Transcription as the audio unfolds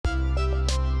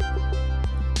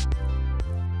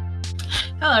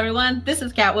Hello, everyone. This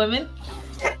is Catwoman.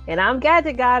 And I'm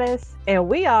Gadget Goddess. And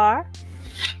we are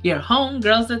your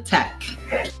homegirls of tech.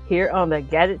 Here on the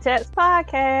Gadget Chats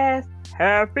podcast.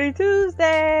 Happy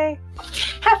Tuesday.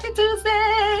 Happy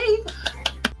Tuesday.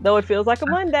 Though it feels like a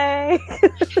Monday.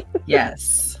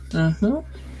 Yes. Mm-hmm.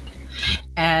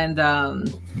 And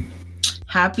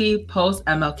happy post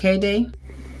MLK Day.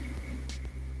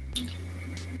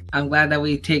 I'm glad that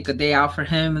we take a day out for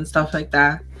him and stuff like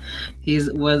that. He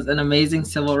was an amazing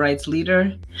civil rights leader,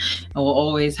 and we'll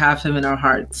always have him in our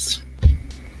hearts.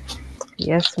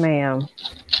 Yes, ma'am.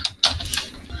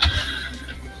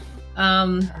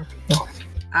 I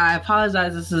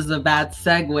apologize, this is a bad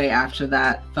segue after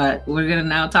that, but we're going to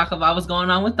now talk about what's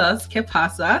going on with us, ¿Qué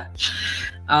pasa?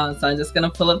 So I'm just going to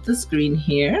pull up the screen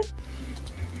here.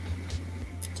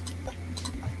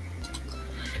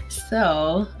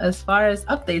 So as far as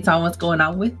updates on what's going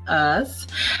on with us,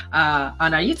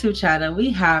 on our YouTube channel,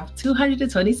 we have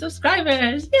 220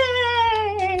 subscribers.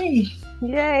 Yay!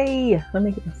 Yay! Let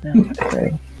me get this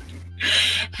down.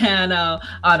 And on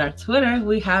our Twitter,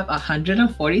 we have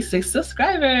 146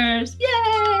 subscribers.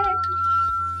 Yay!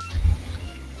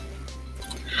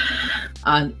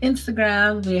 On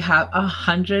Instagram, we have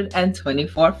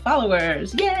 124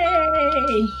 followers.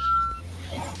 Yay!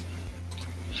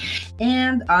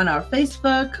 And on our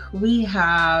Facebook, we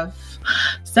have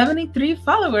 73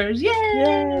 followers. Yay!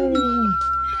 Yay!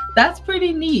 That's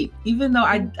pretty neat. Even though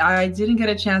I didn't get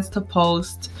a chance to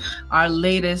post our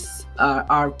latest,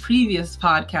 our previous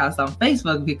podcast on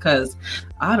Facebook because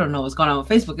I don't know what's going on with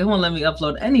Facebook. It won't let me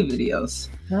upload any videos.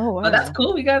 Oh, wow. But that's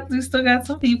cool. We still got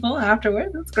some people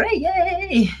afterwards. That's great.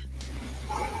 Yay!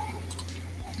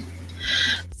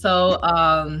 So,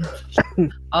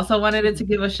 also wanted to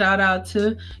give a shout out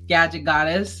to Gadget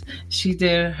Goddess. She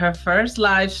did her first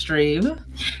live stream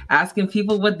asking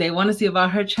people what they want to see about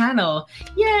her channel.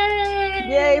 Yay!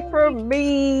 Yay for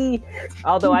me!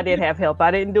 Although I did have help.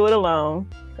 I didn't do it alone.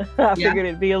 I figured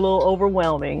it'd be a little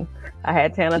overwhelming. I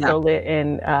had Tana Solit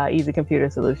and Easy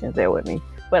Computer Solutions there with me.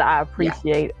 But I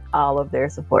appreciate all of their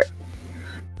support.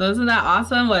 So isn't that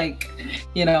awesome? Like,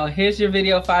 here's your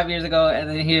video 5 years ago, and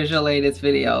then here's your latest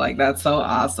video. Like, that's so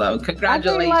awesome.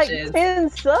 Congratulations. I gained like 10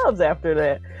 subs after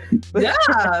that. Yeah.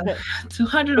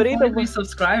 240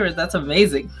 subscribers. That's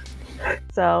amazing.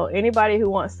 So anybody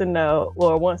who wants to know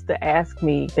or wants to ask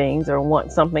me things or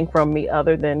wants something from me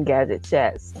other than Gadget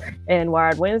Chats and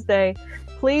Wired Wednesday,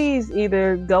 please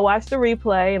either go watch the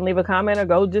replay and leave a comment or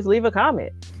go just leave a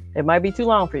comment. It might be too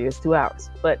long for you. It's 2 hours,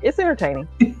 but it's entertaining.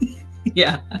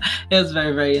 Yeah, it was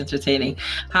very, very entertaining.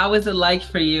 How is it like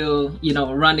for you,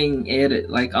 running it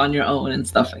like on your own and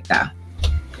stuff like that?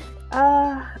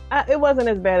 It wasn't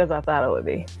as bad as I thought it would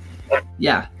be.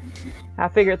 Yeah. I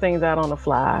figured things out on the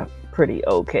fly pretty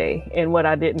okay. And what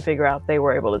I didn't figure out, they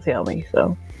were able to tell me.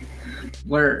 So,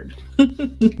 word.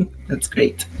 That's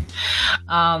great.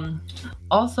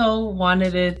 Also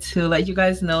wanted to let you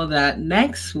guys know that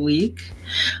next week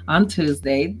on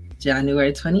Tuesday,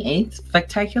 January 28th,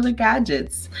 Spectacular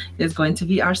Gadgets is going to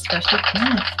be our special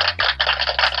guest.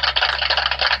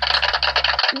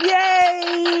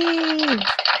 Yay!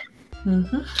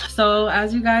 Mm-hmm. So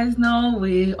as you guys know,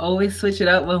 we always switch it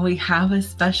up when we have a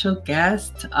special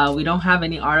guest. We don't have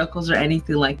any articles or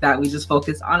anything like that. We just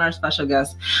focus on our special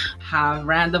guest, have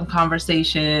random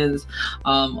conversations,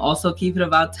 also keep it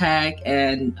about tech,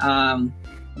 and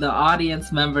the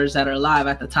audience members that are live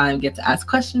at the time get to ask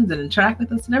questions and interact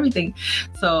with us and everything.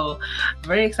 So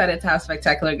very excited to have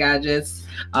Spectacular Gadgets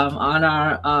on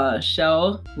our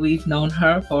show. We've known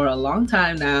her for a long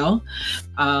time now.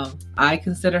 I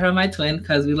consider her my twin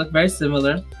because we look very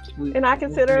similar. And I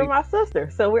consider her my sister.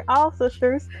 So we're all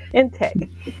sisters in tech.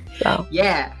 So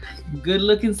yeah, good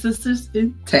looking sisters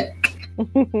in tech.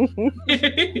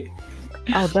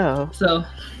 Although. So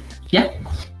yeah.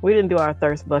 We didn't do our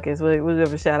thirst buckets. We'll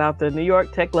give a shout out to New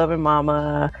York Tech Loving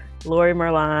Mama, Lori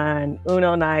Merline,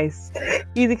 Uno Nice,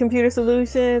 Easy Computer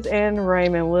Solutions, and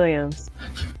Raymond Williams.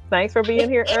 Thanks for being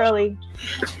here early.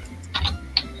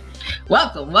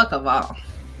 Welcome all.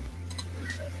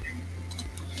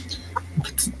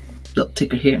 Little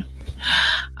ticker here.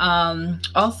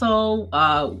 Also,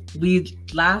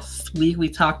 last week we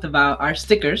talked about our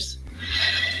stickers.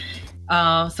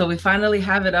 So we finally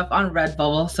have it up on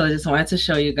Redbubble. So I just wanted to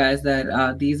show you guys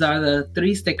that these are the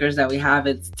 3 stickers that we have.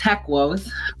 It's Tech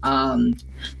Woes.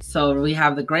 So we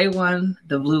have the gray one,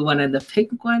 the blue one, and the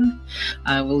pink one.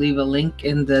 I will leave a link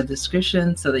in the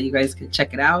description so that you guys can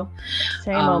check it out.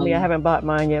 Shame on me, I haven't bought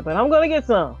mine yet, but I'm going to get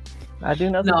some. I do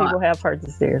know some people have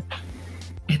purchased theirs.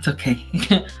 It's okay.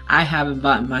 I haven't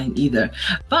bought mine either.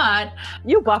 But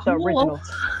you bought the originals.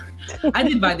 I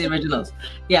did buy the originals.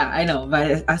 Yeah, I know,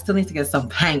 but I still need to get some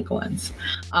Pank ones.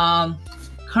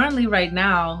 Currently, right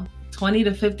now, 20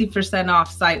 to 50%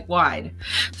 off site wide.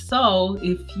 So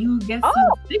if you get some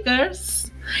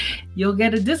stickers, you'll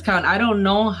get a discount. I don't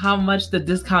know how much the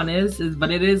discount is, but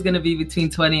it is going to be between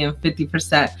 20 and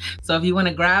 50%. So if you want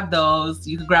to grab those,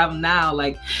 you can grab them now.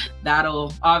 Like,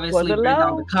 that'll obviously bring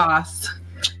down the cost,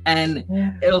 and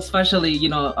it'll especially,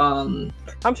 I'm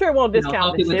sure it won't discount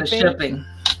help you with the shipping.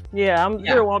 Yeah, I'm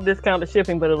sure it won't discount the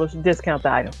shipping, but it'll discount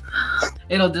the item.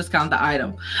 It'll discount the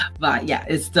item. But yeah,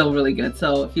 it's still really good.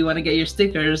 So if you want to get your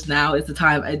stickers, now is the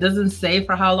time. It doesn't say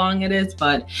for how long it is,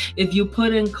 but if you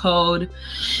put in code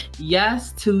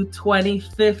yes to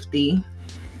 2050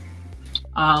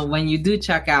 when you do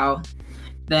check out,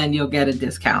 then you'll get a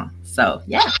discount. So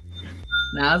yeah,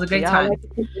 now's a great time. Like to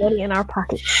put money in our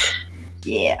pockets.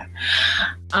 Yeah.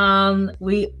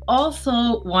 We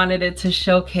also wanted it to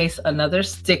showcase another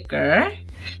sticker.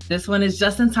 This one is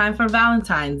just in time for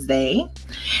Valentine's Day.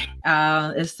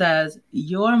 It says,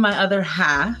 "You're my other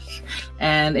half,"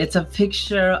 and it's a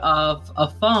picture of a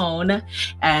phone,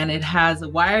 and it has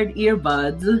wired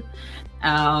earbuds.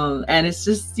 And it's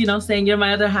just, saying you're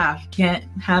my other half. Can't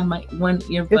have my one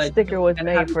earbud. This sticker was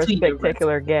made for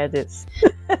Spectacular Gadgets.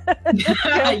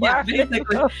 Yeah,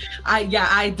 basically.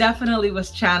 I definitely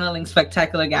was channeling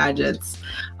Spectacular Gadgets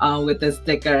with this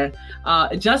sticker.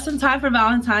 Just in time for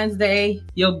Valentine's Day.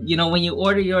 When you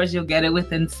order yours, you'll get it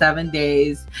within 7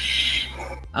 days.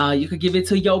 You could give it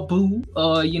to your boo,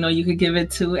 or you could give it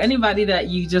to anybody that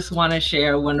you just want to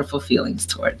share wonderful feelings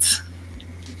towards.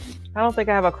 I don't think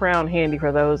I have a crown handy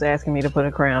for those asking me to put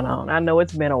a crown on. I know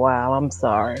it's been a while. I'm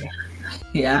sorry.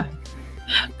 Yeah.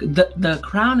 The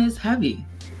crown is heavy.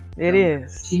 It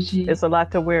is. It's a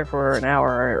lot to wear for an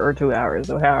hour or 2 hours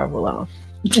or however long.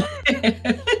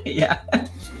 Yeah.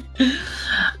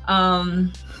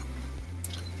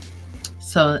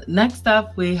 So next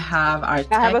up we have our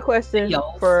I have a question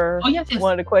for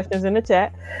one of the questions in the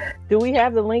chat. Do we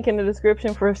have the link in the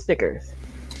description for stickers?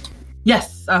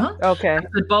 Yes. Okay.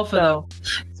 Both of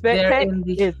them. Spectac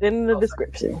is in the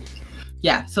description.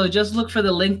 Yeah. So just look for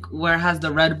the link where it has the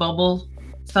Redbubble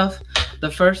stuff. The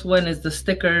first one is the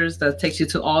stickers that takes you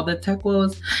to all the tech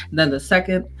woes. And then the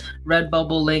second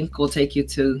Redbubble link will take you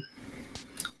to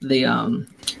the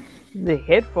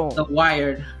headphone. The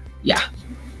wired. Yeah.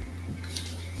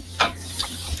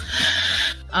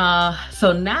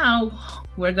 So now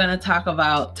we're gonna talk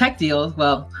about tech deals.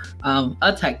 Well,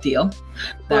 a tech deal.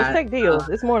 It's tech deals.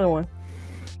 It's more than one.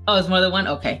 Oh, it's more than one?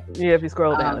 Okay. Yeah, if you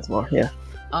scroll down, it's more. Yeah.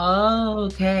 Oh,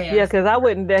 okay. Yeah, because I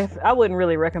wouldn't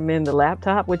really recommend the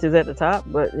laptop, which is at the top,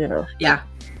 but Yeah.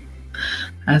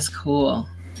 That's cool.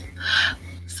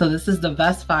 So this is the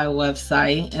Best Buy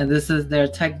website, and this is their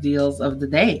tech deals of the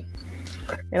day.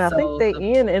 And I think they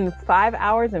end in 5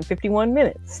 hours and 51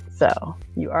 minutes. So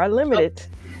you are limited.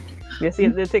 You see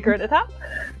the ticker at the top?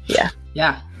 Yeah.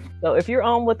 Yeah. So if you're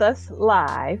on with us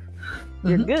live,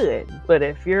 you're good. But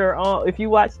if you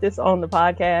watch this on the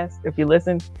podcast, if you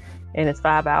listen and it's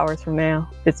 5 hours from now,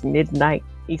 it's midnight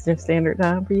Eastern Standard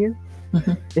Time for you,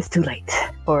 it's too late.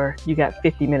 Or you got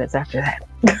 50 minutes after that.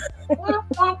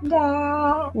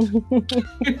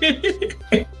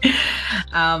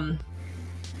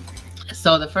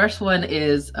 So the first one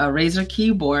is a Razer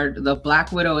keyboard, the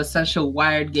Black Widow Essential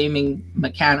Wired Gaming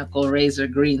Mechanical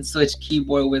Razer Green Switch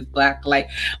keyboard with black light.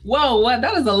 Whoa, what?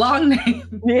 That is a long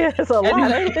name. Yeah, it's a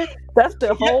lot. That's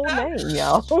the whole name,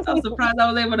 y'all. I'm surprised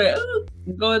I was able to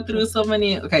go through so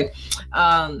many. Okay,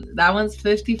 that one's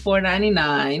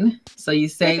 $54.99. So you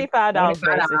save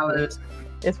 $55.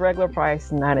 It's regular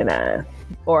price $99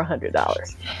 or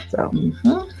 $100. So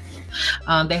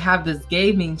they have this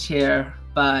gaming chair,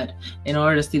 but in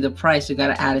order to see the price, you got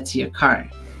to add it to your cart.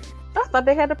 I thought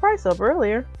they had the price up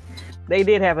earlier. They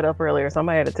did have it up earlier, so I'm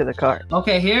gonna add it to the cart.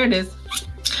 Okay, here it is.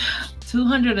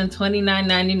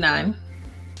 $229.99.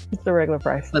 It's the regular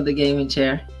price for the gaming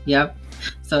chair. Yep.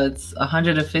 So it's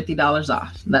 $150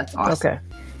 off. That's awesome. Okay.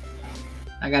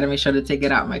 I got to make sure to take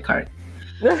it out of my cart.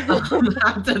 Do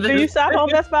you shop on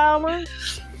Best Buy online?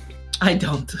 I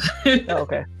don't.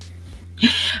 Okay.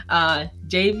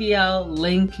 JBL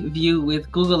Link View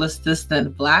with Google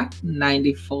Assistant Black,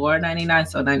 $94.99,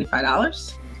 so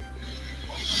 $95.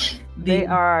 They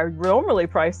are normally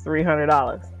priced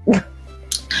 $300.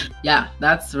 Yeah,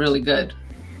 that's really good.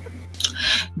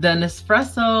 The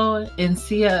Nespresso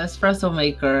Encia espresso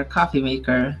maker, coffee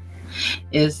maker,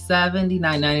 is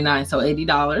 $79.99, so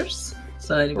 $80.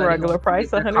 So anybody regular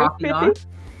price $150.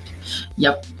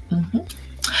 Yep.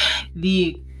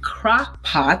 The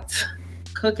Crock-Pot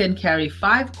Cook and Carry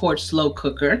 5-quart slow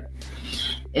cooker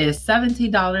is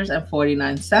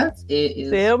 $17.49. It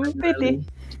is $7.50.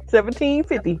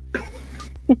 $17.50.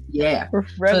 Yeah.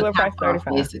 Regular So price half off,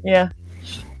 $35. basically. Yeah.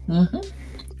 Mm-hmm.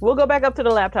 We'll go back up to the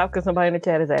laptop because somebody in the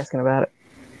chat is asking about it.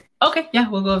 Okay, yeah,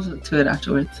 we'll go to it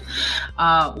afterwards.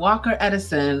 Walker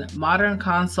Edison modern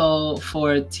console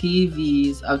for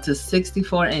TVs up to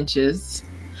 64 inches,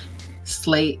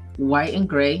 slate white and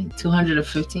gray,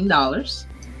 $215.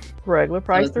 Regular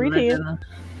price $310.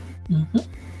 Mm-hmm.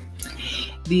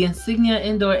 The Insignia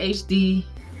Indoor HD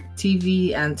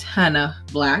TV antenna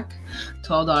black,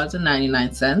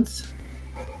 $12.99. So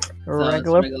Regular. it's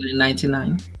regular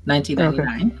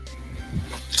 $19.99.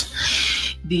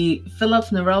 The Philips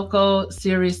Norelco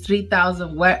Series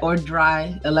 3000 wet or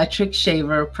dry electric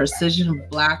shaver precision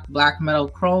black metal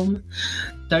chrome,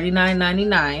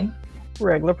 $39.99.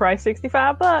 Regular price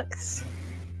 $65.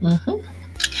 Mm-hmm.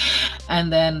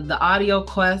 And then the Audio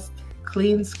Quest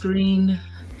Clean Screen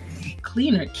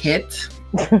Cleaner Kit.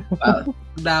 Wow,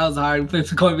 that was hard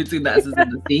going between the S's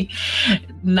and the C.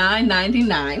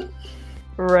 $9.99.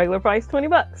 Regular price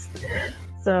 $20.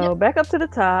 So back up to the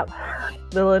top,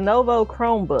 the Lenovo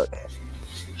Chromebook.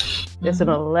 It's an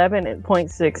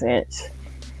 11.6 inch.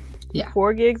 Yeah.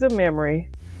 4 gigs of memory.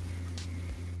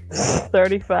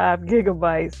 35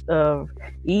 gigabytes of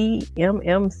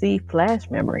eMMC flash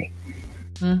memory.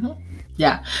 Mm-hmm.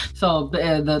 Yeah. So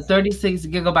the 36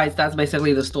 gigabytes, that's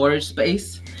basically the storage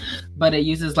space, but it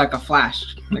uses like a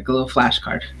flash, like a little flash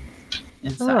card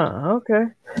inside. Oh, okay.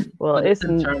 Well, But it's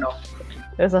internal.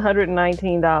 It's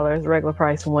 $119. Regular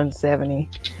price $170.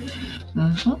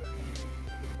 Mm-hmm.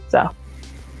 So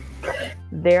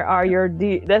there are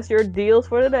that's your deals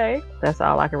for today. That's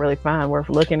all I can really find worth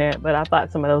looking at, but I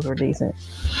thought some of those were decent.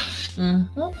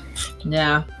 Mm-hmm.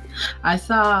 Yeah. I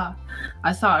saw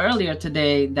earlier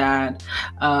today that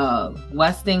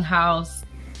Westinghouse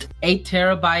 8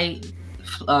 terabyte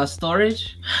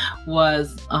storage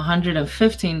was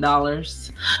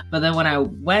 $115, but then when I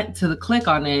went to click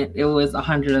on it, it was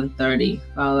 $130.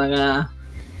 I was like,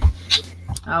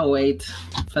 I'll wait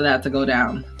for that to go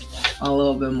down a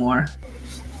little bit more.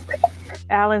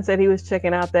 Alan said he was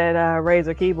checking out that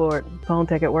Razer keyboard phone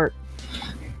tech at work.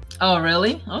 Oh,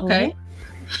 really? Okay.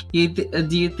 Mm-hmm.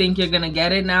 Do you think you're gonna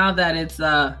get it now that it's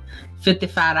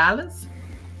 $55?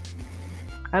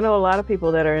 I know a lot of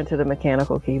people that are into the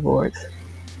mechanical keyboards.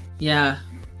 Yeah,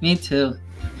 me too.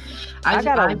 I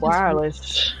got a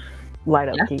wireless light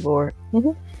up keyboard.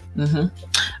 Mm-hmm. Mm-hmm.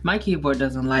 My keyboard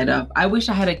doesn't light up. I wish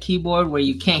I had a keyboard where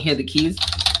you can't hear the keys.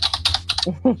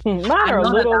 Mine are a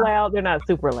little loud. They're not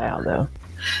super loud though.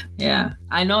 Yeah,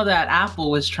 I know that Apple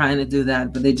was trying to do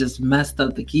that, but they just messed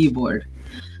up the keyboard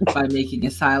by making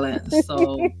it silent.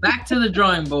 So back to the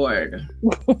drawing board.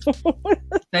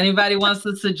 If anybody wants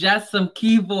to suggest some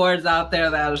keyboards out there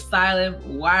that are silent,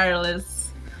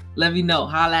 wireless, let me know.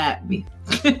 Holla at me.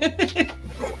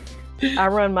 I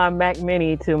run my Mac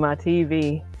Mini to my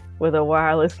TV with a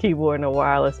wireless keyboard and a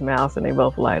wireless mouse, and they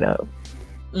both light up.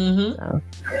 Mm-hmm. So,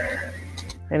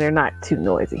 and they're not too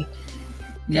noisy.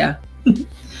 Yeah.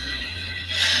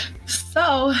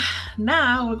 So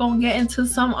now we're gonna get into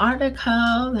some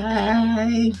articles.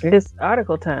 Hey. It's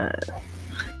article time.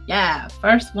 Yeah,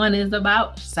 first one is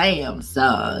about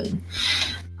Samsung.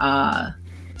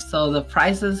 So the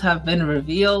prices have been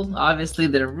revealed. Obviously,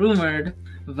 they're rumored,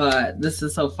 but this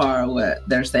is so far what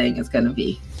they're saying it's gonna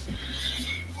be.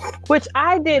 Which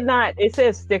I did not. It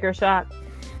says sticker shock.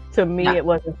 To me, it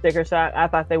wasn't sticker shock. I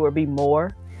thought they would be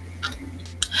more.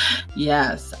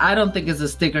 Yes, I don't think it's a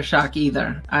sticker shock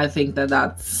either. I think that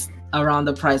that's around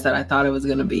the price that I thought it was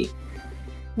going to be.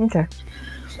 Okay.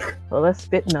 Well, let's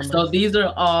spit numbers. So these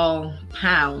are all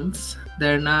pounds.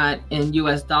 They're not in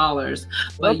US dollars.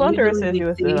 But up under it says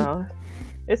US dollars.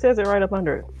 It says it right up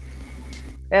under it.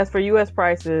 As for US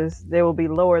prices, they will be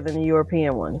lower than the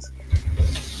European ones.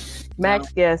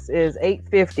 Max guess is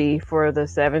 $850 for the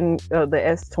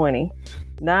S20,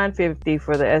 $950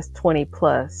 for the S20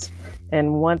 Plus, and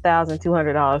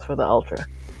 $1,200 for the Ultra.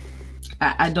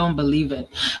 I don't believe it,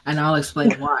 and I'll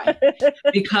explain why.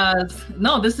 Because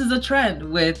this is a trend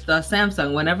with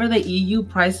Samsung. Whenever the EU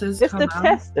prices it's the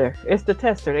tester.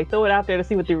 They throw it out there to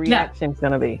see what the reaction's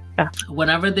gonna be. Yeah.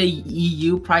 Whenever the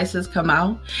EU prices come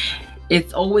out,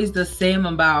 it's always the same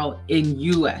amount in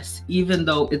US, even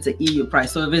though it's an EU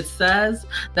price. So if it says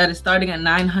that it's starting at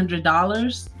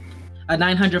 $900,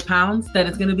 900 pounds, then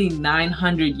it's going to be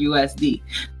 900 USD.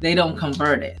 They don't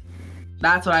convert it.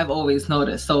 That's what I've always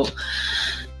noticed. So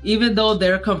even though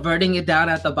they're converting it down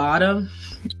at the bottom,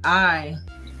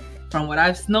 from what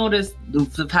I've noticed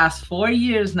the past 4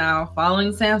 years now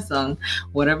following Samsung,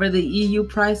 whatever the EU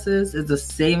price is the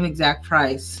same exact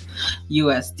price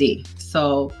USD.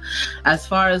 So as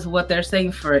far as what they're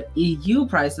saying for EU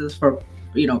prices for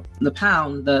the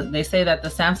pound, they say that the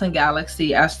Samsung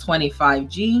Galaxy S20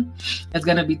 5G is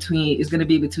going to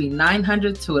be between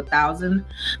 900 to 1,000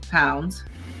 pounds.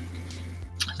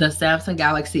 The Samsung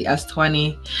Galaxy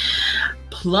S20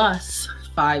 Plus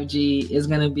 5G is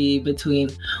going to be between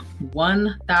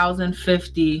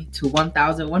 1,050 to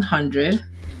 1,100.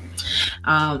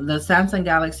 The Samsung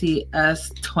Galaxy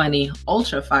S20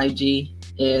 Ultra 5G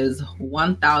is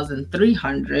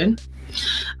 1,300.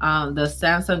 The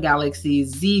Samsung Galaxy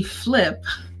Z Flip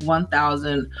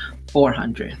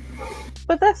 1,400.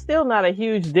 But that's still not a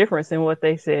huge difference in what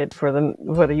they said for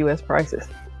the US prices.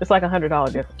 It's like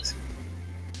 $100 difference.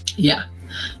 Yeah.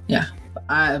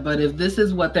 But if this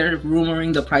is what they're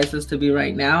rumoring the prices to be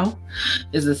right now,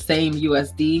 is the same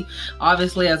USD.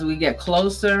 Obviously, as we get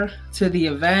closer to the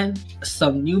event,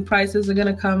 some new prices are going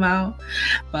to come out.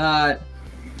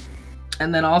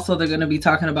 And then also they're going to be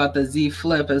talking about the Z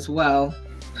Flip as well.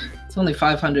 It's only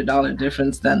 $500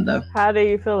 difference than the... How do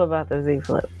you feel about the Z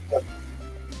Flip?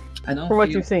 I don't. From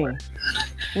what you've seen.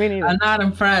 Me neither. I'm not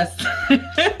impressed.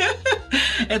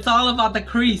 It's all about the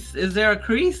crease. Is there a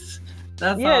crease?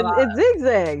 That's it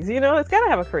zigzags. It's got to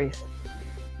have a crease.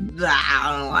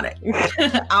 I don't want it.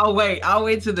 I'll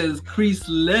wait till there's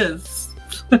creaseless.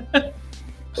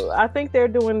 I think they're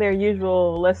doing their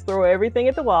usual, let's throw everything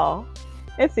at the wall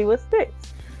and see what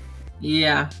sticks.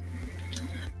 Yeah.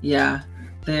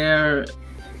 They're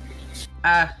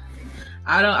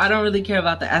I don't really care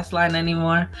about the S line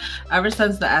anymore. Ever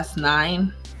since the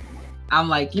S9, I'm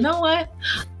like, you know what?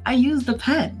 I use the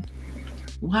pen.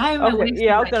 Why am I wasting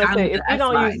I was gonna say, if you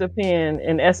don't S-line? use the pen,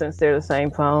 in essence they're the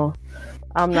same phone.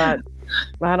 I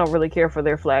don't really care for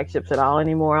their flagships at all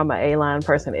anymore. I'm an A-line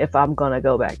person if I'm gonna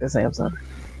go back to Samsung.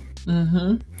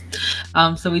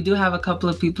 So we do have a couple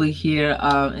of people here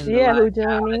in the who live chat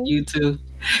on YouTube.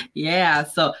 Yeah,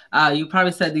 so you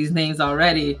probably said these names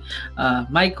already.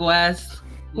 Mike West.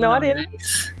 No, I didn't.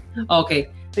 Nice. Okay.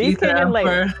 These came in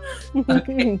later.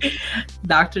 Okay.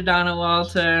 Dr. Donna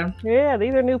Walter. Yeah,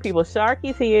 these are new people.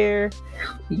 Sharky's here.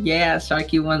 Yeah,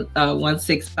 Sharky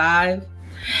 165.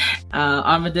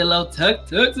 Armadillo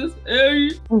Texas.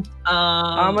 Hey.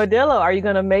 Armadillo, are you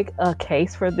gonna make a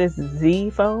case for this Z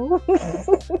phone?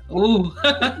 Ooh.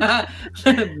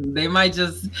 They might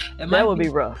just... That would be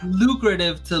rough.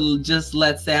 Lucrative to just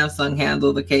let Samsung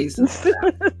handle the cases.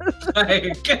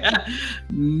 Like,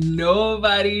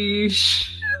 nobody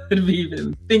should be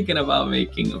even thinking about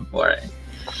making them for it.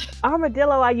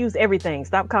 Armadillo, I use everything.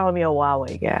 Stop calling me a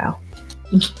Huawei gal.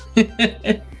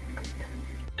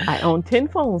 I owned 10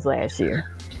 phones last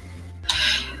year.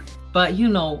 But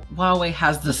Huawei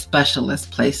has the specialist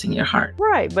place in your heart.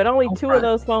 Right, but only 2 of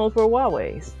those phones were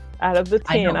Huawei's out of the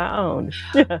 10 I owned.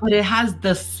 But it has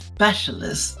the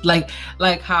specialist, like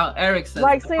how Eric said,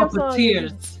 like Samsung.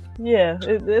 Tiers. Yeah,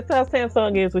 it's how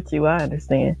Samsung is with you. I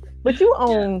understand. But you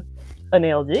own an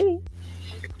LG.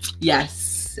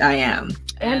 Yes, I am.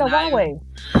 And a Huawei.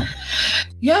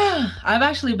 Yeah, I've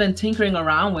actually been tinkering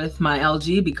around with my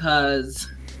LG because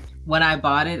when I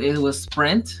bought it, it was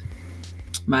Sprint,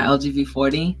 my LG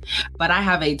V40, but I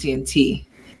have AT&T,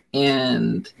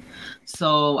 and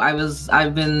so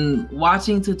I've been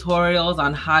watching tutorials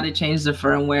on how to change the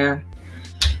firmware,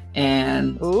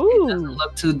 and it doesn't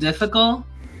look too difficult.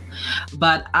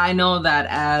 But I know that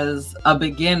as a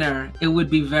beginner, it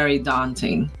would be very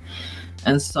daunting.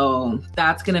 And so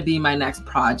that's going to be my next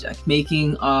project,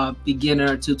 making a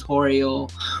beginner tutorial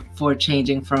for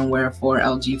changing firmware for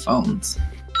LG phones.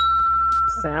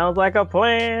 Sounds like a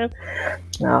plan.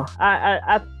 No,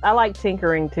 I like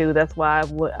tinkering too. That's why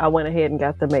I went ahead and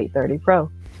got the Mate 30 Pro,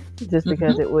 just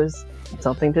because it was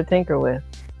something to tinker with.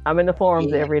 I'm in the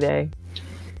forums every day.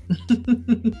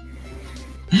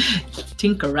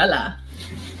 Tinkerella.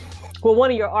 Well, one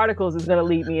of your articles is going to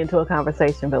lead me into a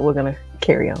conversation, but we're going to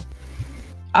carry on.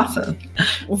 Awesome.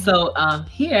 So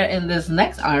here in this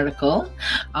next article,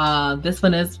 this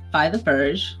one is by The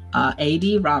Verge,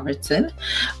 A.D. Robertson.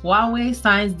 Huawei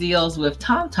signs deals with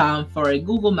TomTom for a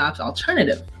Google Maps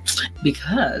alternative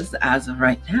because as of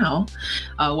right now,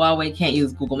 Huawei can't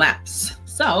use Google Maps.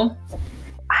 So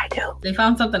I do. They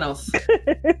found something else.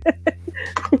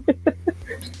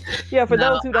 Yeah, for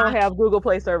those who don't have Google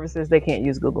Play services, they can't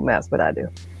use Google Maps, but I do.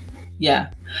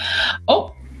 Yeah.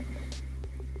 Oh,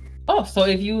 so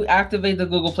if you activate the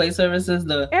Google Play services,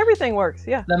 everything works.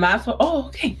 Yeah. The maps.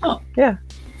 Okay. Oh. Yeah.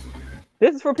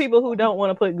 This is for people who don't want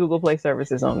to put Google Play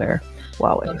services on their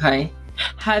Huawei. Okay.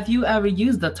 Have you ever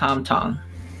used the TomTom?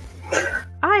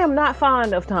 I am not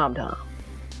fond of TomTom.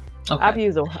 Okay. I've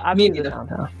used a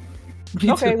TomTom.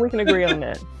 Okay, we can agree on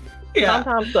that. Yeah.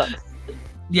 TomTom sucks.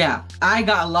 Yeah, I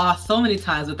got lost so many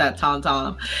times with that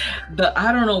TomTom.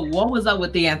 I don't know what was up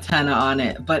with the antenna on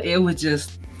it, but I would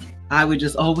just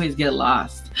always get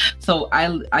lost. So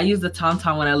I used the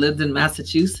TomTom when I lived in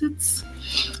Massachusetts,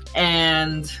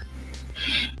 and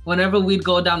whenever we'd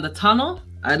go down the tunnel,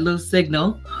 I'd lose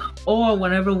signal, or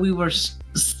whenever we were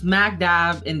smack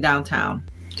dab in downtown,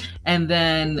 and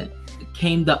then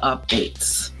came the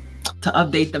updates. To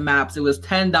update the maps, it was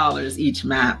 $10 each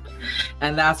map,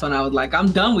 and that's when I was like,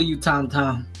 I'm done with you,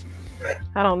 TomTom.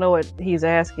 I don't know what he's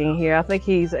asking here. I think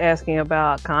he's asking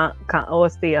about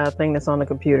what's the thing that's on the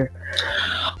computer?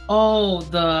 Oh,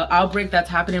 the outbreak that's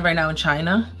happening right now in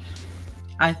China.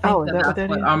 I think that's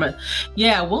what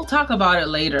yeah, we'll talk about it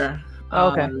later.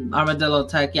 Okay. Armadillo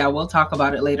Tech. Yeah, we'll talk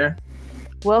about it later.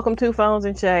 Welcome to Phones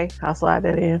and Shay. I'll slide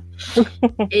that in.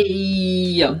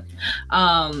 Hey,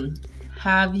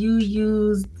 have you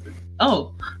used?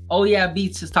 Oh yeah,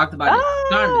 Beats just talked about it.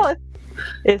 Oh,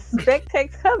 it's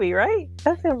Spectex Hubby, right?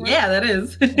 That's him, right? Yeah, that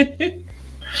is.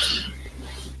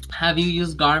 Have you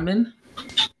used Garmin?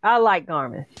 I like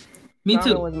Garmin. Me Garmin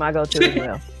too. Was my go-to as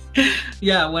well.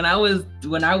 Yeah, when I was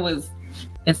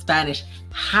in Spanish,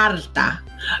 harta,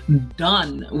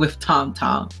 done with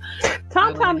TomTom.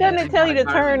 TomTom doesn't tell you to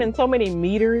turn in so many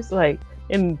meters, like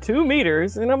in 2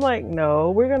 meters, and I'm like,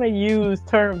 no, we're gonna use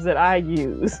terms that I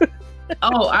use.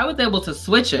 Oh, I was able to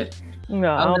switch it.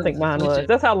 No, I don't think mine was.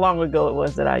 That's how long ago it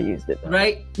was that I used it. Though.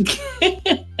 Right?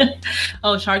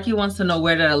 Oh, Sharky wants to know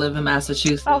where did I live in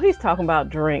Massachusetts. Oh, he's talking about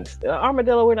drinks.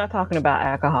 Armadillo, we're not talking about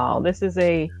alcohol. This is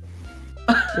a.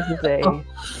 Oh.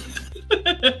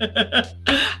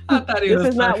 I thought he was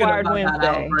this is not talking Wired about Wednesday.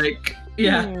 that outbreak.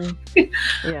 Yeah.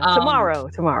 Yeah.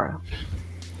 Tomorrow.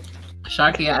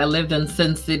 Sharky, I lived in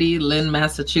Sin City, Lynn,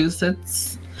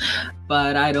 Massachusetts.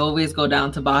 But I'd always go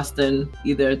down to Boston,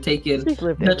 either taking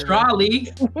the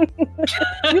trolley.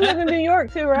 You live in New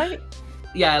York too, right?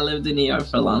 Yeah, I lived in New York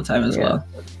for a long time as well.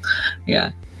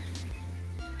 Yeah.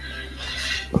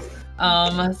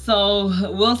 So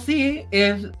we'll see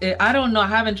if I don't know. I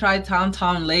haven't tried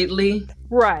TomTom lately.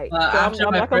 Right. But so after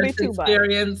I'm my not gonna first be too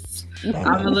experience,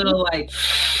 I'm a little like,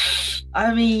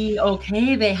 I mean,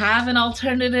 okay, they have an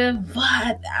alternative,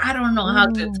 but I don't know how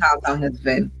good TomTom has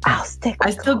been. I'll stick.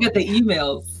 I still get the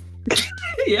emails.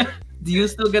 Yeah. Do you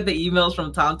still get the emails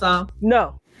from TomTom?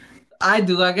 No. I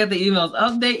do. I get the emails.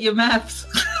 Update your maps.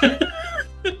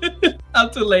 I'm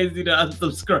too lazy to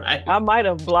unsubscribe. I might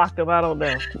have blocked them. I don't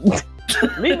know.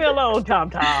 Leave me alone,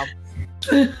 TomTom.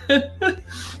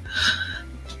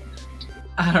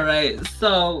 All right.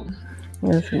 So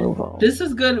let's move on. This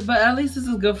is good, but at least this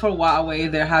is good for Huawei.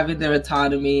 They're having their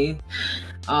autonomy.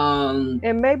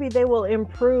 And maybe they will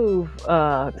improve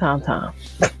TomTom.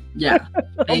 Yeah.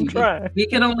 I'm trying. We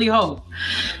can only hope.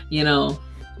 You know,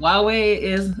 Huawei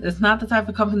is not the type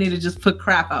of company to just put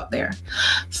crap out there.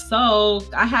 So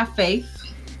I have faith.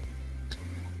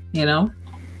 You know,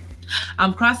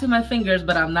 I'm crossing my fingers,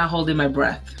 but I'm not holding my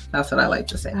breath. That's what I like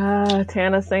to say.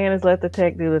 Tana's saying is let the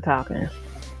tech do the talking.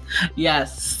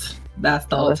 Yes, that's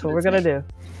the that's what we're gonna do.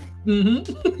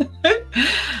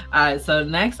 All right, so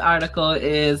next article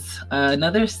is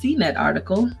another CNET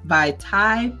article by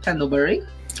Ty Pendlebury.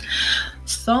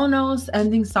 Sonos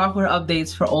ending software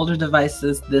updates for older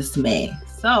devices this May.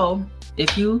 So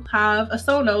if you have a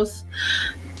Sonos,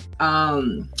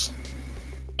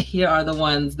 here are the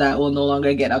ones that will no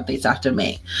longer get updates after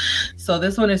May. So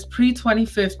this one is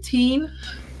pre-2015,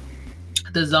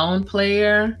 the Zone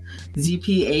Player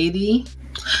ZP80,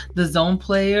 the Zone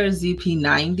Player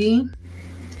ZP90,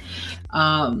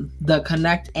 the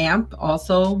Connect Amp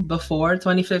also before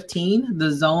 2015,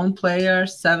 the Zone Player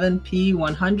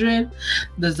 7P100,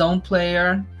 the Zone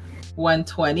Player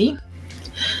 120,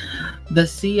 the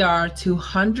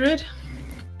CR200,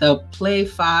 the Play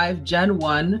 5 Gen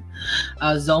 1,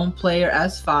 Zone Player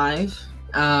S5,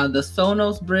 the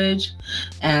Sonos Bridge,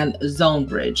 and Zone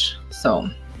Bridge. So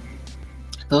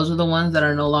those are the ones that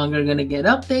are no longer going to get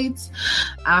updates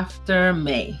after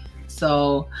May.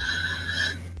 So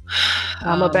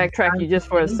I'm gonna backtrack you just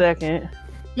for a second,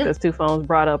 because Two Phones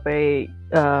brought up a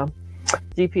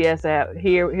GPS app.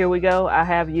 Here we go. I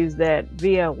have used that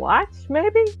via watch,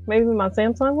 maybe my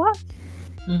Samsung watch.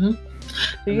 Mm-hmm.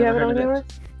 Do you have it on yours?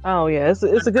 Oh yeah, it's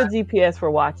a good GPS for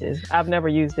watches. I've never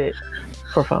used it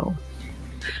for phone.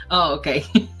 Oh, okay.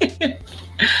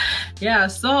 Yeah,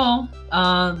 so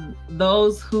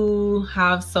those who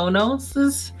have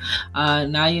Sonoses,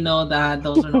 now you know that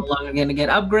those are no longer going to get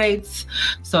upgrades.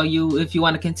 So if you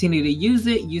want to continue to use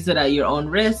it at your own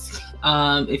risk.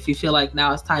 If you feel like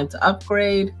now it's time to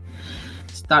upgrade,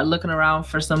 start looking around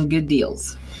for some good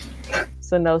deals.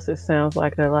 Sonosis sounds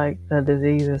like a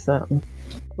disease or something.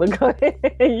 But go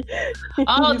ahead.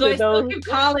 Oh, You do I said still those- keep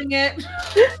calling it?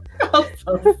 I'm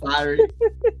so sorry.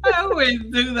 I always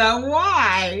do that.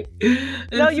 Why?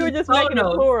 No, It's you were just making it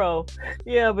Sonos. plural.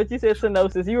 Yeah, but you said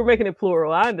stenosis. You were making it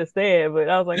plural. I understand, but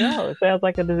I was like, oh, it sounds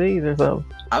like a disease or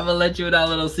something. I'm gonna let you in that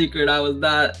little secret. I was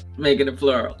not making it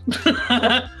plural.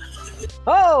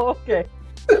 Oh, okay.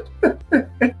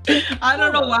 I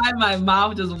don't know why my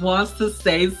mouth just wants to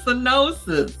say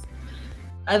stenosis.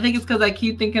 I think it's because I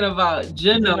keep thinking about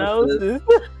genosis. Stenosis.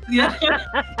 Yeah.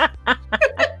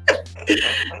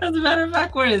 As a matter of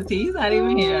fact, where is he? He's not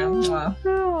even here. Wow.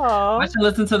 Aw. I should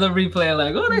listen to the replay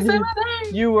like, oh, they say my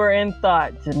name. You were in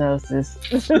thought, genosis.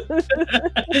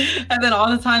 And then all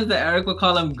the times that Eric would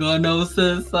call him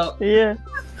gonosis. So Yeah.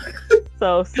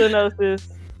 So stenosis,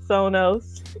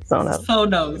 sonos.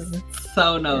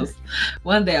 Sonos.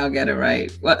 One day I'll get it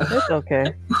right. It's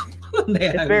okay. One day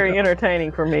It's very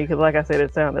entertaining for me because, like I said,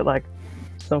 it sounded like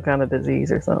some kind of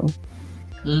disease or something.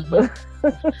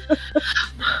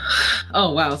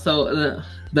 Oh wow! So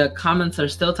the comments are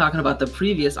still talking about the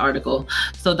previous article.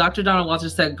 So Dr. Donald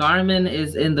Walters said Garmin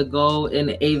is in the go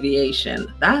in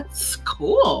aviation. That's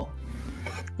cool.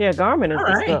 Yeah, Garmin is All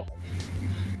the right. stuff.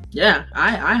 Yeah,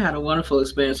 I had a wonderful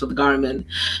experience with Garmin,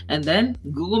 and then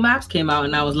Google Maps came out,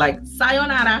 and I was like,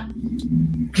 sayonara.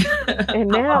 And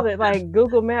now that like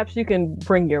Google Maps, you can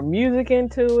bring your music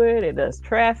into it. It does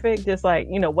traffic, just like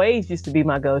Waze used to be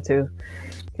my go-to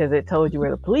because it told you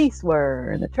where the police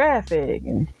were and the traffic.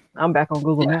 And I'm back on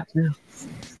Google Maps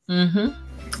now.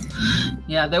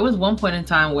 Yeah, there was one point in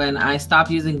time when I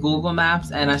stopped using Google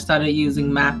Maps and I started using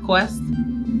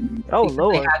MapQuest. Oh They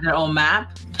Lord, had their own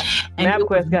map. And it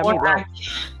was MapQuest got me more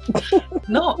lost.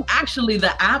 No, actually,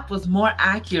 the app was more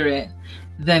accurate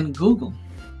than Google.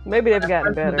 Maybe they've When I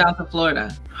gotten first moved better. down to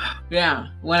Florida. Yeah,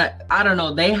 when I don't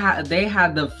know, they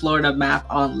had the Florida map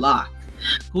on lock.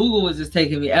 Google was just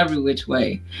taking me every which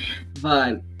way,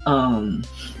 but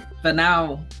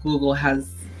now Google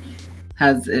has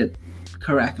it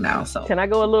correct now. So Can I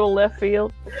go a little left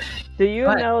field? Do you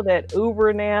What? know that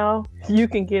Uber now you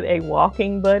can get a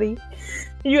walking buddy?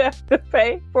 You have to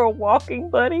pay for a walking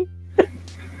buddy?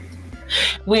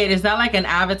 wait, is that like an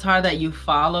avatar that you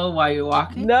follow while you're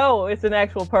walking? No, it's an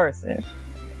actual person.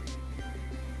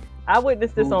 I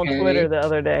witnessed this on Okay. Twitter the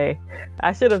other day.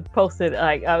 I should have posted,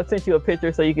 like, I sent you a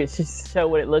picture so you could show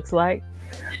what it looks like.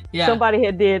 Yeah. Somebody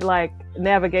had did like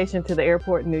navigation to the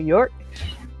airport in New York,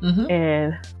 Mhm.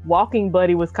 and walking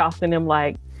buddy was costing them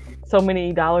like so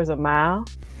many dollars a mile.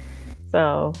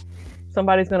 So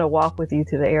somebody's gonna walk with you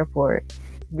to the airport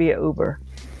via Uber.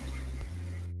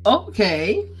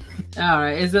 Okay. All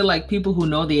right. Is it like people who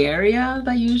know the area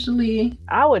that usually?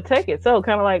 I would take it. So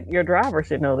kind of like your driver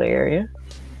should know the area.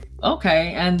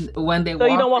 Okay. And when they So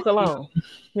you don't walk with you- alone.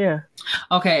 Yeah.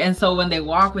 Okay. And so when they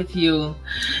walk with you,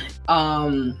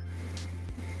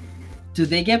 do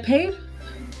they get paid?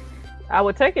 I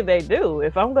would take it they do.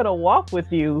 If I'm gonna walk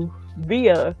with you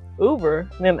via Uber,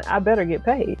 then I better get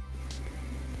paid.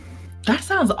 That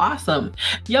sounds awesome.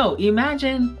 Yo,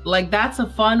 imagine like that's a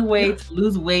fun way to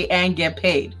lose weight and get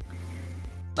paid.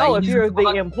 Oh, Like, if you you're just the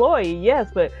walk- employee, yes,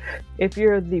 but if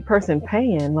you're the person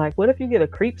paying, like what if you get a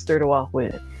creepster to walk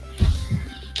with?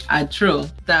 True.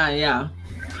 That, yeah.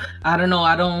 I don't know.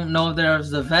 I don't know if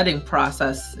there's a vetting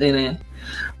process in it,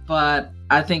 but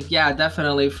I think, yeah,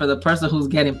 definitely for the person who's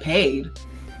getting paid,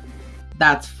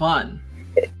 that's fun.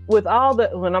 With all the,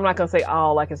 when I'm not gonna say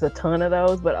all, like it's a ton of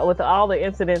those, but with all the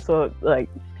incidents of like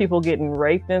people getting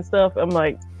raped and stuff, I'm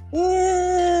like,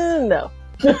 no.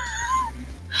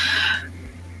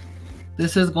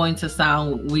 This is going to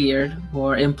sound weird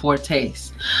or in poor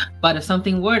taste, but if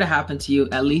something were to happen to you,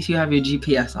 at least you have your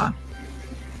GPS on.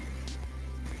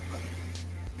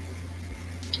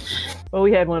 Well,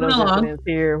 we had one of those Hold on. incidents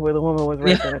here where the woman was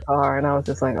raped in a car, and I was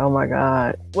just like, oh my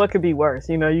God, what could be worse?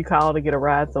 You call to get a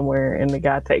ride somewhere, and the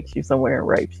guy takes you somewhere and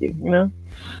rapes you,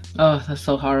 Oh, that's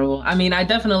so horrible. I mean, I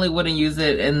definitely wouldn't use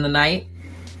it in the night.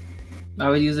 I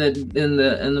would use it in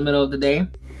the middle of the day.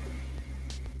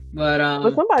 But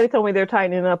But somebody told me they're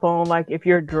tightening up on, like, if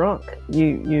you're drunk,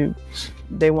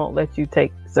 they won't let you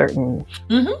take certain.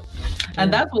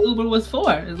 and that's what Uber was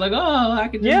for. It's like, oh, I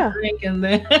could just Yeah. drink, and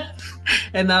then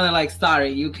and now they're like, sorry,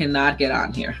 you cannot get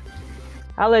on here.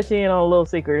 I'll let you in on a little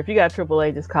secret. If you got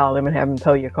AAA, just call them and have them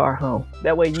tow your car home.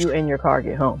 That way you and your car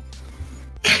get home.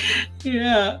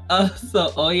 Yeah.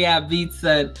 Oh yeah, Beat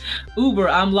said, Uber,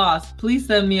 I'm lost. Please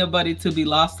send me a buddy to be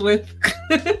lost with.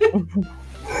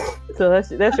 So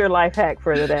that's your life hack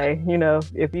for the day.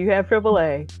 If you have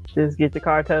AAA, just get your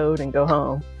car towed and go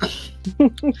home.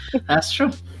 That's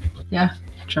true. Yeah,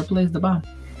 AAA is the bomb.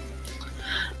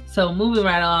 So moving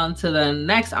right on to the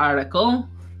next article.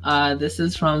 This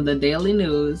is from the Daily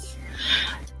News.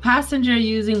 Passenger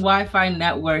using Wi-Fi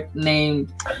network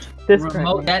named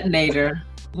Remote Detonator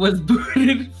was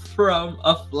booted from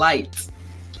a flight.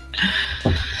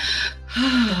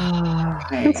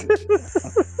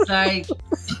 Like,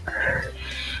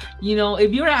 you know,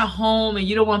 if you're at home and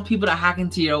you don't want people to hack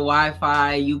into your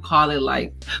Wi-Fi, you call it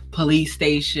like police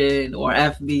station or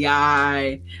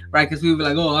FBI, right? Because people be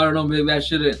like, oh, I don't know, maybe I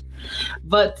shouldn't.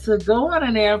 But to go on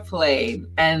an airplane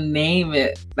and name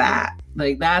it that,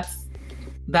 like, that's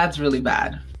really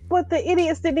bad. But the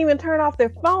idiots didn't even turn off their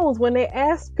phones when they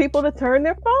asked people to turn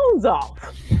their phones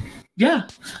off. Yeah.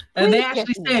 And they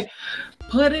actually said,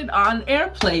 put it on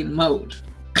airplane mode.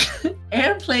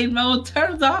 Airplane mode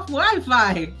turns off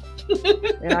Wi-Fi.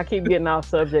 And I keep getting off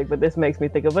subject, but this makes me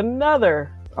think of another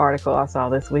article I saw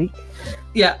this week.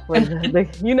 Yeah.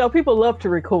 You know, people love to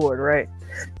record, right?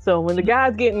 So when the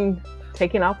guy's getting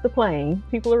taken off the plane,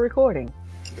 people are recording.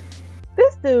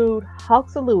 This dude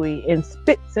hawks a Louis and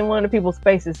spits in one of the people's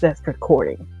faces that's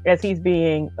recording as he's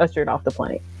being ushered off the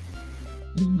plane.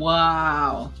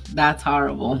 Wow. That's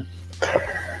horrible.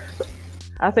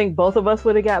 I think both of us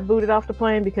would have got booted off the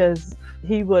plane because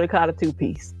he would have caught a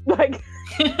two-piece. Like,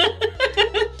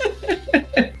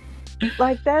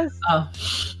 like that's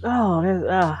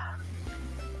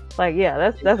like,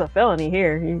 yeah, that's a felony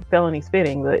here. Felony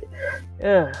spitting, but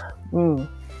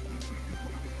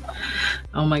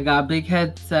Oh my God, Big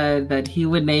Head said that he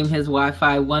would name his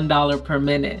Wi-Fi $1 per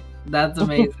minute. That's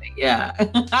amazing. Yeah,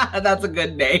 that's a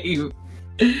good name.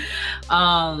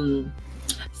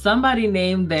 Somebody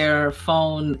named their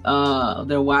phone,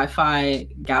 their Wi-Fi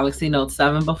Galaxy Note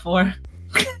 7 before,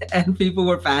 and people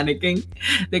were panicking.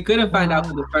 They couldn't find out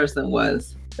who the person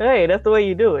was. Hey, that's the way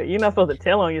you do it. You're not supposed to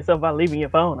tell on yourself by leaving your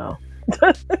phone on.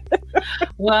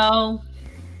 Well,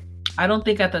 I don't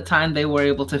think at the time they were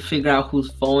able to figure out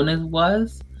whose phone it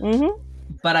was. Mm-hmm.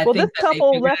 But I think this that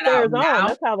couple they left figured it theirs out on. now.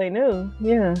 That's how they knew.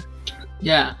 Yeah.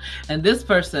 Yeah, and this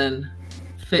person,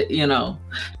 you know,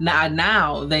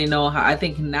 now they know how. I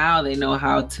think now they know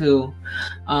how to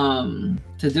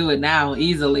do it now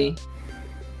easily.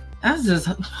 That's just.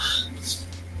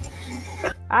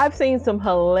 I've seen some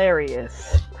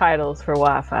hilarious titles for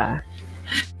Wi-Fi.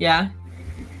 Yeah.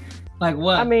 Like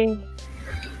what? I mean,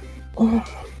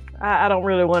 I don't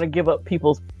really want to give up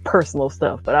people's personal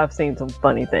stuff, but I've seen some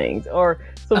funny things or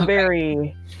some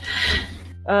very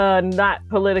not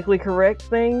politically Mm-hmm.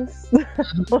 things,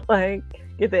 like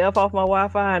get the F off my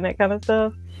Wi-Fi and that kind of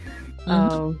stuff.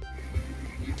 Mm-hmm.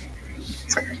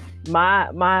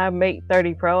 My Mate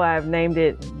 30 Pro, I've named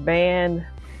it Ban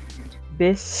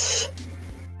Bish.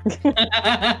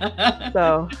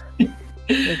 So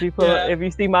if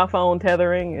you see my phone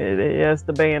tethering, it's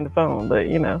to ban the phone, but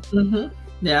you know. Mm-hmm.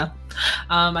 Yeah.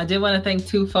 I did want to thank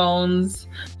Two Phones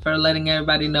for letting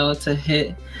everybody know to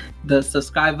hit the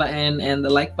subscribe button and the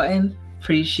like button.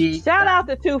 Appreciate Shout out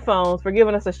to Two Phones for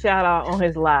giving us a shout out on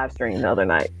his live stream the other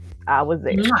night. I was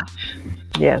there. Mwah.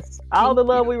 Yes. All the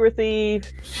love we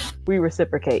receive, we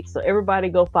reciprocate. So everybody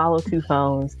go follow Two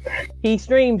Phones. He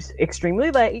streams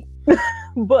extremely late,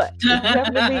 but if you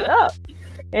happen to be up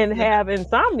and have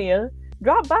insomnia,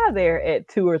 drop by there at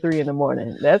 2 or 3 in the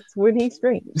morning. That's when he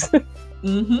streams.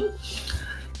 Mm-hmm.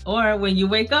 Or when you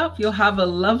wake up, you'll have a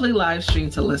lovely live stream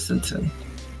to listen to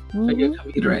for your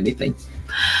commute or anything.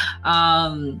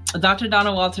 Dr.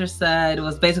 Donna Walters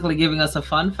was basically giving us a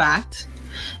fun fact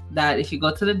that if you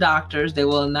go to the doctors, they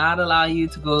will not allow you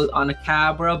to go on a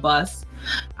cab or a bus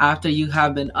after you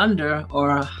have been under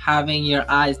or having your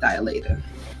eyes dilated.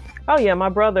 Oh yeah, my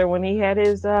brother, when he had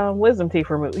his wisdom teeth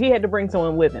removed, he had to bring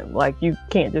someone with him. Like, you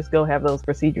can't just go have those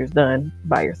procedures done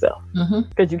by yourself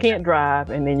because you can't drive,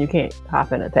 and then you can't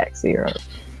hop in a taxi or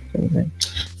anything.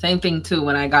 Same thing too.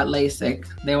 When I got LASIK,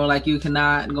 they were like, you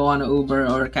cannot go on an Uber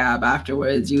or a cab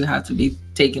afterwards. You have to be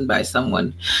taken by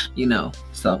someone, you know.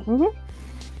 So.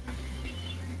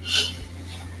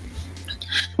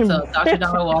 So Dr.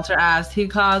 Donald Walter asked, he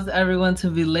caused everyone to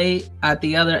be late at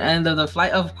the other end of the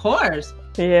flight. Of course.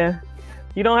 Yeah.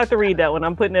 You don't have to read that one.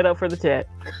 I'm putting it up for the chat.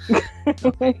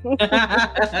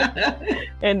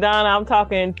 And Donna, I'm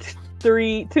talking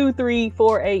 2, 3,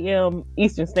 4 a.m.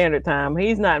 Eastern Standard Time.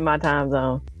 He's not in my time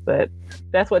zone, but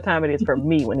that's what time it is for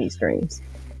me when he streams.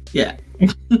 Yeah.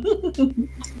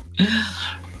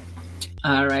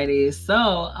 Alrighty. So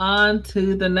on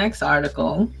to the next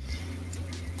article.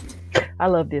 I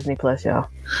love Disney Plus, y'all.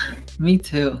 Me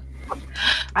too.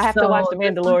 I have to watch The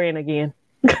Mandalorian again.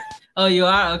 Oh, you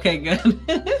are? Okay, good.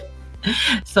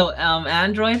 So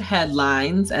Android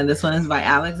headlines, and this one is by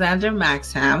Alexander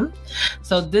Maxham.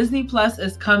 So Disney Plus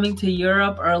is coming to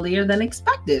Europe earlier than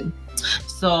expected.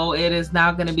 So it is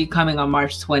now going to be coming on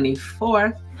March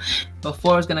 24th.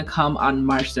 Before it's going to come on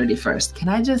March 31st. Can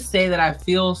I just say that I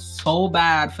feel so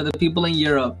bad for the people in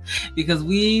Europe because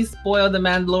we spoiled The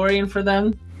Mandalorian for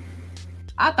them?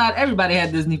 I thought everybody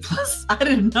had Disney Plus. I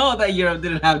didn't know that Europe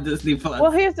didn't have Disney Plus. Well,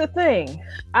 here's the thing.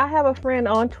 I have a friend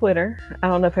on Twitter. I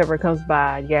don't know if ever comes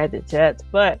by Gadget Chats,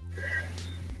 but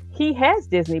he has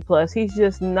Disney Plus. He's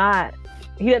just not,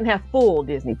 he doesn't have full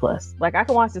Disney Plus. Like I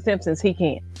can watch The Simpsons, he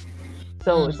can't.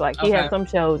 So it's like he has some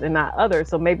shows and not others.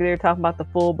 So maybe they're talking about the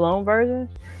full-blown version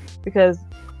because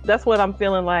that's what I'm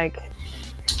feeling like.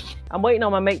 I'm waiting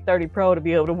on my Mate 30 Pro to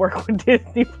be able to work with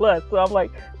Disney Plus. So I'm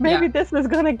like, maybe this is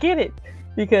going to get it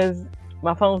because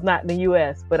my phone's not in the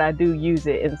US, but I do use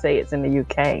it and say it's in the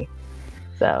UK.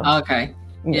 So. Okay.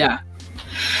 Yeah.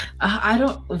 I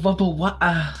don't, but what,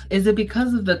 is it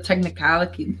because of the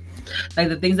technicality? Like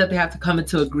the things that they have to come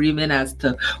into agreement as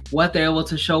to what they're able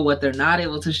to show, what they're not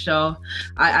able to show.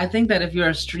 I think that if you're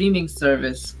a streaming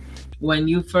service, when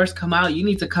you first come out, you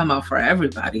need to come out for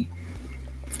everybody.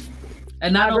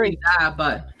 And not only that,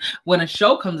 but when a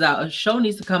show comes out, a show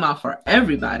needs to come out for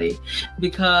everybody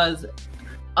because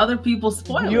other people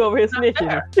spoil you over here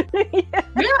snitching.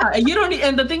 Yeah, and you don't.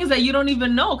 And the thing is that you don't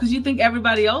even know because you think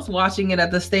everybody else watching it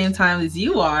at the same time as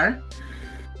you are.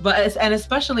 But and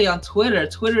especially on Twitter,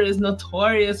 Twitter is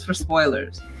notorious for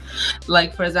spoilers.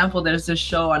 Like, for example, there's this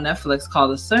show on Netflix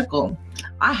called The Circle.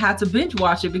 I had to binge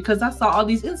watch it because I saw all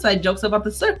these inside jokes about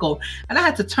The Circle. And I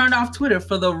had to turn off Twitter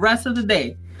for the rest of the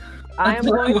day. I am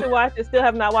going to watch it. Still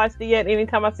have not watched it yet.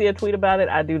 Anytime I see a tweet about it,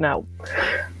 I do not.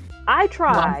 I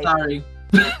tried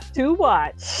to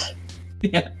watch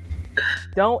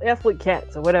Don't F with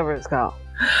Cats or whatever it's called.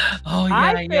 Oh, yeah,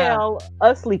 I fell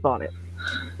asleep on it.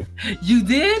 You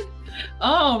did?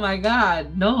 Oh my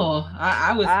God, no!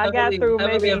 I got through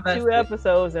maybe invested. 2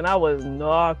 episodes and I was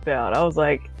knocked out. I was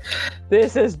like,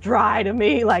 "This is dry to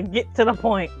me. Like, get to the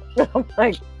point." I'm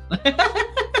like,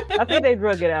 I think they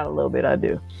drug it out a little bit. I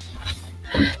do.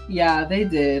 Yeah, they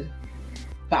did,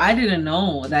 but I didn't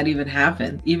know that even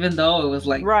happened. Even though it was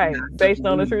like based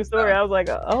on a true story, I was like,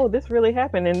 "Oh, this really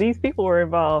happened, and these people were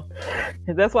involved."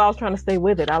 And that's why I was trying to stay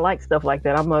with it. I like stuff like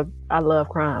that. I love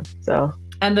crime, so.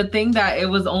 And the thing that it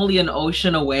was only an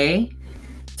ocean away,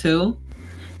 too.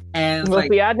 And well,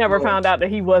 see, I never found out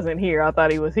that he wasn't here. I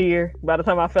thought he was here. By the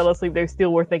time I fell asleep, they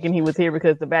still were thinking he was here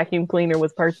because the vacuum cleaner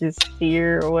was purchased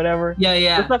here or whatever.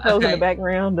 Yeah. The stuff that was in the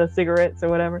background, the cigarettes or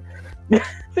whatever.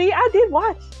 See, I did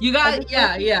watch. You got it.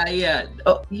 Yeah.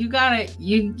 Oh, you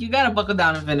gotta buckle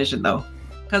down and finish it though,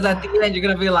 because at the end you're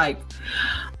gonna be like,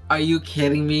 "Are you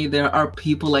kidding me? There are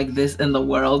people like this in the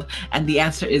world," and the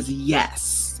answer is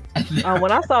yes.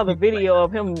 When I saw the video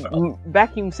of him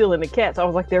vacuum sealing the cats, I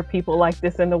was like, there are people like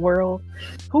this in the world.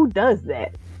 Who does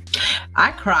that?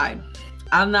 I cried.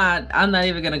 I'm not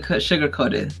even gonna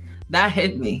sugarcoat it. That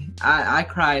hit me. I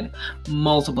cried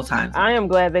multiple times. I am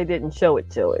glad they didn't show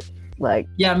it. Like,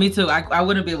 yeah, me too. I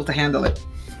wouldn't be able to handle it.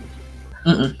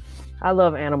 Mm-mm. I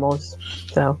love animals,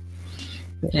 so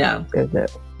yeah.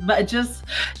 But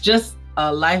just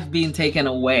a life being taken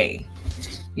away.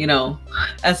 You know,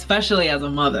 especially as a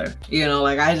mother, you know,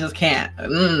 like I just can't.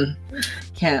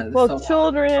 Well, so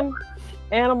children,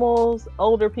 animals,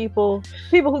 older people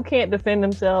who can't defend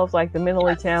themselves, like the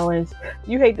mentally challenged.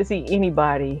 You hate to see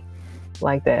anybody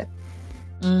like that.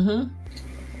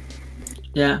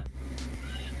 Yeah.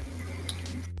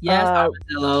 Yes,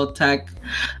 Armadillo Tech,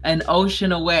 an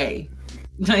ocean away.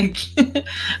 Like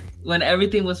when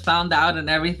everything was found out and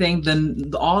everything,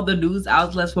 then all the news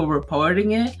outlets were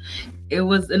reporting it. It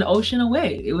was an ocean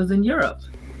away. It was in Europe.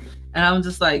 And I'm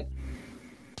just like,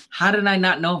 how did I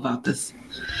not know about this?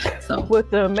 So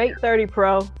with the Mate 30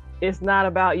 Pro, it's not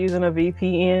about using a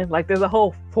VPN. Like there's a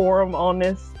whole forum on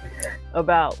this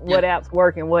about what apps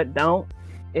work and what don't.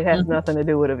 It has nothing to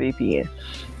do with a VPN.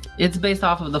 It's based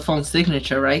off of the phone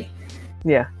signature, right?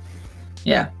 Yeah.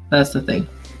 Yeah, that's the thing.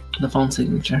 The phone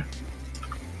signature.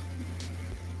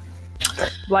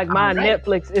 Like my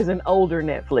Netflix is an older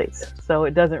Netflix, so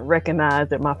it doesn't recognize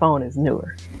that my phone is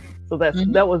newer. So that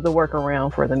was the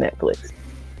workaround for the Netflix.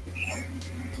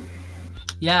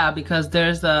 Yeah, because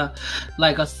there's a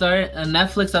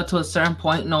Netflix up to a certain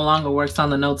point no longer works on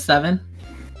the Note 7.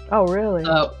 Oh, really?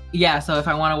 Yeah. So if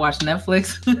I want to watch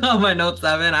Netflix on my Note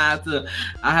 7, I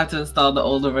have to install the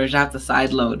older version. I have to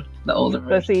sideload the older version.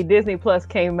 But see, Disney Plus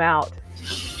came out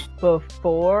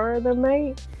before the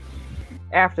Mate,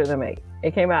 after the Mate.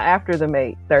 It came out after the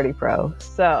Mate 30 Pro,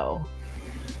 so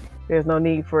there's no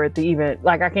need for it to even,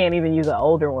 like, I can't even use an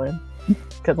older one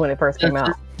because when it first came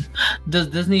out. Does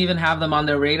Disney even have them on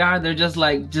their radar? They're just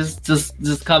like,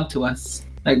 just come to us.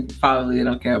 Like, probably they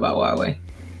don't care about Huawei.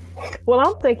 Well,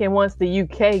 I'm thinking once the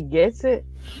UK gets it,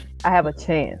 I have a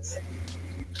chance.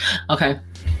 Okay.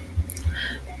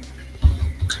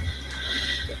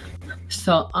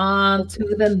 So on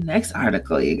to the next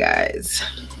article, you guys.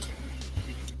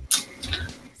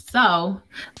 So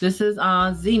this is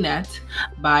on ZNet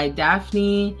by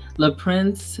Daphne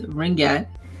LaPrince-Ringuet.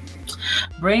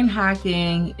 Brain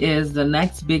hacking is the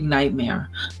next big nightmare,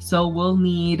 so we'll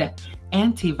need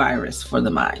antivirus for the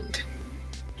mind.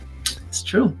 It's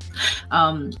true.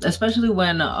 Especially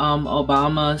when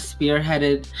Obama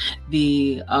spearheaded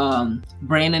the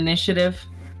brain initiative,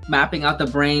 mapping out the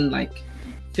brain, like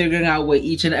figuring out what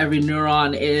each and every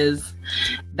neuron is.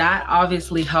 That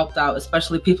obviously helped out,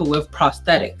 especially people with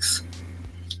prosthetics,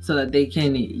 so that they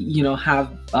can,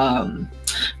 have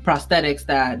prosthetics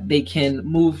that they can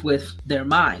move with their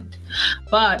mind.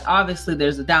 But obviously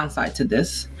there's a downside to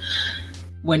this.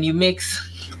 When you mix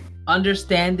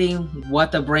understanding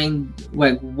what the brain,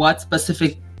 like what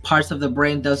specific parts of the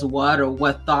brain does what, or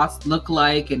what thoughts look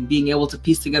like, and being able to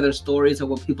piece together stories of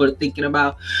what people are thinking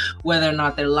about, whether or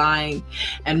not they're lying,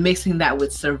 and mixing that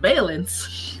with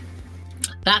surveillance,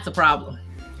 that's a problem.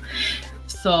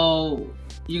 So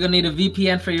you're gonna need a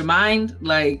VPN for your mind.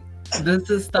 Like, this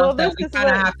is stuff that we kind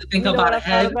of have to think about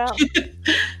ahead.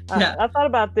 Yeah. I thought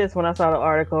about this when I saw the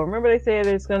article. Remember they said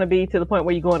it's going to be to the point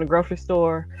where you go in a grocery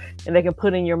store and they can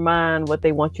put in your mind what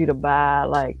they want you to buy.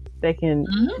 Like they're going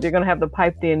to have the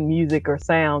piped in music or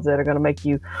sounds that are going to make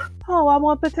you, oh, I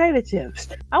want potato chips.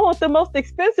 I want the most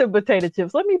expensive potato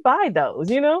chips. Let me buy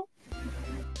those,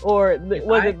 Or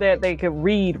was it that they could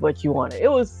read what you wanted?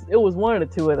 It was one of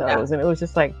the two of those. And it was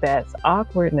just like, that's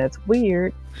awkward and that's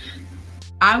weird.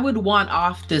 I would want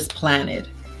off this planet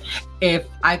if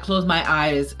I closed my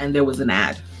eyes and there was an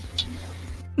ad.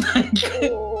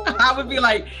 I would be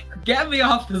like, get me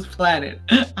off this planet.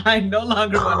 I no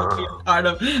longer want to be a part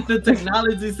of the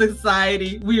technology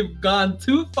society. We've gone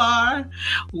too far.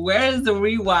 Where is the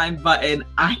rewind button?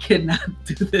 I cannot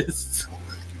do this.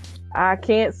 I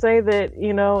can't say that,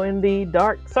 in the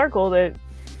dark circle that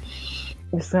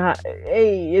it's not,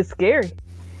 hey, it's scary.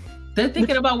 They're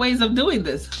thinking about ways of doing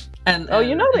this. And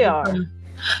they are.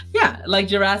 Yeah, like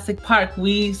Jurassic Park,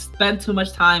 we spend too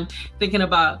much time thinking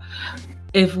about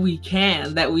if we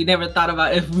can, that we never thought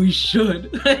about if we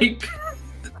should. like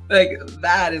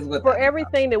that is what. For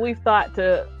everything that we've thought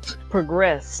to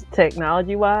progress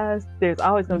technology-wise, there's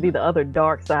always going to be the other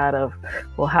dark side of,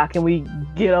 well, how can we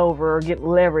get over or get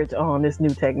leverage on this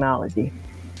new technology?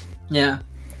 Yeah.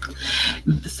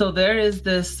 So there is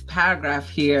this paragraph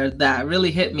here that really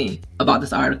hit me about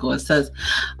this article. It says,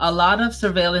 a lot of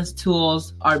surveillance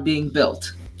tools are being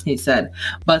built, he said,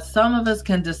 but some of us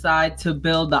can decide to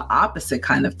build the opposite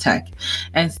kind of tech.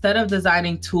 Instead of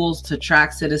designing tools to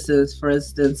track citizens, for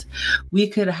instance, we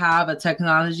could have a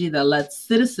technology that lets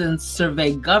citizens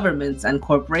survey governments and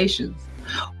corporations,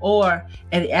 or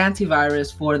an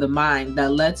antivirus for the mind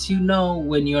that lets you know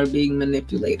when you're being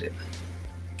manipulated.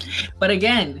 But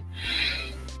again,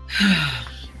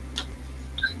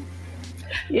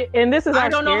 and this is I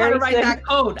don't know how to write that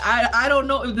code. I don't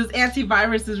know if this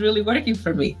antivirus is really working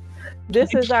for me.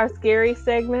 This is our scary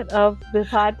segment of the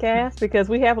podcast because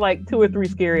we have like 2 or 3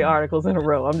 scary articles in a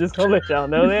row. I'm just gonna let y'all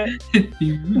know that.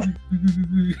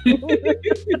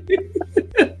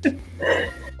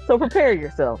 So prepare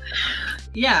yourself.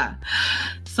 Yeah.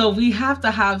 So we have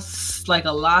to have like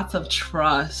a lot of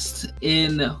trust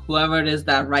in whoever it is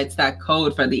that writes that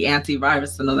code for the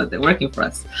antivirus to know that they're working for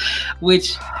us,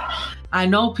 which I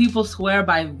know people swear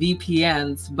by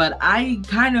VPNs, but I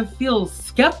kind of feel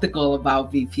skeptical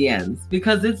about VPNs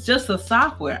because it's just a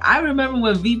software. I remember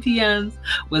when VPNs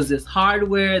was this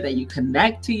hardware that you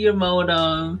connect to your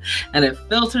modem and it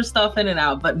filters stuff in and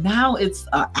out, but now it's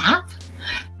an app.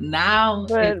 Now,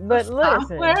 but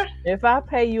listen, if I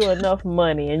pay you enough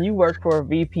money and you work for a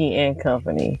VPN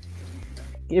company,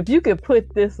 if you could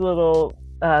put this little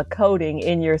coding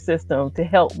in your system to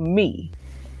help me,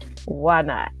 why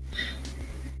not?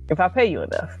 If I pay you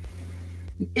enough.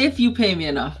 If you pay me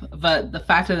enough, but the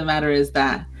fact of the matter is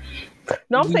that.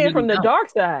 No, I'm saying from the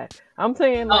dark side. I'm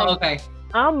saying like, okay.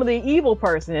 I'm the evil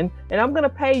person and I'm going to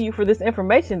pay you for this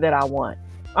information that I want.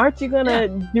 Aren't you going to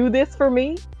do this for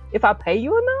me? If I pay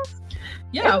you enough?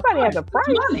 Yeah, everybody has a price.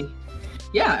 Money.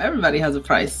 Yeah, everybody has a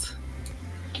price.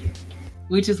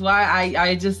 Which is why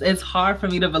I just, it's hard for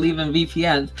me to believe in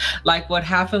VPNs. Like what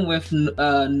happened with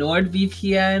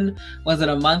NordVPN, was it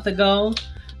a month ago?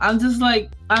 I'm just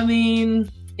like, I mean,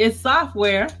 it's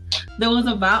software. There was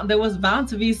bound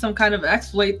to be some kind of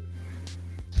exploit.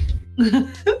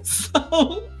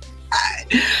 So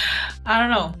I don't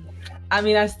know. I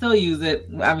mean, I still use it.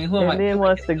 I mean, who am I? And then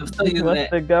once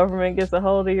the government gets a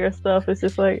hold of your stuff, it's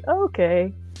just like,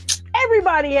 okay,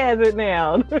 everybody has it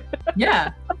now.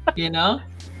 Yeah, you know?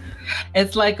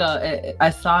 It's like I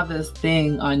saw this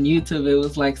thing on YouTube. It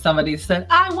was like somebody said,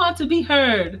 I want to be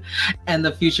heard. And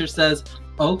the future says,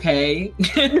 okay.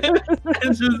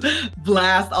 And just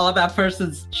blast all that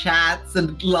person's chats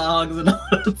and logs and all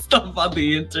that stuff on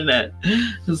the internet.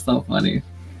 It's so funny.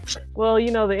 Well,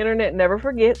 you know, the internet never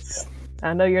forgets.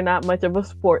 I know you're not much of a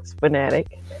sports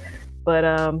fanatic, but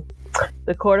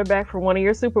the quarterback for one of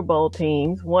the Super Bowl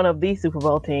teams,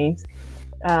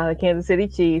 Kansas City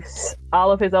Chiefs,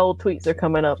 all of his old tweets are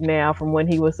coming up now from when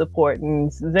he was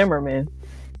supporting Zimmerman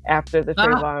after the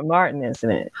Trayvon Martin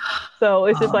incident. So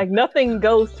it's just like nothing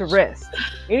goes to rest.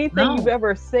 Anything you've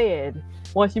ever said,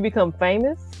 once you become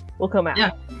famous, will come out.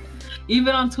 Yeah,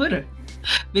 even on Twitter.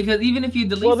 Because even if you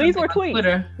delete these were tweets.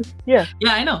 Twitter, yeah,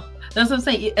 I know. That's what I'm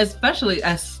saying. Especially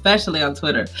on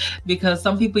Twitter, because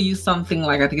some people use something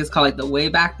like, I think it's called like the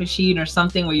Wayback Machine or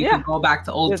something, where you can go back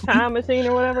to old the time machine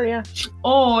or whatever. Yeah.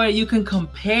 Or you can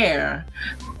compare,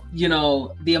 you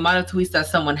know, the amount of tweets that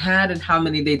someone had and how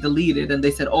many they deleted, and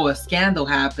they said, oh, a scandal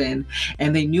happened,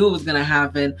 and they knew it was gonna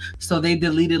happen, so they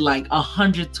deleted like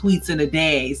 100 tweets in a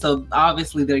day. So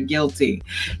obviously they're guilty,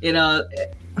 you know.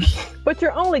 But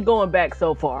you're only going back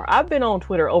so far. I've been on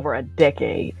Twitter over a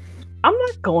decade. I'm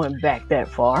not going back that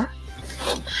far.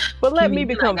 But let me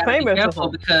become famous. Be careful,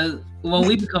 because when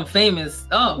we become famous,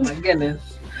 oh my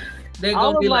goodness, they're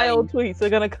all gonna be of my like, old tweets are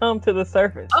gonna come to the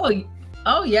surface.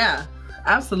 Oh yeah,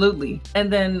 absolutely.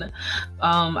 And then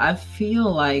I feel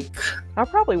like I'm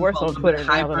probably worse on Twitter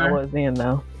now than I was then,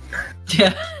 though.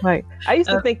 Yeah. Like I used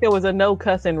to think there was a no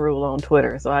cussing rule on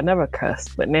Twitter, so I never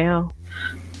cussed. But now,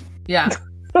 yeah.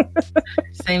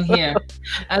 Same here.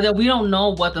 And then we don't know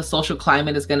what the social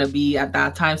climate is going to be at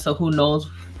that time, so who knows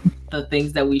the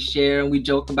things that we share and we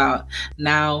joke about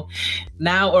now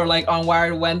or like on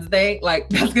Wired Wednesday, like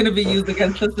that's going to be used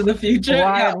against us in the future.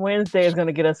 Wired Wednesday is going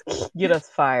to get us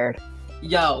fired.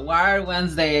 Yo, Wired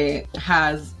Wednesday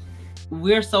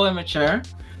we're so immature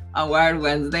on Wired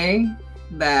Wednesday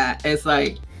that it's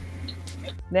like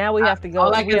now we have to go.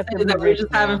 All I can say is that we're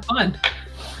just having fun.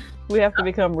 We have to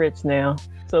become rich now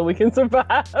so we can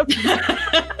survive.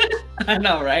 I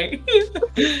know, right?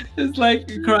 It's like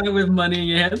you're crying with money in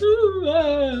your hand.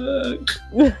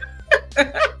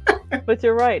 But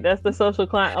you're right. That's the social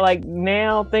climate. Like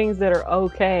now, things that are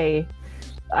okay,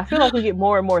 I feel like we get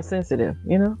more and more sensitive,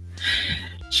 you know?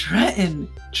 Trenton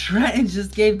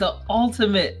just gave the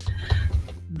ultimate.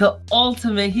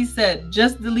 He said,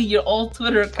 just delete your old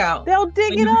Twitter account. They'll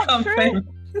dig it up, Trent.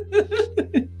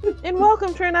 And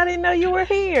welcome, Trent. I didn't know you were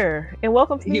here. And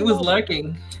welcome to He was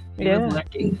lurking. He was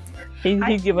lurking.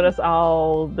 He's giving us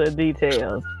all the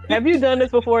details. Have you done this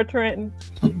before, Trenton?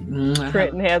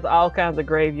 Trenton has all kinds of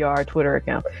graveyard Twitter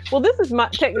accounts. Well, this is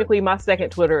technically my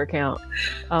second Twitter account.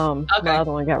 My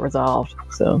other one got resolved,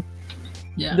 so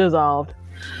dissolved.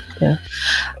 Yeah,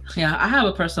 I have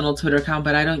a personal Twitter account,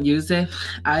 but I don't use it.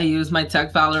 I use my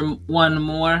Tech Valor one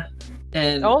more.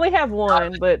 And I only have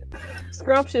one, but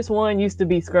Scrumptious One used to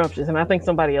be Scrumptious, and I think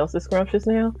somebody else is Scrumptious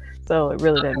now, so it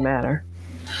really doesn't matter.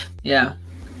 Yeah.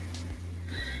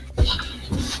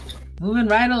 Moving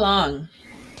right along.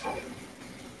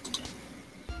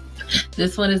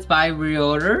 This one is by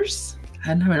Reuters.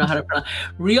 I never know how to pronounce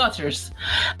Reuters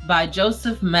by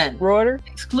Joseph Men. Reuters?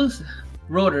 Exclusive.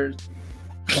 Reuters.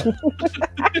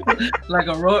 Like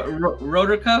a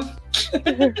rotor cuff.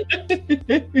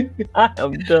 I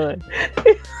am done.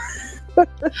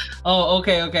 Oh,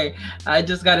 okay. I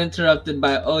just got interrupted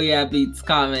by Oh Yeah Beats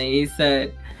comment. He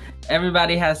said,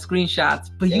 everybody has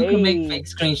screenshots, but you can make fake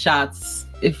screenshots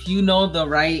if you know the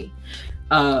right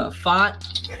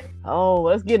font. Oh,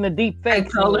 let's get in a deep fake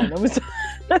color.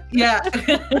 Yeah.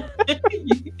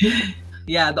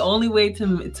 Yeah, the only way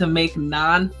to make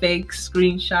non-fake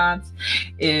screenshots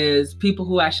is people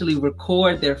who actually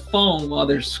record their phone while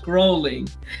they're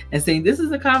scrolling and saying, this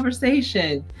is a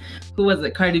conversation. Who was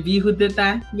it? Cardi B who did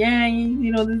that? Yeah,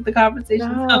 you know, this is the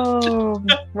conversation. Oh,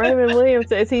 Raymond Williams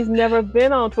says he's never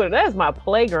been on Twitter. That is my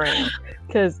playground.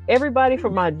 Because everybody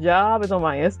from my job is on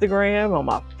my Instagram, on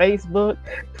my Facebook.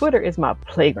 Twitter is my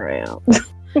playground.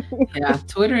 Yeah,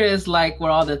 Twitter is like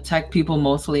where all the tech people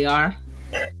mostly are.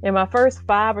 In my first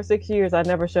 5 or 6 years, I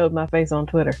never showed my face on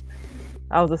Twitter.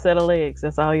 I was a set of legs.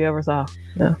 That's all you ever saw.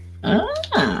 No.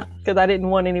 Because I didn't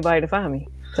want anybody to find me.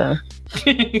 So.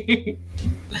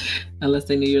 Unless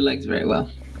they knew your legs very well.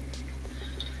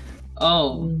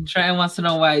 Oh, Trent wants to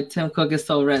know why Tim Cook is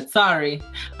so red. Sorry.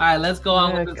 All right, let's go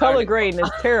on with this color article. grading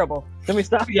is terrible. Let me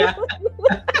stop. Yeah.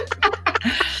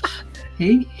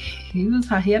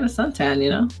 he had a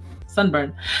suntan,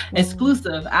 sunburn.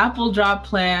 Exclusive. Apple dropped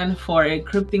plan for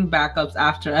encrypting backups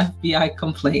after FBI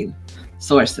complaint.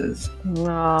 Sources.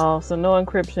 No, so no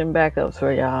encryption backups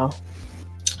for y'all.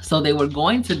 So they were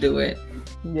going to do it.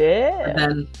 Yeah. And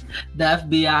then the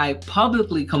FBI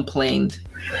publicly complained.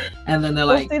 And then they're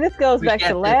like, see, this goes back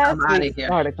to last week's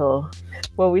article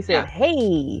where we said,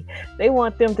 hey, they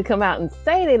want them to come out and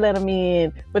say they let them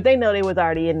in, but they know they was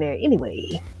already in there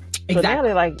anyway. So now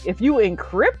they're like, if you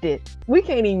encrypt it, we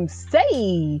can't even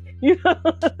say,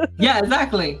 Yeah,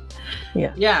 exactly.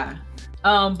 Yeah.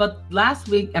 But last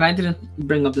week, and I didn't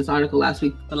bring up this article last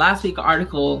week, the last week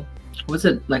article, was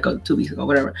it like 2 weeks ago,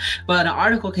 whatever. But an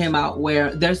article came out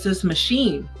where there's this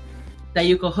machine that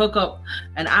you can hook up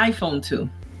an iPhone to,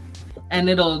 and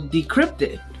it'll decrypt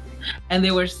it. And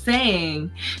they were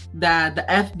saying that the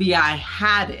FBI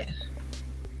had it,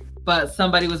 but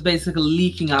somebody was basically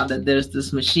leaking out that there's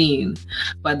this machine,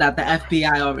 but that the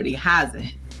FBI already has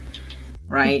it,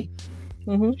 right?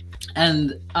 Mm-hmm.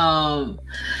 And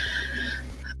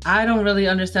I don't really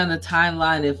understand the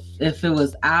timeline if it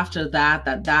was after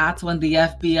that's when the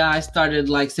FBI started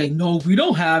like saying, no, we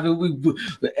don't have it.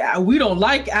 We don't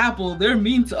like Apple. They're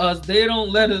mean to us. They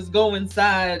don't let us go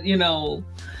inside,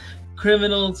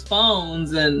 criminals'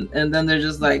 phones. And then they're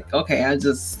just like, okay,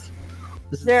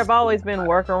 there have always been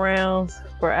workarounds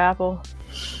for Apple.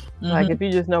 Mm-hmm. Like if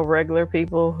you just know regular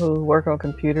people who work on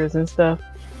computers and stuff.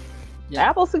 Yeah.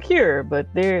 Apple's secure, but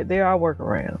there are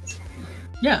workarounds.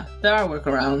 Yeah, there are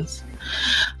workarounds.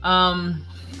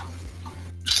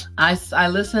 I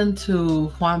listened to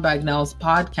Juan Bagnell's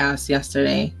podcast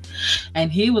yesterday,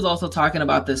 and he was also talking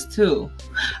about this too,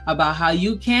 about how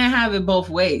you can't have it both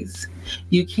ways.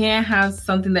 You can't have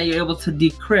something that you're able to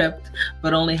decrypt,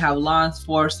 but only have law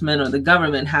enforcement or the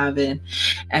government have it,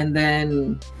 and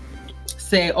then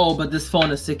say, oh, but this phone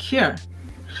is secure.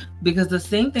 Because the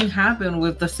same thing happened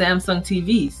with the Samsung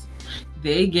TVs.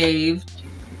 They gave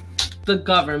the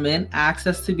government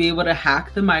access to be able to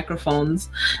hack the microphones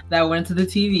that went to the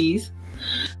TVs.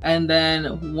 And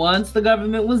then once the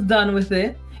government was done with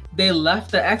it, they left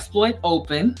the exploit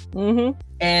open. Mm-hmm.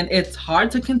 And it's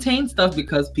hard to contain stuff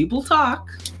because people talk.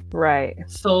 Right.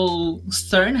 So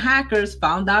certain hackers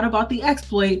found out about the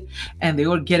exploit and they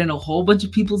were getting a whole bunch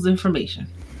of people's information.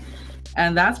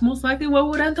 And that's most likely what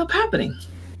would end up happening.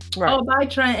 Right. Oh, bye,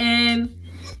 Trenton.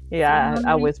 Yeah,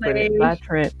 I whispered it. Bye,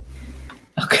 Trent.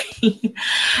 Okay.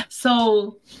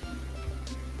 So,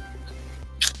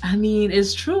 I mean,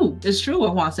 it's true. It's true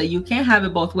what Juan said. You can't have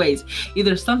it both ways.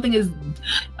 Either something is,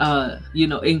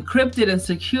 encrypted and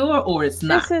secure, or it's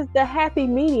not. This is the happy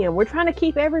medium. We're trying to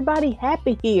keep everybody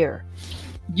happy here.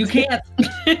 You can't.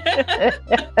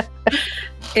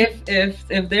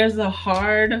 If there's a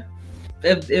hard,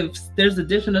 if there's a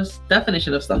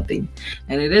definition of something,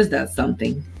 and it is that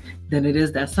something, then it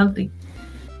is that something.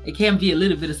 It can't be a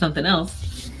little bit of something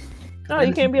else. Oh,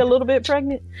 you can't be a little bit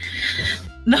pregnant?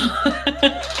 No.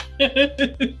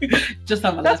 Just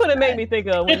on my That's what it made me think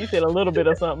of when you said a little bit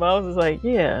of something. I was just like,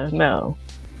 yeah, no.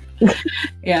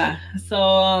 Yeah.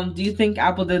 So do you think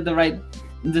Apple did the right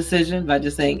decision by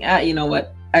just saying, you know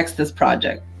what, X this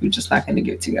project. We're just not going to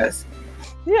give it to you guys.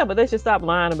 Yeah, but they should stop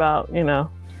lying about, the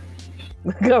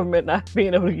government not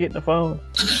being able to get the phone.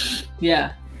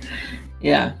 Yeah.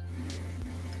 Yeah.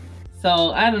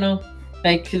 So I don't know,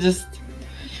 like it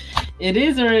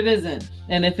is or it isn't.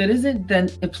 And if it isn't, then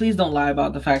please don't lie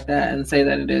about the fact that and say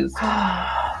that it is.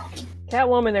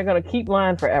 Catwoman, they're going to keep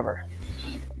lying forever.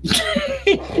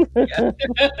 Can't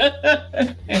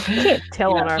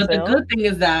tell on ourselves. But the good thing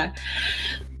is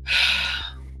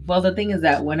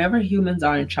that, whenever humans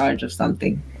are in charge of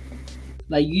something,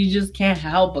 like you just can't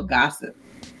help but gossip.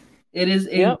 It is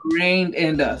ingrained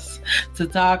in us to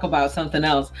talk about something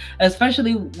else,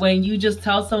 especially when you just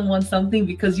tell someone something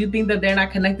because you think that they're not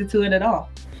connected to it at all.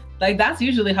 Like that's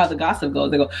usually how the gossip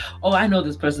goes. They go, oh, I know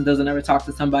this person doesn't ever talk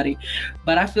to somebody,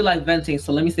 but I feel like venting.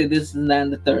 So let me say this and that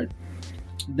and the third.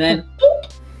 Then,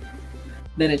 boop,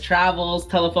 then it travels,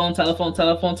 telephone,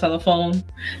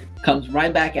 comes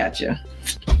right back at you.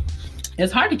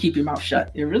 It's hard to keep your mouth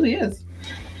shut. It really is.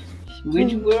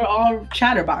 We're all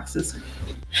chatterboxes.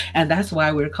 And that's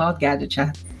why we're called Gadget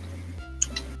Chat.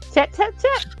 Chat.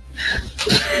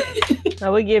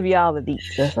 Now we give you all the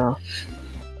deets, that's all.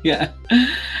 Yeah.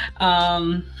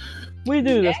 We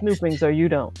do the snooping so you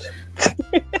don't.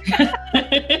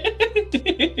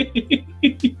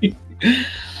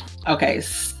 Okay,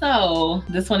 so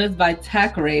this one is by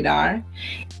Tech Radar.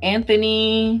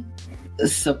 Anthony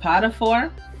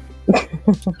Sapadafor.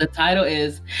 The title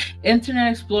is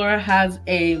Internet Explorer has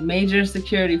a major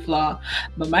security flaw,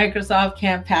 but Microsoft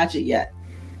can't patch it yet.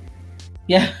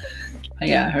 Yeah.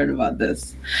 Yeah, I heard about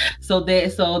this. So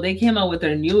they came out with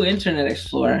their new Internet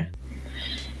Explorer,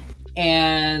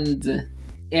 and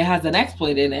it has an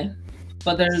exploit in it.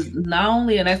 But there's not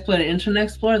only an exploit in Internet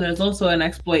Explorer, there's also an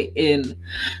exploit in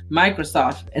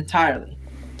Microsoft entirely.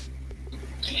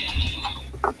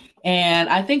 And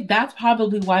I think that's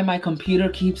probably why my computer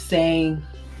keeps saying,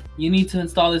 you need to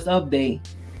install this update.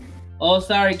 Oh,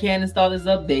 sorry, can't install this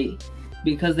update.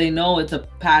 Because they know it's a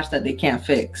patch that they can't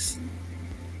fix.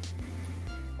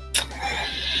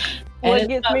 What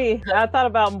gets me, I thought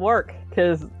about work,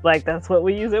 because like that's what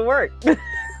we use at work.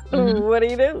 Mm-hmm. What do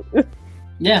you do?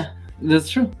 Yeah, that's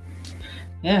true.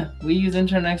 Yeah, we use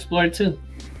Internet Explorer too.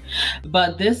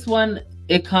 But this one,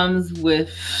 it comes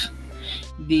with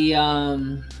the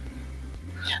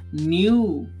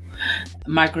new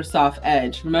Microsoft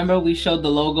Edge. Remember we showed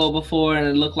the logo before and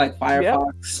it looked like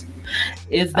Firefox? Yep.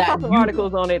 Is that I saw some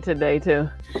articles on it today too.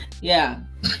 Yeah.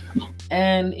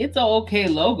 And it's an okay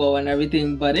logo and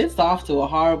everything, but it's off to a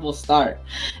horrible start.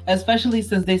 Especially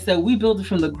since they said we built it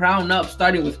from the ground up,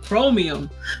 starting with Chromium.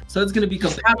 So it's going to be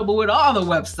compatible with all the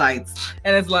websites.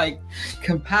 And it's like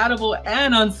compatible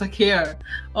and unsecure.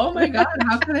 Oh my God,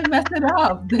 how could they mess it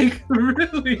up? They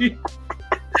really...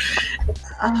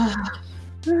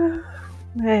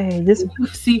 Hey, just if you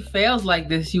see fails like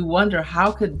this, you wonder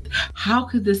how could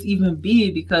this even be?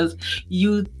 Because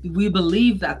we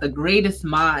believe that the greatest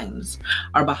minds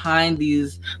are behind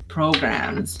these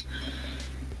programs.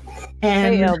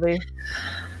 And hey, LB.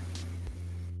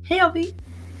 Hey, LB.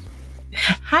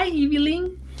 Hi,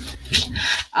 Evelyn.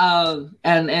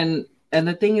 And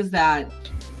the thing is that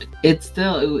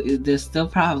there's still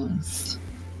problems.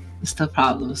 It's still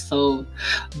problems. So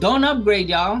don't upgrade,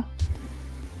 y'all.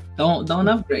 Don't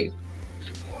upgrade.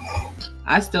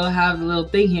 I still have the little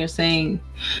thing here saying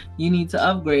you need to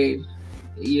upgrade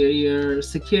your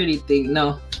security thing.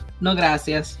 No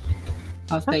gracias.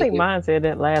 I think mine said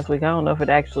that last week. I don't know if it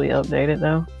actually updated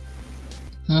though.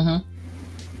 Mm-hmm.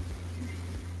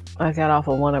 I got off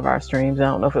of one of our streams. I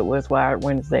don't know if it was Wired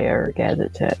Wednesday or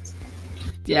Gadget Chats.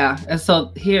 Yeah, and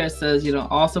so here it says,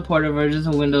 all supported versions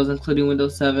of Windows, including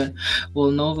Windows 7, will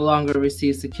no longer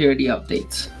receive security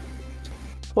updates.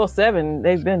 Well, 7,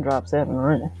 they've been dropped 7,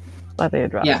 right? I thought they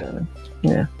had dropped 7.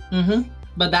 Yeah. Mm-hmm.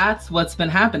 But that's what's been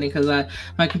happening because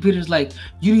my computer's like,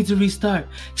 you need to restart.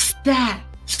 Stat.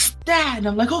 And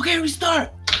I'm like, okay,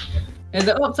 restart. And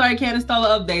sorry, I can't install the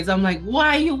updates. I'm like,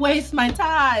 why you waste my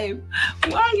time?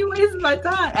 Why are you wasting my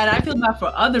time? And I feel bad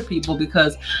for other people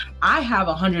because I have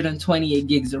 128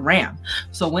 gigs of RAM.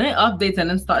 So when it updates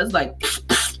and installs, it's like,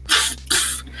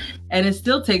 and it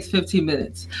still takes 15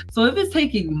 minutes. So if it's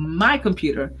taking my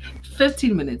computer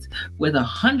 15 minutes with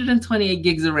 128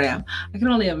 gigs of RAM, I can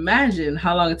only imagine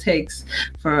how long it takes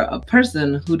for a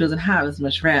person who doesn't have as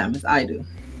much RAM as I do.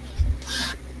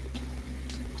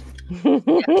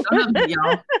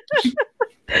 Y'all.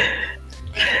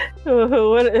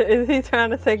 What is he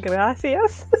trying to say?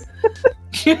 Gracias?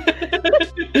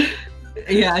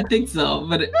 Yeah, I think so.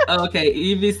 But okay,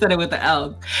 Evie said it with the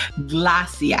L.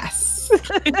 Gracias.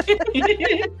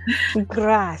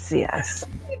 Gracias.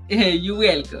 Hey, you're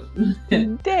welcome.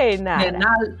 De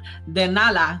nada. De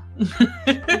nada.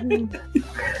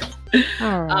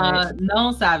 All right.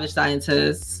 No, Savage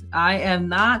Scientist, I am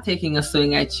not taking a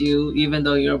swing at you, even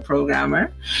though you're a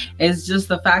programmer. It's just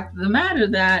the fact of the matter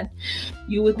that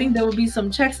you would think there would be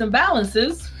some checks and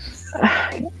balances.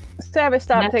 Savage,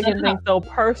 stop taking things so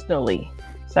personally,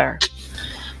 sir.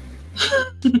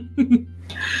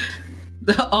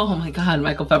 Oh my God,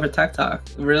 Michael Pfeffer Tech Talk.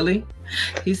 Really?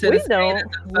 He said we don't.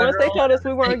 Once they told us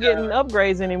we weren't getting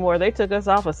upgrades anymore, they took us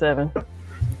off of 7.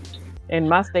 And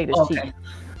my state is cheap.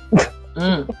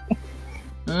 And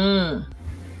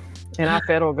our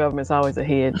federal government's always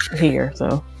ahead here,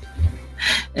 so.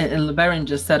 And LeBaron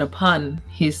just said a pun.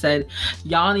 He said,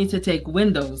 y'all need to take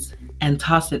Windows and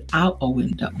toss it out a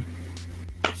window.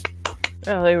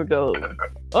 Oh, there we go.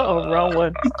 Uh-oh, wrong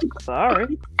one.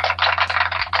 Sorry.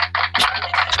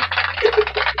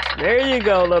 There you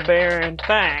go, LeBaron.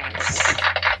 Thanks.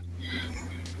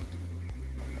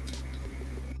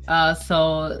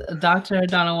 So Dr.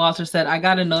 Donna Walter said, I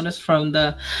got a notice from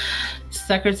the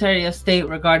Secretary of State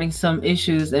regarding some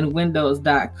issues in Windows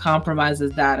that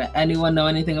compromises data. Anyone know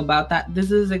anything about that?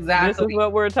 This is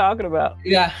what we're talking about.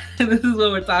 Yeah, this is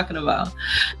what we're talking about.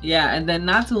 Yeah, and then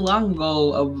not too long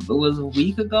ago, it was a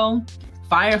week ago,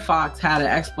 Firefox had an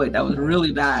exploit that was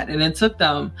really bad, and it took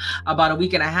them about a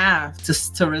week and a half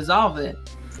to resolve it.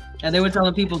 And they were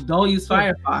telling people, don't use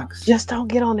Firefox. Just don't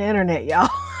get on the internet, y'all.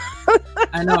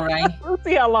 I know, right? We'll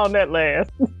see how long that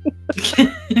lasts.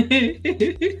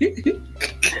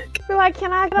 You're like,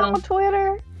 can I get on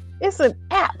Twitter? It's an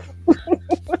app.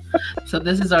 So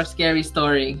this is our scary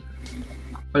story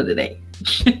for the day.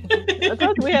 I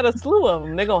told you we had a slew of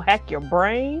them. They're gonna hack your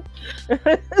brain.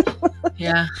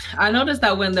 Yeah, I noticed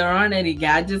that when there aren't any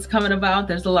gadgets coming about,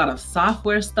 there's a lot of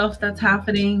software stuff that's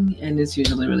happening, and it's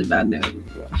usually really bad news.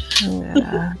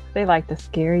 Yeah, they like to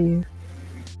scare you.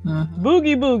 Mm-hmm.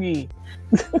 Boogie boogie.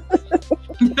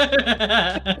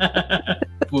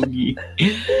 Boogie.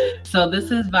 So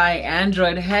this is by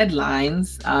Android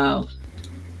Headlines.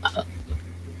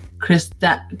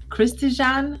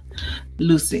 Kristijan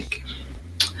Lusic.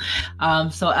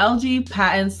 So LG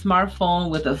patents smartphone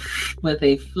with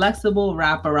a flexible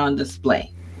wraparound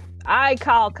display. I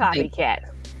call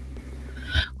copycat.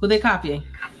 Who they copying?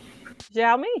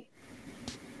 Xiaomi.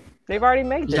 They've already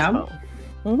made this Xiaomi?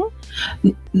 phone.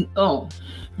 Oh,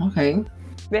 okay.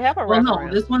 They have a Well, wraparound.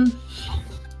 no, this one.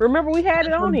 Remember we had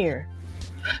it on here.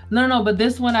 No, but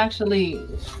this one actually.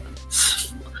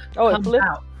 Oh, it comes flips.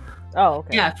 out. Oh,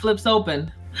 okay. Yeah, it flips open,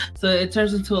 so it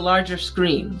turns into a larger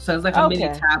screen. So it's like a mini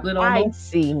tablet I almost.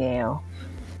 see now.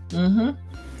 Mm-hmm.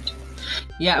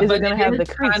 Yeah, Is but it gonna have the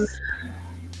crease?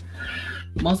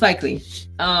 Most likely.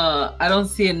 I don't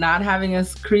see it not having a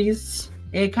crease.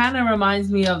 It kind of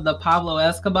reminds me of the Pablo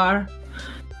Escobar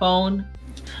phone,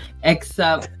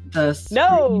 except the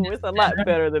No, it's a lot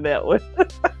better than that one.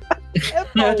 That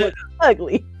phone was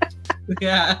ugly.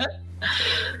 Yeah.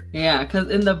 Yeah, because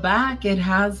in the back it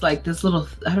has like this little,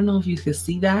 I don't know if you can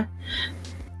see that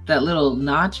little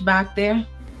notch back there,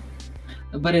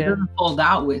 but it doesn't fold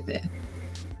out with it.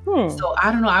 So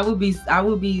I don't know, I would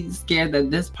be scared that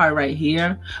this part right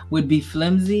here would be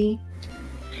flimsy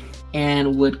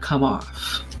and would come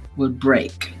off, would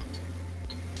break.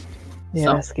 Yeah,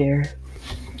 So, that's scary.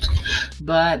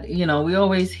 But we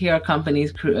always hear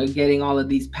companies getting all of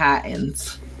these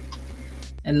patents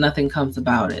and nothing comes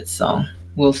about it, so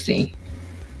we'll see.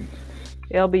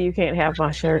 LB, you can't have my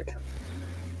shirt.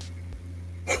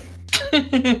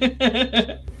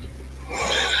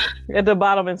 At the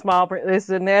bottom in small print, this is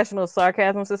the National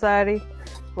Sarcasm Society.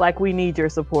 Like, we need your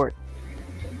support.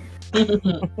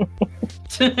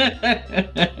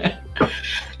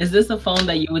 Is this a phone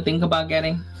that you would think about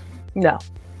getting? No.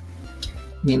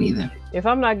 Me neither. If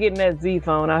I'm not getting that Z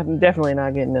phone, I'm definitely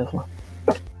not getting this one.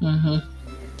 Mm-hmm.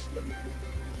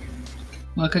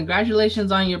 Well,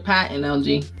 congratulations on your patent,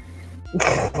 LG.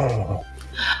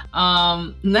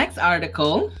 Next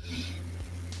article.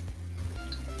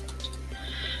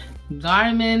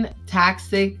 Garmin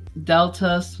Tactic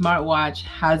Delta smartwatch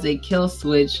has a kill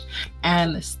switch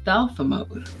and stealth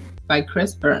mode by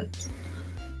Chris Burns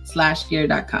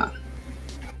 /gear.com.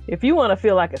 If you want to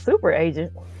feel like a super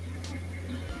agent.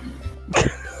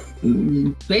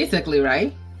 Basically,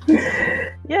 right?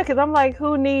 Yeah, because I'm like,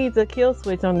 who needs a kill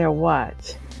switch on their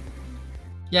watch?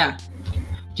 Yeah.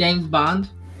 James Bond.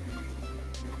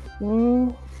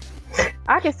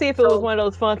 I can see if it was one of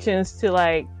those functions to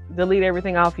like delete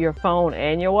everything off your phone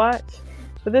and your watch,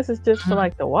 but this is just for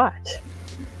like the watch.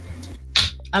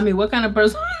 I mean, what kind of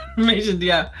personal information do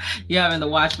you have in the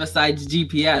watch besides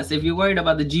GPS? If you're worried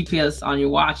about the GPS on your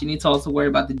watch, you need to also worry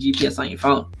about the GPS on your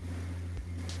phone.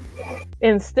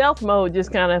 In stealth mode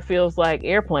just kind of feels like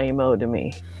airplane mode to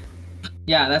me.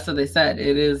 Yeah, that's what they said.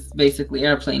 It is basically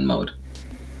airplane mode.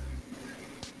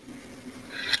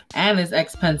 And it's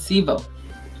expensivo.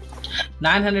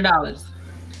 $900.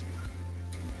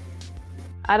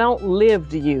 I don't live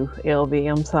to you, LB.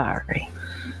 I'm sorry.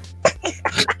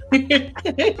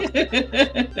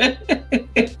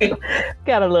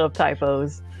 Gotta love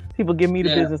typos. People give me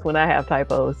the business when I have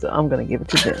typos, so I'm gonna give it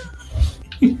to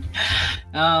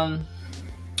them.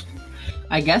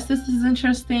 I guess this is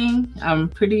interesting. I'm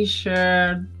pretty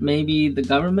sure maybe the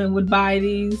government would buy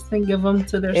these and give them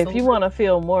to their soldiers. If you want to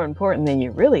feel more important than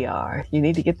you really are, you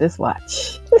need to get this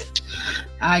watch.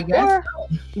 I guess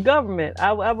so. Government,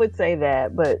 I would say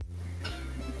that, but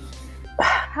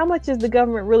how much is the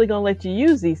government really going to let you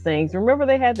use these things? Remember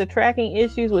they had the tracking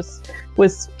issues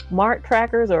with smart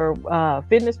trackers or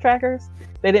fitness trackers?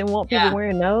 They didn't want people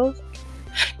wearing those?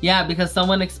 Yeah, because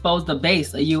someone exposed a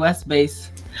base, a US base,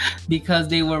 because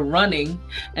they were running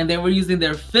and they were using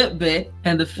their Fitbit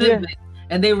and the Fitbit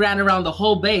and they ran around the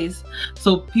whole base.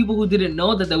 So people who didn't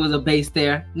know that there was a base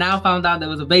there now found out there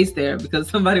was a base there because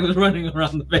somebody was running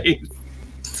around the base.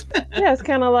 Yeah, it's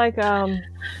kind of like I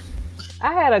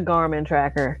had a Garmin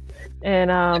tracker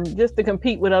and just to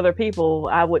compete with other people,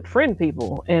 I would friend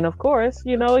people. And of course,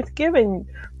 it's given,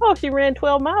 she ran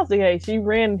 12 miles today. She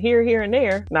ran here, and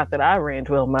there. Not that I ran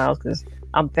 12 miles because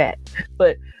I'm fat,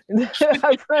 but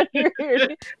I run here,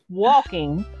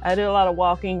 walking. I did a lot of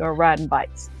walking or riding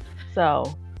bikes.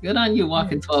 So good on you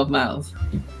walking 12 miles.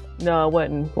 No, I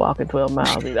wasn't walking 12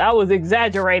 miles. I was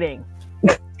exaggerating.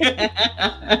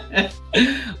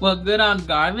 Well, good on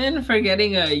Garmin for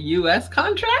getting a U.S.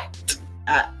 contract.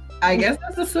 I guess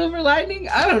that's a silver lining.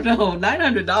 I don't know.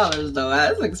 $900 though.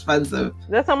 That's expensive.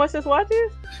 That's how much this watch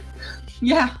is?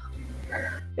 Yeah.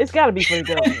 It's got to be for the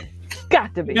government.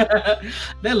 Got to be.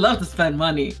 They love to spend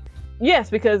money. Yes,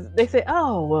 because they say,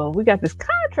 oh, well, we got this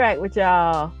contract with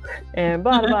y'all and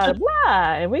blah, blah, blah,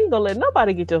 blah, and we ain't gonna let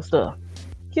nobody get your stuff.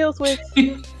 Kill switch.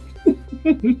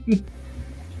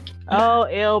 Oh,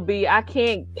 LB, I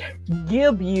can't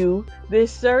give you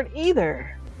this shirt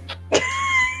either.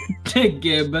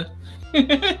 Gib.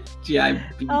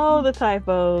 G-I-B. Oh, the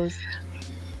typos.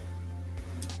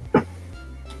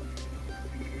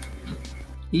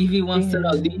 Evie wants to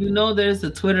know, do you know there's a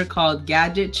Twitter called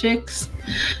Gadget Chicks?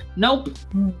 Nope.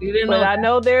 You didn't know. But I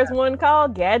know there's one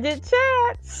called Gadget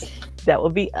Chats. That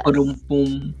would be us.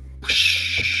 Boom.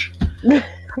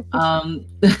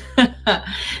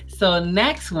 So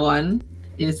next one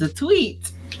is a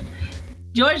tweet.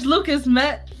 George Lucas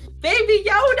met Baby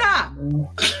Yoda.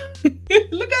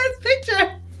 Look at his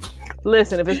picture.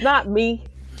 Listen, if it's not me,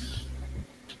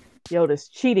 Yoda's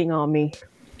cheating on me.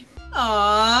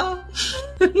 Aww.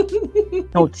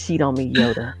 Don't cheat on me,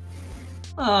 Yoda.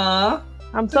 Aww.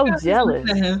 I'm so jealous.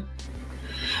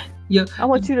 Yo, I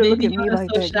want you to look at me Yoda's like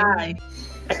so that. shy.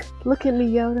 Look at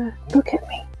me, Yoda. Look at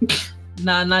me.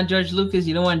 Nah, not George Lucas.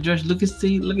 You don't want George Lucas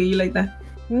to look at you like that?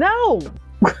 No.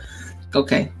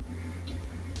 Okay.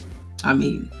 I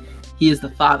mean, he is the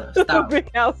father of Star Wars.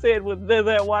 Big Al said, "Does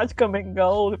that watch come in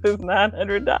gold if it's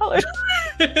 $900?"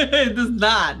 It does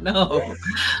not. No.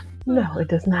 No, it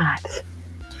does not.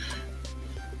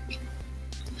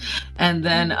 And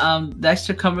then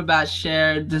Dexter Cumberbatch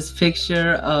shared this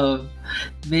picture of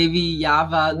baby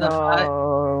Yava the Hutt.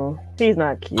 Oh, he's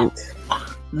not cute.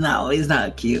 No, he's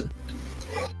not cute.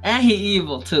 And he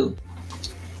evil too.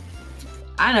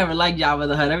 I never liked Jabba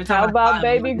the Hutt. Every time. How about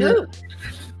Baby Groot?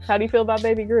 How do you feel about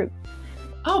Baby Groot?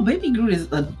 Oh, Baby Groot is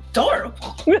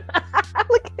adorable. Look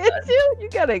at you. You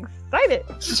got excited.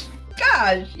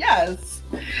 Gosh, yes.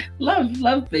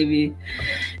 Love Baby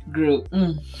Groot.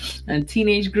 And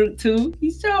Teenage Groot too.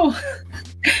 He's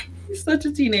such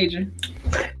a teenager.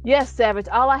 Yes, Savage.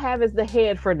 All I have is the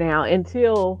head for now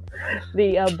until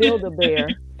the Build-A-Bear.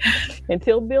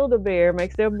 Until Build-A-Bear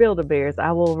makes their Build-A-Bears,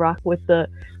 I will rock with the.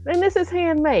 And this is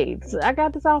handmade. So I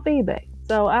got this off eBay,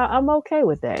 so I'm okay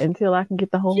with that until I can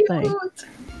get the whole thing.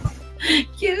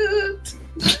 Cute.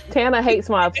 Tana hates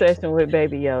my obsession with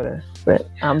Baby Yoda, but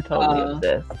I'm totally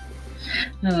obsessed.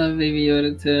 I love Baby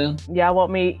Yoda too. Y'all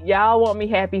want me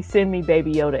happy? Send me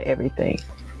Baby Yoda everything.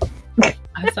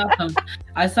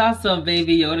 I saw some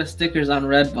Baby Yoda stickers on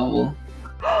Redbubble.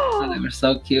 They were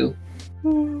so cute.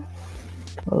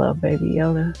 I love Baby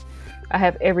Yoda. I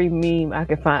have every meme I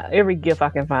can find, every GIF I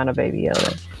can find of Baby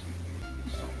Yoda.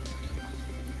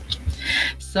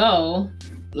 So,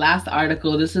 last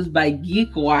article. This is by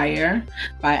GeekWire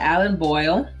by Alan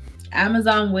Boyle.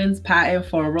 Amazon wins patent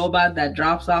for a robot that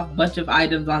drops off a bunch of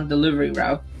items on delivery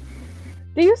route.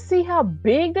 Do you see how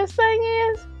big this thing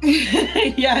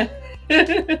is? Yeah.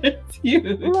 It's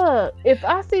huge. Look, if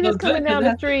I see this coming down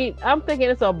the street, I'm thinking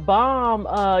it's a bomb.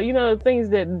 You know, the things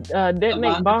that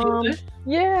detonate bombs.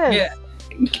 Yes. Yeah.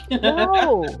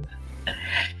 No.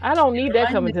 I don't need that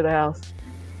coming to the house.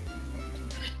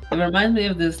 It reminds me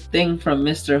of this thing from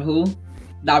Mr. Who.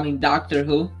 I mean, Doctor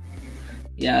Who.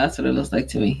 Yeah, that's what it looks like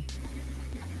to me.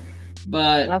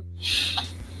 But,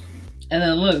 and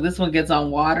then look, this one gets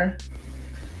on water.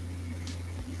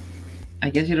 I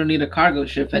guess you don't need a cargo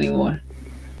ship anymore.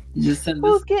 You just send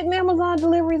Who's getting Amazon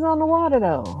deliveries on the water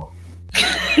though?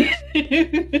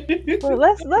 Well,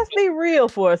 let's be real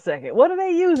for a second. What are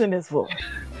they using this for?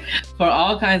 For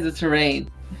all kinds of terrain.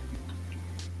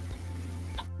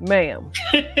 Ma'am.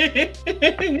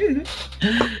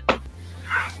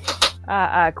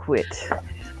 I quit.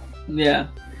 Yeah.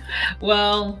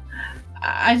 Well,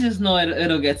 I just know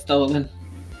it'll get stolen.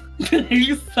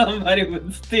 Somebody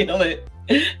would steal it.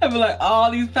 I'd be like,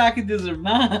 all these packages are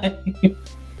mine.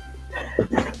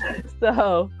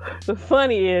 So the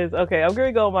funny is, okay, I'm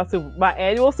gonna go on my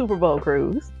annual Super Bowl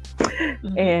cruise,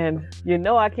 and you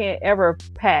know I can't ever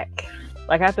pack.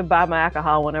 Like I have to buy my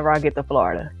alcohol whenever I get to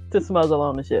Florida to smuggle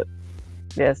on the ship.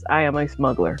 Yes, I am a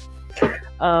smuggler.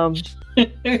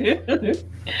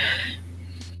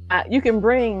 You can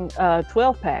bring a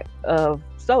 12-pack of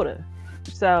soda.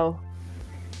 So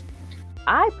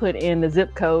I put in the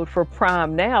zip code for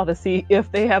Prime Now to see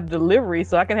if they have delivery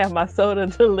so I can have my soda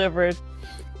delivered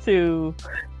to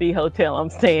the hotel I'm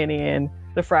staying in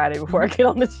the Friday before I get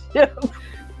on the ship.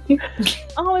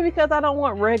 Only because I don't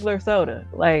want regular soda.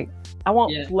 Like, I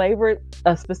want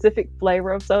a specific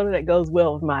flavor of soda that goes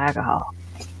well with my alcohol.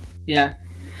 Yeah.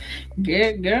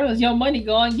 Girl, it's your money.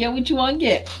 Go and get what you want to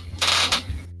get.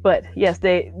 But yes,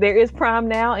 there is Prime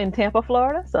now in Tampa,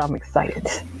 Florida, so I'm excited.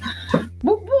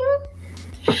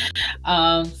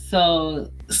 So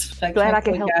glad I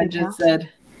can help Gadget said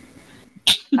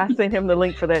I sent him the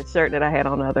link for that shirt that I had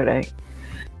on the other day.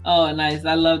 Oh, nice.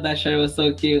 I love that shirt. It was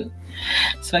so cute.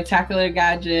 Spectacular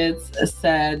Gadgets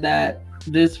said that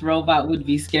this robot would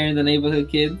be scaring the neighborhood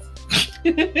kids.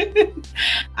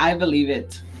 I believe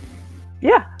it.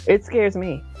 Yeah, it scares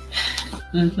me.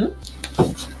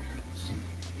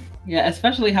 Yeah,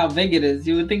 especially how big it is.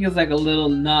 You would think it's like a little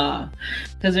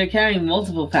because they're carrying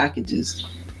multiple packages.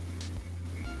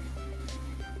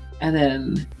 And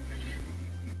then,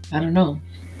 I don't know.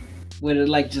 Would it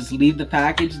like just leave the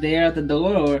package there at the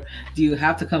door, or do you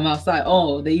have to come outside?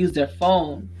 Oh, they use their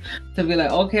phone to be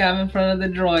like, okay, I'm in front of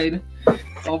the droid.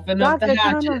 Open up the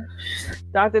hatchet.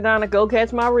 Dr. Donna, go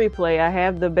catch my replay. I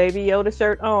have the Baby Yoda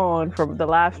shirt on from the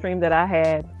live stream that I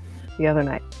had the other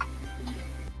night.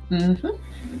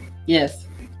 Yes.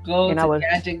 Go to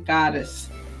Gadget Goddess.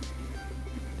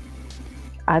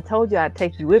 I told you I'd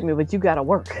take you with me, but you gotta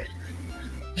work.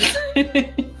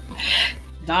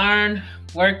 Darn,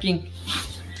 working.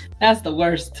 That's the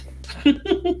worst.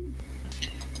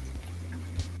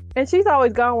 And she's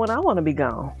always gone when I want to be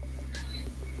gone.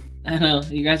 I know.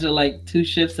 You guys are like 2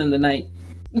 shifts in the night.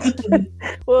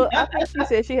 Well, I think she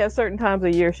said she has certain times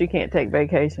of year she can't take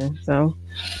vacation. So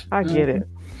I get it.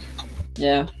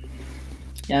 Yeah.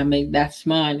 Yeah, make that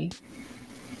money.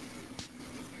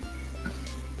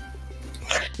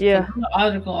 Yeah.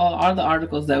 So all are the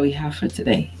articles that we have for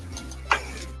today.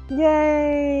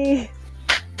 Yay!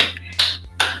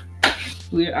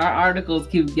 Our articles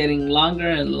keep getting longer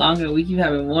and longer. We keep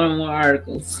having more and more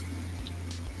articles.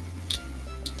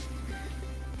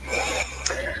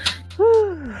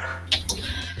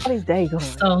 How these days going?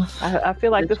 So, I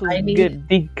feel like this was a good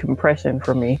decompression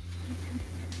for me.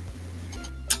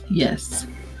 Yes.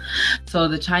 So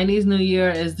the Chinese New Year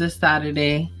is this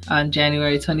Saturday on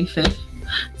January 25th.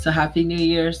 So Happy New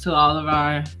Year's to all of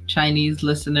our Chinese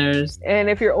listeners. And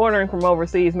if you're ordering from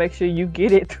overseas, make sure you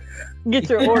get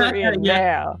your order in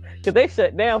now, because they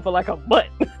shut down for like a month.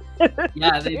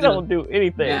 Yeah, they don't do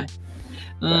anything.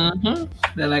 Yeah.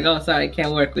 They're like, oh, sorry, I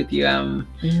can't work with you. I'm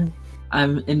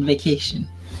in vacation.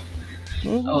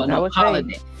 Oh, no,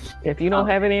 holiday. If you don't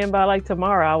have it in by like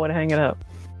tomorrow, I would hang it up.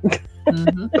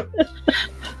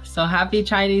 So happy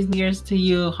Chinese New Year's to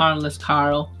you, Harmless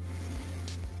Carl.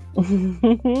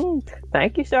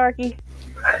 Thank you, Sharky.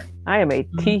 I am a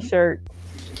t-shirt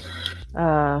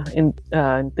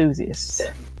enthusiast.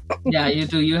 Yeah, you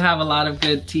do. You have a lot of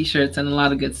good t-shirts and a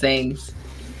lot of good sayings.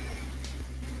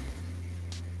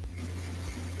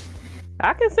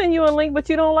 I can send you a link, but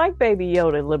you don't like Baby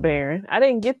Yoda, LeBaron. I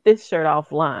didn't get this shirt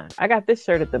offline. I got this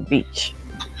shirt at the beach.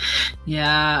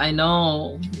 Yeah, I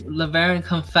know. LeBaron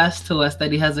confessed to us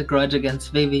that he has a grudge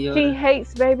against Baby Yoda. He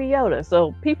hates Baby Yoda.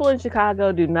 So people in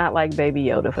Chicago do not like Baby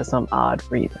Yoda for some odd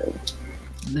reason.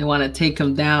 They want to take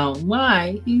him down.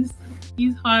 Why? He's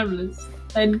harmless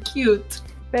and cute.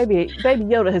 Baby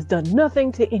Yoda has done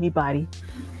nothing to anybody.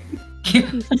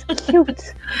 He's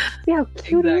cute. See how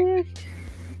cute he is?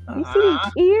 You see his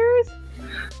ears?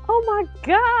 Oh my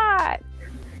God!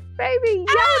 Baby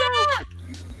Yoda!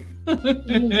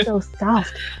 He's so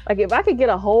soft. Like if I could get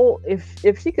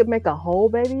if she could make a whole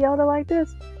Baby Yoda like this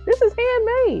is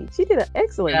handmade. She did an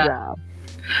excellent job.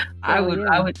 I would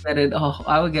get it. Oh,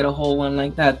 I would get a whole one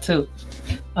like that too.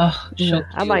 Oh, yeah,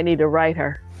 I might need to write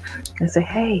her and say,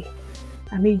 hey,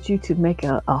 I need you to make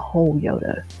a whole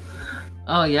Yoda.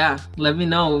 Oh yeah, let me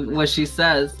know what she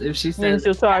says. If she says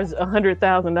she'll charge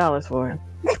 $100,000 for it.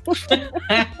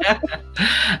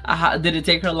 Did it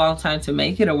take her a long time to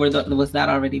make it, or was that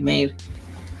already made?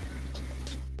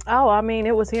 Oh, I mean,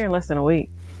 it was here in less than a week.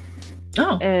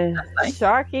 Oh, and nice.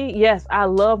 Sharky, yes, I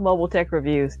love mobile tech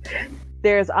reviews.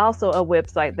 There's also a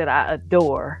website that I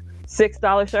adore,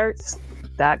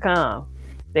 $6shirts.com.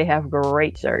 They have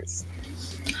great shirts.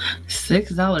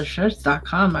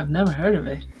 $6shirts.com. I've never heard of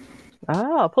it.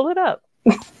 Oh, pull it up.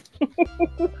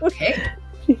 Okay.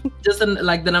 Just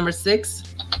like the number 6?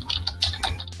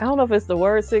 I don't know if it's the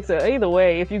word 6 or either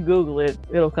way. If you Google it,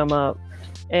 it'll come up.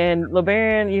 And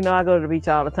LeBaron, I go to the beach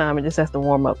all the time. It just has to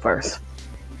warm up first.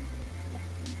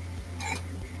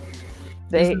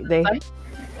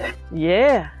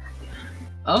 Yeah.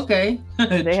 Okay.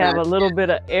 They have a little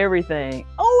bit of everything.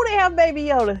 Oh, they have Baby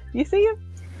Yoda. You see him?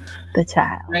 The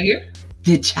child. Right here?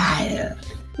 The child.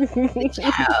 The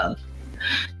child.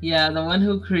 Yeah, the one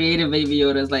who created Baby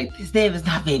Yoda is like, this name is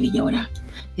not Baby Yoda.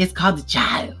 It's called the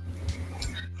child.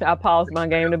 I paused my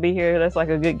game to be here. That's like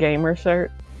a good gamer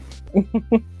shirt.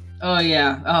 Oh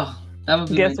yeah. Oh, that would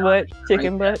be. Guess what?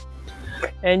 Chicken right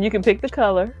butt. And you can pick the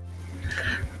color.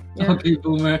 Yeah. Okay,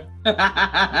 boomer.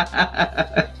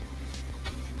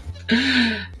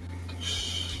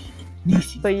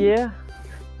 But yeah,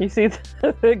 you see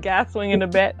the guy swinging the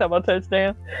bat, talking about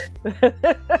touchdown.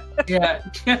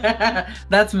 Yeah,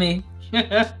 that's me.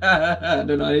 I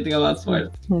don't know anything about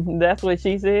sports. That's what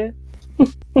she said.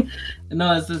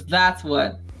 No, it's just that's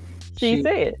what she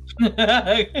said.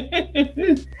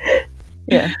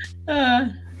 Yeah.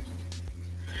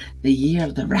 The year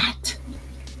of the rat.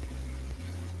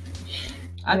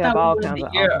 I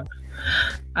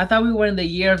thought we were in the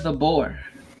year of the boar.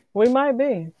 We might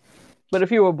be. But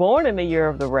if you were born in the year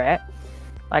of the rat,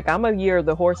 like I'm a year of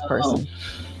the horse person.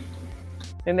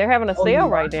 And they're having a sale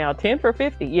right now, 10 for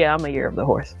 $50. Yeah, I'm a year of the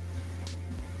horse.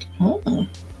 Oh.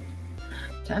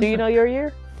 Do you know your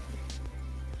year?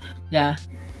 Yeah.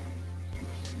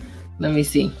 Let me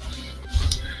see.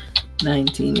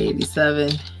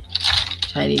 1987.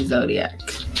 Chinese zodiac.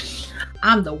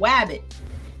 I'm the wabbit.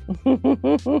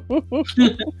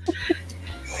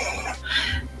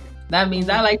 That means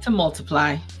I like to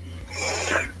multiply.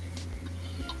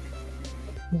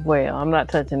 Well, I'm not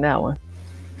touching that one.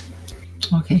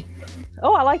 Okay.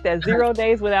 Oh, I like that. 0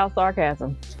 days without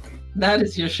sarcasm. That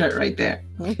is your shirt right there.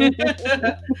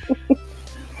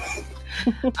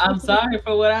 I'm sorry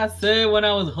for what I said when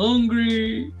I was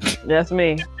hungry. That's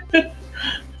me.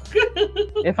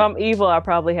 If I'm evil, I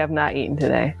probably have not eaten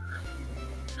today.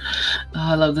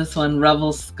 Oh, I love this one.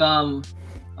 Rebel scum.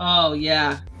 Oh,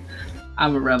 yeah.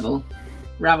 I'm a rebel.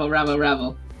 Rebel.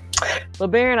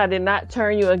 LeBaron, I did not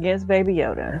turn you against Baby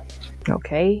Yoda.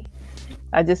 Okay?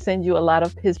 I just send you a lot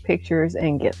of his pictures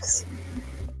and gifts.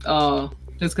 Oh,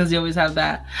 just because you always have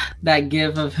that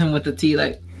gif of him with the tea,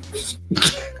 like.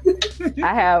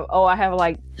 I have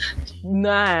like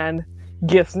 9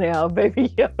 gifts now of Baby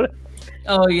Yoda.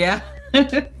 Oh, yeah?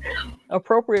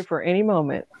 Appropriate for any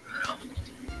moment.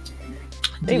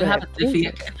 Do you have a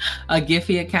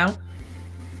Giphy account?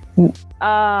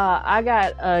 I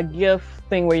got a GIF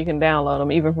thing where you can download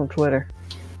them, even from Twitter.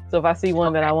 So if I see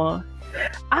one that I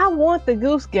want the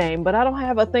Goose Game, but I don't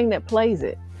have a thing that plays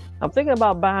it. I'm thinking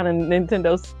about buying a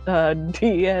Nintendo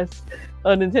DS, a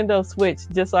Nintendo Switch,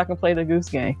 just so I can play the Goose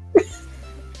Game.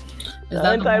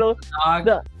 The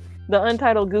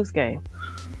Untitled Goose Game.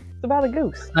 It's about a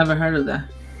goose. Never heard of that.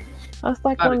 That's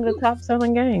like one of the top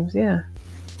selling games. Yeah.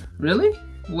 Really?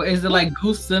 What, is it like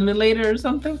Goose Simulator or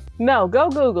something? No, go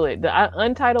Google it. The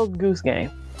Untitled Goose Game.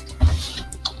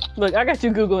 Look, I got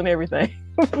you Googling everything.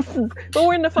 But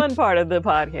we're in the fun part of the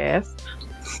podcast.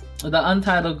 The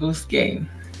Untitled Goose Game.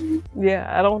 Yeah,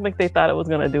 I don't think they thought it was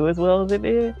going to do as well as it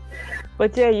did.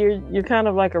 But yeah, you're kind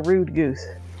of like a rude goose.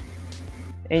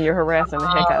 And you're harassing the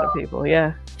heck out of people.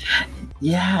 Yeah.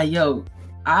 Yeah, yo.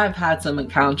 I've had some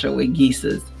encounter with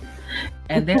geeses.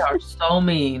 And they are so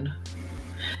mean.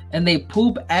 And they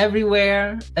poop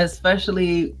everywhere,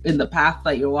 especially in the path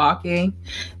that you're walking.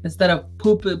 Instead of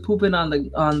pooping on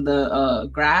the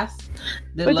grass,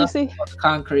 they love to poop on the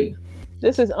concrete.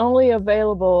 This is only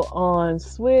available on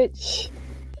Switch,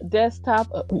 desktop.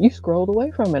 You scrolled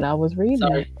away from it. I was reading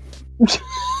Sorry.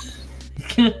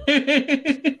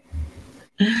 it.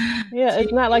 Yeah,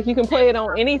 it's not like you can play it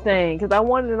on anything because I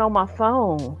wanted it on my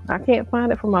phone. I can't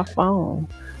find it from my phone.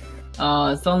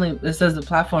 It says the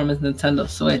platform is Nintendo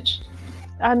Switch.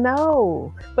 I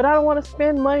know, but I don't want to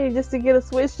spend money just to get a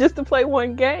Switch just to play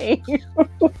one game.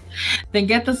 Then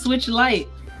get the Switch Lite.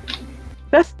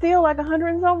 That's still like $100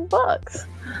 and something bucks.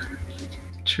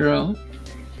 True.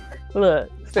 Look,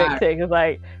 Spectake is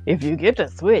like, if you get the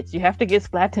Switch, you have to get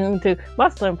Splatoon 2. My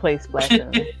son plays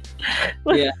Splatoon.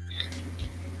 Yeah.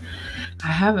 I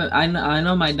haven't. I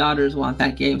know my daughters want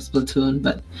that game, Splatoon,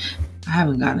 but I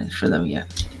haven't gotten it for them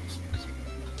yet.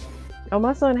 Oh,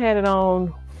 my son had it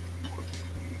on.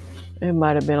 It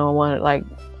might have been on one like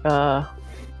the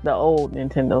old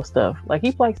Nintendo stuff. Like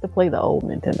he likes to play the old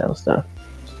Nintendo stuff.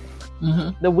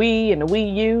 Mm-hmm. The Wii and the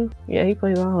Wii U. Yeah, he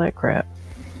plays all that crap.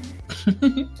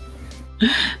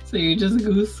 So you're just a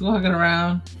goose walking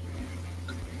around.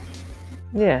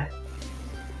 Yeah.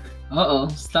 Uh-oh,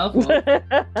 stealth mode.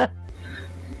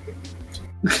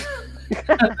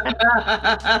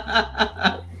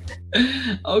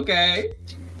 Okay.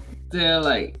 They're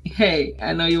like, hey,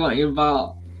 I know you want your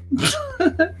ball.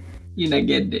 You're not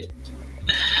getting it.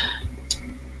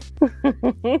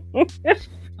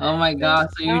 Oh my god,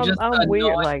 so you're just I'm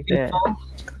weird like people? That.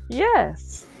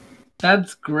 Yes.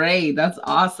 That's great. That's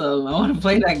awesome. I want to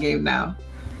play that game now.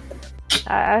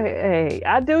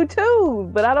 I do too,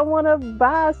 but I don't want to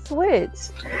buy a Switch.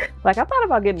 Like, I thought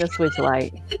about getting a Switch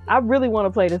Lite. I really want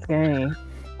to play this game.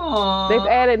 Aww. They've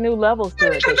added new levels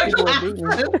to it because people are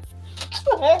beating it.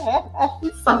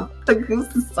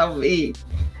 This is so mean.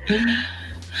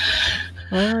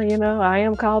 Well, you know, I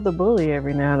am called the bully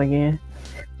every now and again.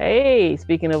 Hey,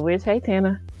 speaking of which, hey,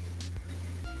 Tana.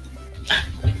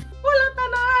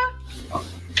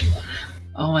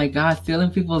 Oh my God, stealing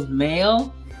people's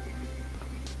mail?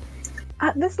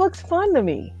 This looks fun to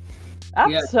me.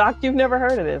 I'm shocked you've never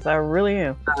heard of this. I really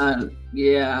am.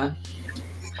 Yeah.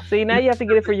 See, now you have to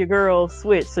get it for your girl's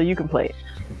Switch so you can play it.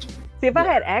 See, if I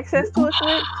had access to a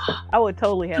Switch, I would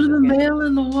totally have the this game. mail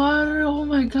in the water. Oh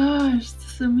my gosh,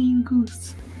 this is a mean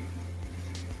goose.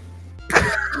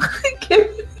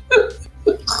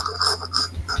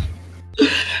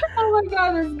 Oh my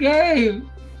God, this game.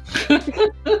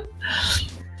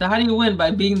 So how do you win?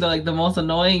 By being the most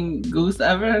annoying goose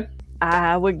ever?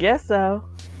 I would guess so.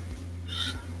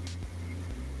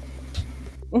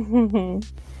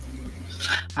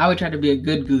 I would try to be a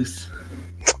good goose.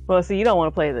 Well, see, you don't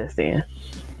want to play this then.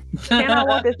 Can I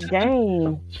want this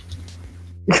game?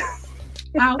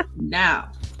 How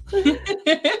now?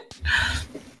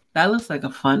 That looks like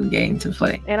a fun game to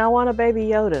play. And I want a Baby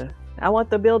Yoda. I want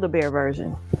the Build-A-Bear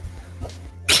version.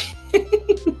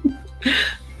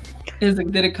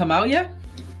 Did it come out yet?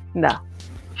 No.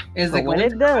 When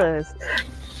it does,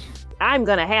 I'm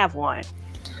gonna have one.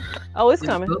 Oh, it's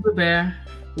coming. Build-A-Bear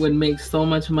would make so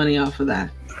much money off of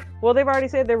that. Well, they've already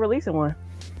said they're releasing one.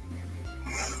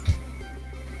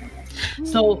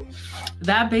 So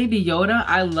that Baby Yoda,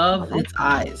 I love its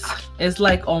eyes. It's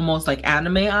like almost like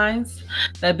anime eyes.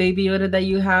 That Baby Yoda that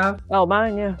you have. Oh,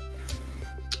 mine, yeah.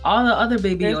 All the other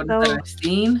Baby Yodas that I've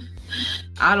seen,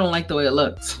 I don't like the way it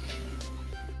looks.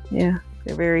 Yeah,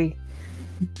 they're very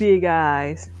big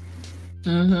eyes.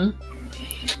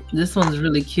 Mm-hmm. This one's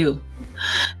really cute.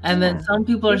 And then some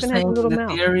people are saying the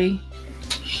theory.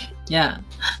 Yeah.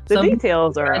 The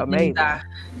details are amazing.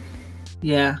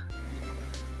 Yeah.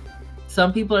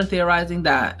 Some people are theorizing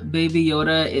that Baby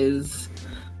Yoda is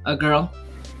a girl.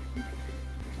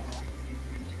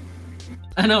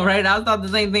 I know, right? I thought the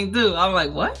same thing too. I'm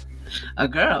like, what? A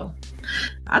girl?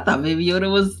 I thought Baby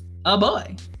Yoda was a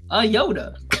boy. A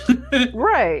Yoda.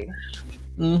 Right.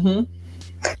 Mm-hmm.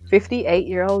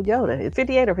 58-year-old Yoda. It's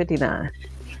 58 or 59?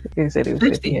 They said he was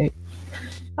 58.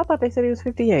 I thought they said he was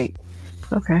 58.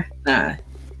 Okay. Nah,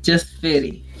 just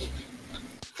 50.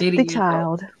 50 the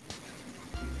child.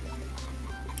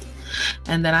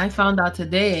 And then I found out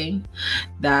today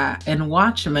that in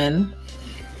Watchmen,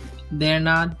 they're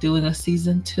not doing a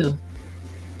season 2.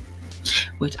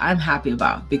 Which I'm happy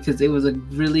about because it was a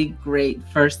really great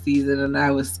first season and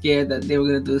I was scared that they were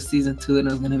going to do a season 2 and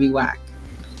it was going to be whack.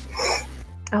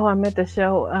 Oh, I meant to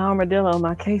show Armadillo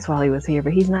my case while he was here,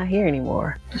 but he's not here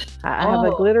anymore. I have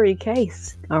a glittery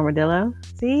case, Armadillo.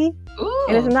 See? Ooh.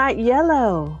 And it's not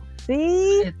yellow.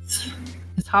 See? It's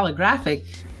holographic.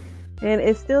 And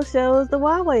it still shows the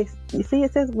Huawei. You see,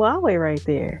 it says Huawei right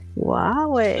there.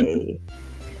 Huawei.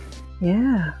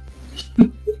 Yeah.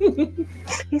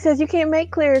 He says you can't make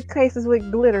clear cases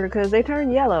with glitter because they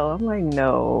turn yellow. I'm like,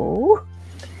 no.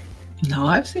 No,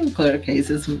 I've seen clear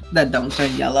cases that don't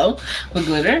turn yellow with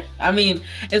glitter. I mean,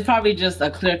 it's probably just a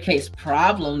clear case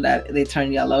problem that they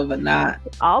turn yellow, but not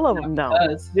all of them don't.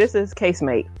 Because. This is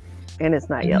Casemate, and it's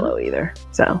not yellow either.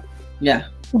 So yeah.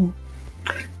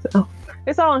 So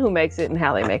it's all on who makes it and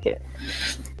how they make it.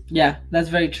 Yeah, that's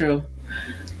very true.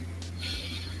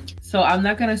 So I'm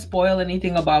not going to spoil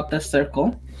anything about the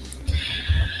circle.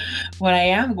 What I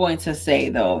am going to say,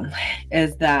 though,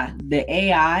 is that the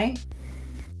AI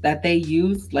that they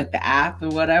use, like the app or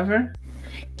whatever,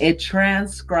 it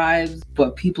transcribes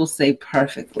what people say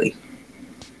perfectly.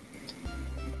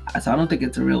 So I don't think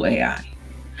it's a real AI.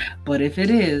 But if it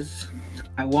is,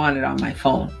 I want it on my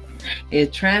phone.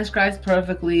 It transcribes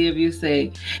perfectly. If you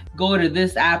say, go to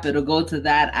this app, it'll go to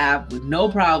that app with no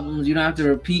problems. You don't have to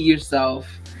repeat yourself.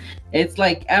 It's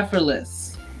like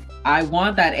effortless. I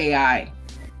want that AI.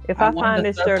 If I find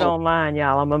this shirt online,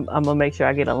 y'all, I'm gonna make sure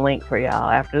I get a link for y'all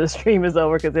after the stream is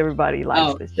over because everybody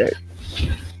likes this shirt.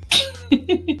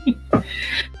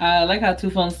 I like how Two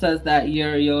Phones says that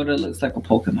your Yoda looks like a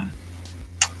Pokemon.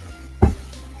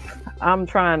 I'm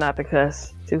trying not to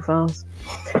cuss, Two Phones.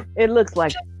 It looks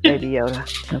like Baby Yoda.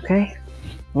 Okay.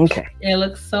 It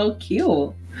looks so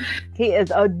cute. He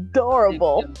is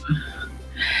adorable.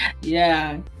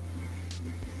 Yeah.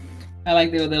 I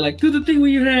like they're like, do the thing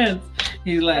with your hands.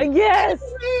 He's like, yes.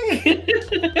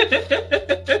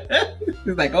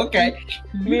 He's like, okay.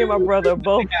 Me and my brother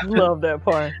both love that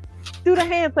part. Do the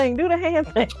hand thing. Do the hand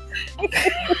thing.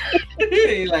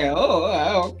 He's like,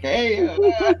 oh, okay.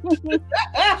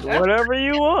 Whatever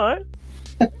you want.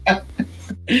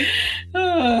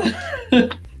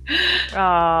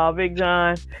 Oh, Big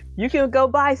John, you can go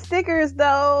buy stickers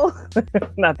though.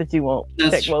 Not that you won't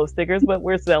Tecmo stickers, but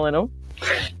we're selling them.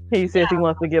 He says he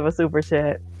wants to give a super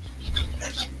chat.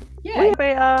 Yeah, we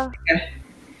have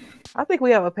I think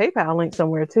we have a PayPal link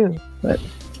somewhere too. But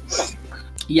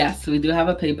yes, we do have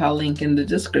a PayPal link in the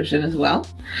description as well.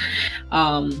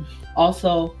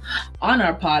 Also, on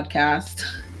our podcast,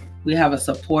 we have a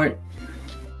support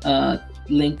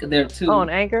link there too. On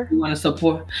Anchor? If you want to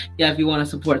support, if you want to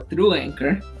support through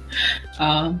Anchor,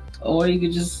 or you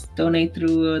could just donate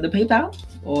through the PayPal,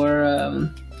 or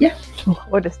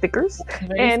or the stickers.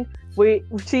 And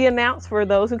she announced, for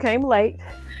those who came late,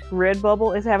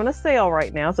 Redbubble is having a sale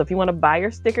right now. So if you want to buy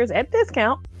your stickers at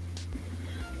discount,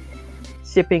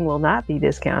 shipping will not be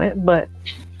discounted, but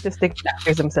the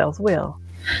stickers themselves will.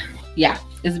 Yeah,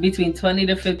 it's between 20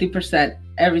 to 50%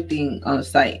 everything on the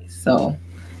site. So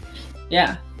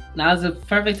yeah, now's the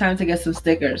perfect time to get some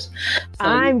stickers. So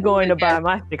I'm going to buy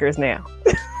my stickers now.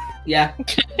 Yeah.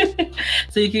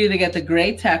 So you can either get the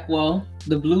gray Tecmo,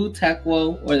 the blue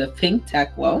Tecmo, or the pink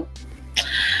Tecmo.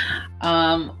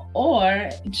 Or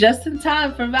just in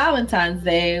time for Valentine's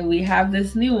Day, we have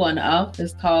this new one up.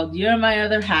 It's called You're My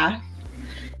Other Half.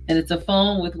 And it's a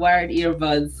phone with wired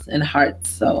earbuds and hearts.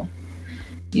 So,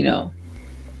 you know.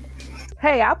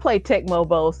 Hey, I play Tecmo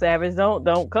Bowl, Savage.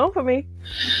 Don't come for me.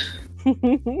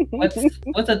 What's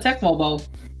a Tecmo Bowl?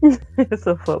 It's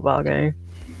a football game.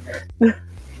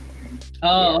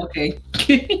 Oh, yeah. Okay.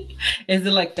 Is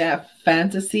it like that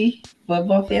fantasy?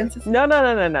 Football fantasy?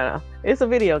 No. It's a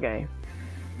video game.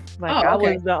 Like, I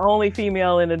was the only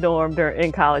female in the dorm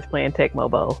in college playing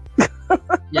Tecmo Bowl.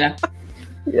 Yeah.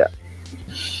 Yeah.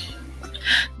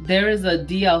 There is a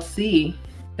DLC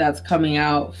that's coming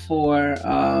out for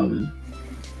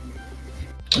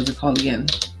what's it called again?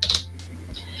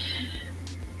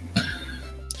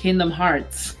 Kingdom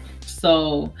Hearts.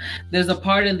 So there's a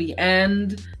part in the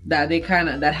end that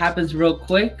that happens real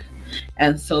quick,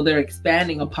 and so they're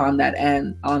expanding upon that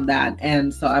and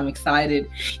so I'm excited.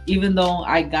 Even though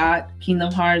I got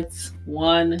Kingdom Hearts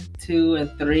 1, 2,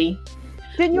 and 3.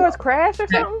 Didn't yours crash or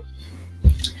something?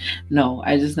 No,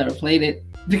 I just never played it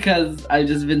because I've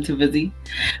just been too busy.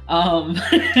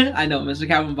 I know Mr.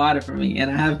 Calvin bought it for me and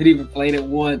I haven't even played it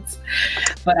once.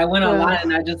 But I went online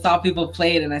and I just saw people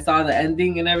play it and I saw the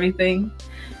ending and everything.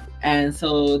 And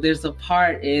so there's a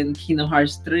part in Kingdom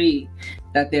Hearts 3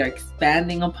 that they're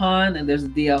expanding upon, and there's a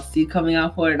DLC coming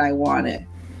out for it. I want it.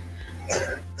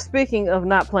 Speaking of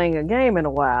not playing a game in a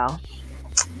while,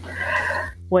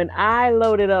 when I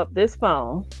loaded up this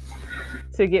phone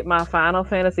to get my Final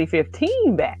Fantasy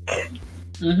 15 back.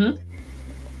 Mm-hmm.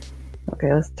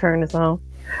 Okay, let's turn this on.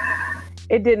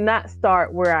 It did not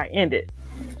start where I ended.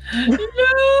 No!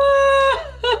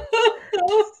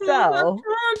 So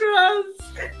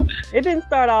it didn't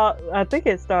start out. I think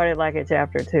it started like at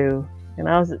chapter 2, and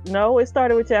it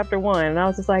started with chapter 1, and I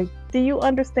was just like, do you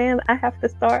understand? I have to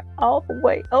start all the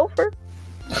way over.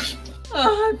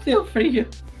 Oh, I feel for you.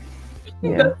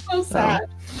 Yeah, that's so sad.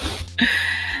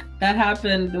 That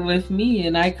happened with me,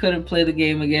 and I couldn't play the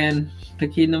game again. The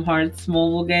Kingdom Hearts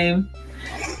mobile game.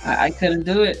 I couldn't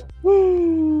do it.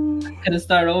 I couldn't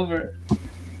start over.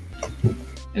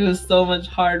 It was so much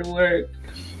hard work.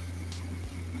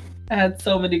 I had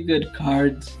so many good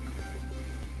cards.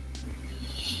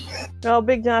 Oh,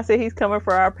 Big John said he's coming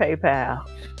for our PayPal.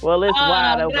 Well, it's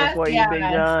wide open for you, Big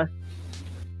John.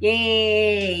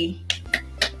 Yay!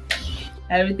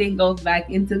 Everything goes back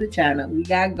into the channel. We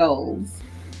got goals.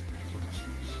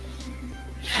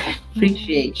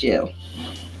 Appreciate you.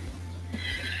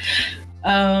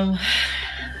 I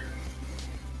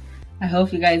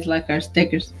hope you guys like our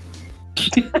stickers.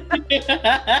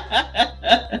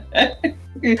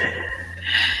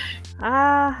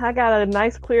 I got a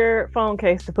nice clear phone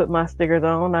case to put my stickers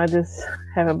on. I just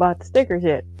haven't bought the stickers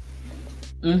yet.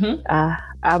 Mm-hmm.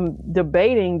 I'm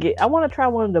debating. I want to try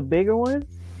one of the bigger ones,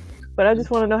 but I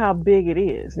just want to know how big it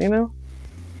is, you know?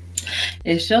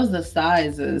 It shows the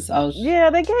sizes. Yeah,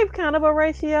 they gave kind of a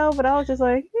ratio, but I was just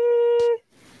like,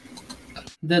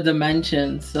 The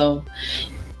dimensions. So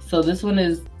this one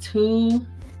is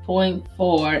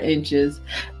 2.4 inches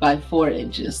by 4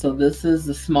 inches. So this is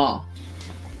the small.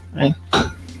 Right.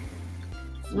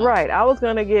 Right. I was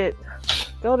gonna go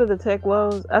to the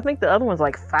Tecmo's. I think the other one's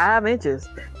like 5 inches.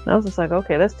 And I was just like,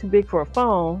 okay, that's too big for a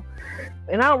phone.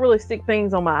 and I don't really stick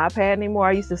things on my iPad anymore.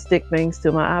 I used to stick things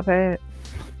to my iPad.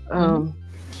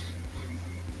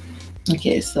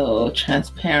 Okay, so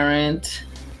transparent.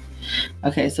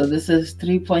 Okay, so this is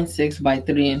 3.6 by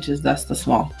 3 inches. That's the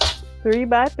small. 3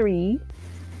 by 3.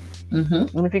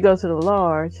 Mm-hmm. And if you go to the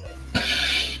large,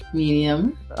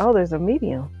 medium. Oh, there's a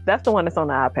medium. That's the one that's on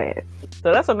the iPad.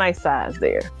 So that's a nice size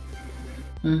there.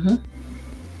 Mm-hmm.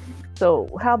 So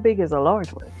how big is a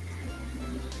large one?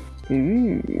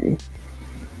 Ooh.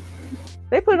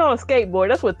 They put it on a skateboard.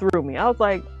 That's what threw me. I was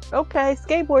like, okay,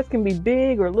 skateboards can be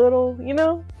big or little, you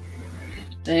know?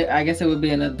 I guess it would be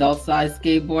an adult size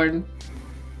skateboard,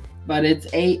 but it's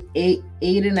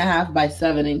 8.5 by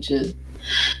 7 inches.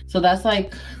 So that's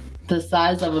like the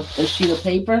size of a sheet of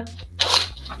paper.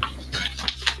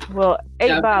 Well,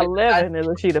 8 by 11 is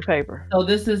a sheet of paper. So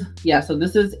this is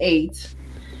 8,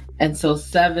 and so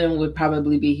 7 would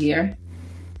probably be here.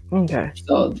 Okay.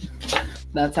 So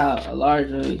that's how large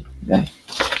it would be. Okay.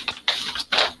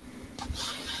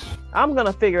 I'm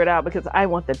gonna figure it out because I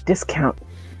want the discount.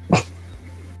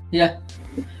 Yeah.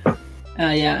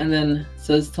 Yeah, and then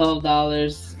so it's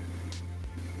 $12.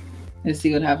 Let's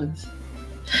see what happens.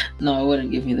 No, it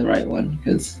wouldn't give me the right one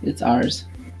because it's ours,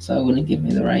 so it wouldn't give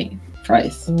me the right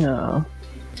price. No.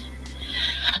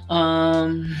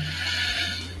 And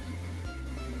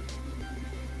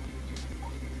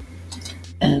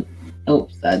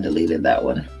oops, I deleted that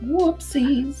one.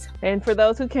 Whoopsies. And for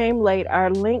those who came late,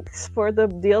 our links for the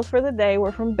deals for the day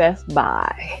were from Best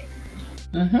Buy.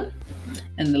 Mm-hmm.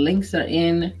 And the links are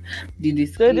in the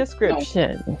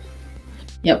description. Oh.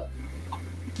 Yep.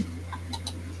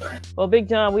 Well, Big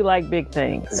John, we like big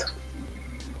things.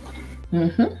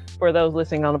 Mm-hmm. For those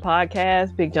listening on the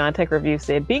podcast, Big John Tech Review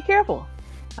said, "Be careful.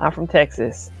 I'm from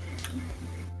Texas,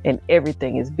 and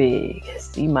everything is big.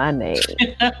 See my name."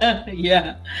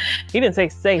 Yeah. He didn't say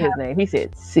his name. He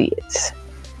said, "See it."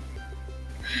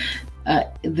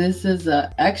 This is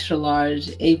a extra large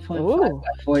 8.5 by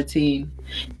 14.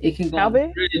 It can go How in the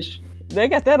big? fridge. They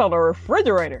got that on a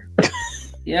refrigerator.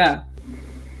 Yeah.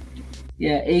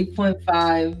 Yeah,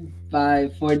 8.5 by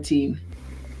 14.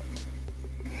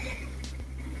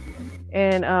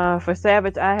 And for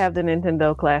Savage, I have the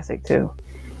Nintendo Classic too.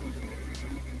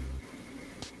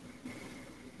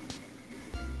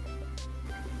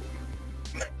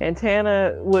 And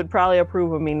Tana would probably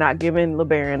approve of me not giving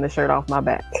LeBaron the shirt off my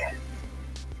back.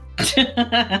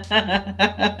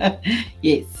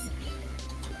 Yes.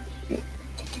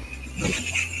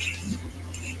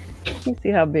 You see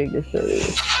how big this shirt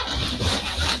is.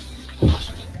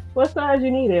 What size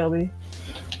you need, LB?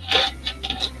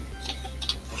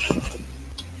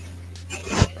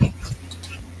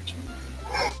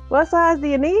 What size do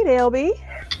you need, LB?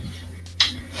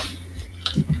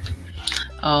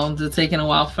 Is it taking a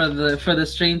while for the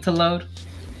stream to load?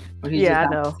 Or he Yeah, just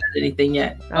I know. hasn't said anything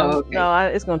yet. Oh, okay. No,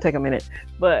 it's gonna take a minute,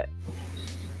 but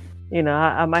you know,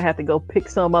 I might have to go pick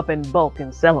some up in bulk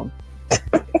and sell them.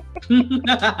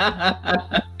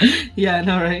 Yeah, I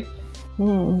know, right?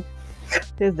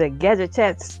 There's the Gadget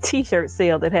Chats t-shirt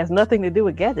sale that has nothing to do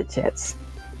with Gadget Chats.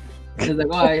 He's like,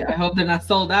 well, I hope they're not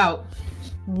sold out.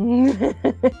 Well,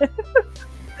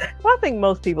 I think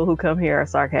most people who come here are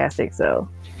sarcastic, so.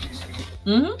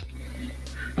 Mm-hmm.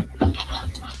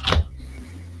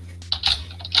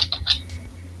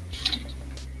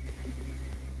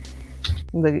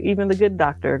 Even the good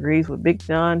doctor agrees with Big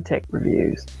John Tech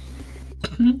Reviews.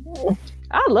 Mm-hmm.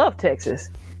 I love Texas.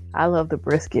 I love the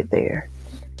brisket there.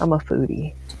 I'm a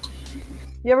foodie.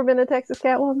 You ever been to Texas,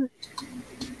 Catwoman?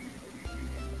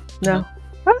 No.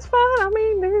 That's fine. I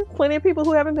mean, there's plenty of people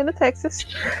who haven't been to Texas.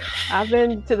 I've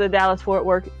been to the Dallas-Fort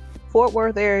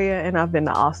Worth area, and I've been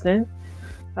to Austin.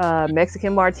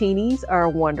 Mexican martinis are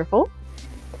wonderful.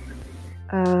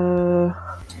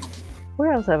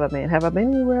 Where else have I been? Have I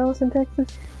been anywhere else in Texas?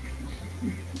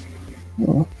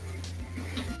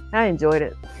 I enjoyed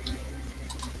it.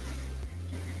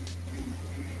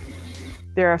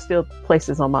 There are still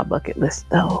places on my bucket list,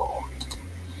 though,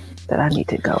 that I need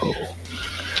to go.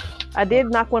 I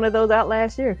did knock one of those out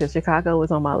last year because Chicago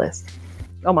was on my list,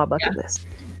 on my bucket list.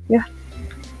 Yeah.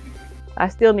 I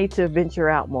still need to venture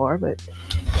out more, but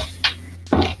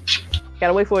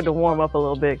gotta wait for it to warm up a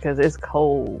little bit because it's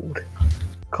cold.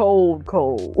 Cold.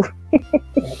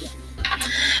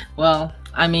 Well,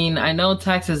 I mean, I know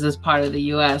Texas is part of the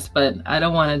U.S., but I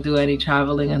don't want to do any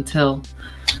traveling until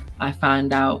I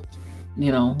find out,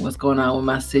 you know, what's going on with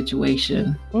my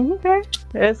situation. Okay.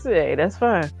 That's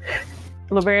fine.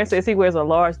 LeBaron says he wears a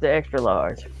large to extra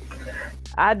large.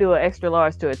 I do an extra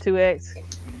large to a 2X.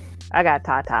 I got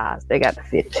tatas. They got to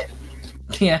fit.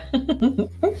 Yeah.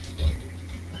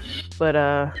 But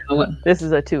this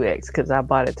is a 2X because I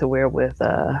bought it to wear with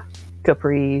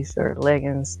capris or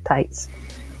leggings, tights.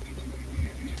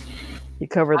 You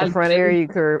cover the front area, you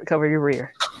cover your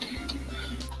rear.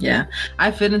 Yeah,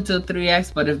 I fit into a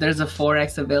 3X, but if there's a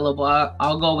 4X available,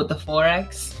 I'll go with the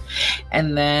 4X,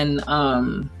 and then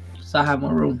so I have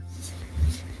more room.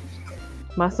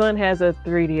 My son has a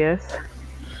 3DS.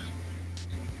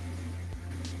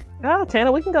 Oh,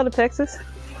 Tana, we can go to Texas.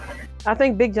 I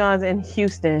think Big John's in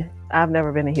Houston. I've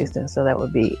never been to Houston, so that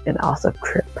would be an awesome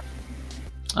trip.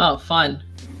 Oh, fun.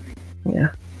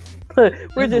 Yeah.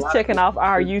 We're just checking off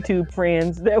our YouTube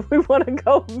friends that we want to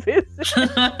go visit.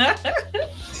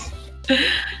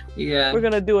 Yeah. We're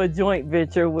going to do a joint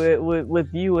venture with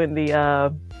you and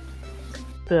the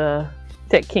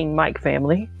Tech King Mike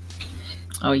family.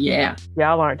 Oh, yeah.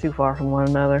 Y'all aren't too far from one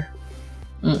another.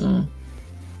 Mm-mm.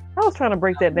 I was trying to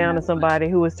break that down to somebody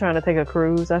who was trying to take a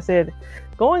cruise. I said,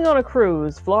 going on a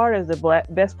cruise, Florida is the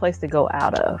best place to go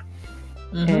out of.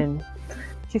 Mm-hmm. And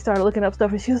she started looking up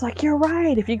stuff and she was like, you're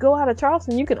right. If you go out of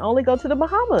Charleston, you can only go to the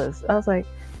Bahamas. I was like,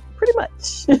 pretty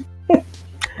much.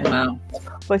 Wow.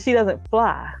 But she doesn't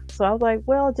fly. So I was like,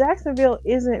 well, Jacksonville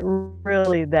isn't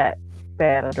really that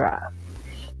bad a drive.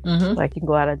 Mm-hmm. Like you can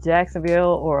go out of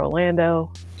Jacksonville or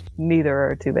Orlando. Neither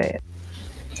are too bad.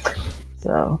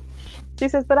 So she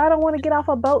says, but I don't want to get off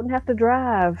a boat and have to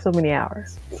drive so many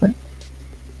hours. Like,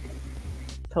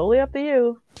 totally up to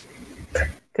you.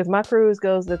 Because my cruise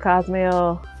goes to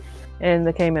Cozumel and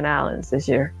the Cayman Islands this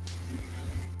year.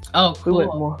 Oh,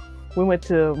 cool. We went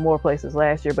to more places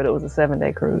last year, but it was a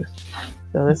 7-day cruise.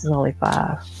 So this is only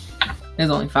 5.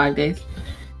 It's only 5 days?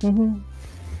 Mm-hmm.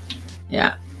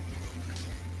 Yeah.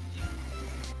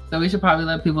 So we should probably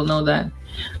let people know that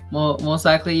most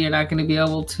likely you're not going to be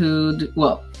able to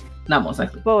well, not most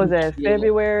likely. What was that?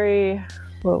 February?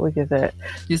 What week is that?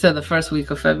 You said the first week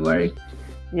of February.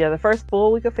 Yeah, the first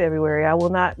full week of February. I will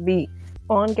not be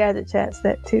on Gadget Chats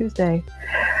that Tuesday.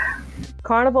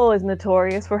 Carnival is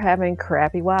notorious for having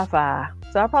crappy Wi-Fi.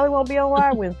 So I probably won't be on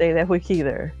Wild Wednesday that week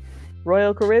either.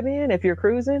 Royal Caribbean, if you're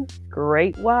cruising,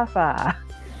 great Wi-Fi.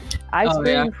 I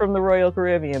streamed from the Royal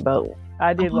Caribbean boat.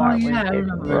 I did Wild Wednesday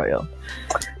from Royal.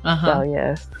 So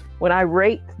yes, when I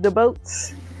rate the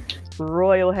boats,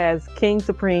 Royal has King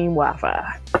Supreme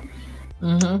Wi-Fi.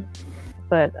 Mm-hmm.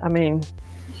 But I mean,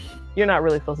 you're not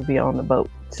really supposed to be on the boat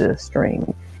to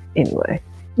stream anyway.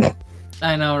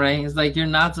 I know, right? It's like you're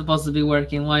not supposed to be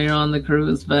working while you're on the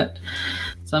cruise, but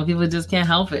some people just can't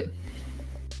help it.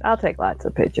 I'll take lots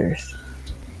of pictures.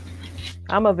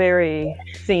 I'm a very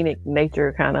scenic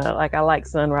nature kind of, like I like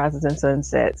sunrises and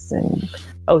sunsets and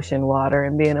ocean water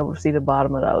and being able to see the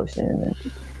bottom of the ocean.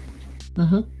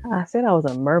 And I said I was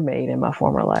a mermaid in my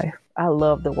former life. I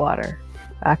love the water.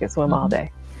 I could swim all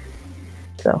day.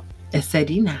 So.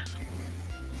 Serena.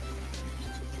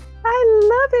 I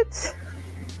love it.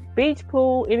 Beach,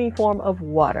 pool, any form of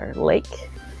water. Lake.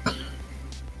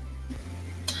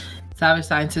 Savage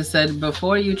Scientist said,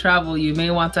 before you travel, you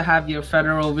may want to have your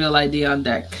federal real ID on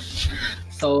deck.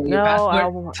 So no,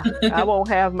 I won't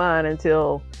have mine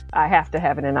until I have to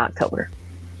have it in October.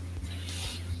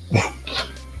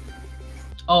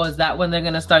 Oh, is that when they're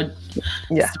going to start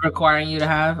requiring you to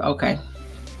have? Okay.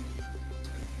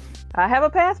 I have a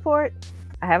passport.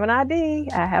 I have an ID.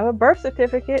 I have a birth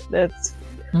certificate that's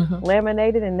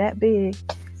laminated and that big.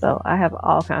 So I have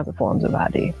all kinds of forms of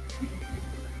ID.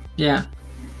 Yeah.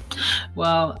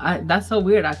 Well, that's so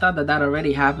weird. I thought that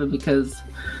already happened because...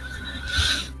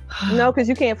 No, because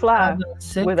you can't fly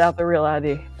without the real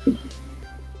ID.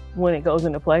 When it goes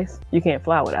into place, you can't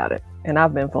fly without it. And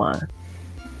I've been flying.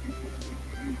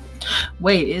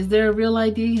 Wait, is there a real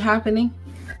ID happening?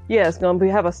 Yeah, it's going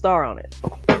to have a star on it.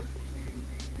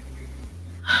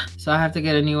 So I have to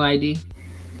get a new ID?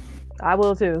 I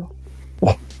will too.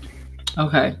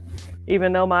 Okay.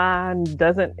 Even though mine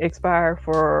doesn't expire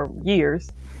for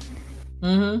years.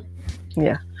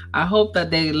 Yeah. I hope that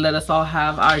they let us all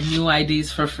have our new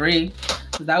IDs for free.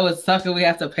 That would suck if we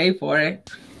have to pay for it.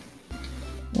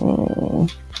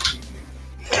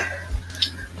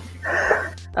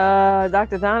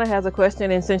 Dr. Donna has a question,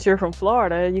 and since you're from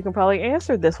Florida, you can probably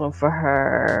answer this one for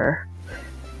her.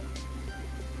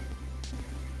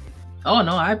 Oh,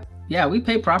 no. We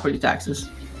pay property taxes.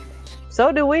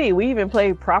 So do we. We even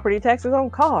pay property taxes on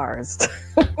cars.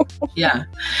 Yeah.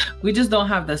 We just don't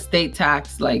have the state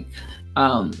tax like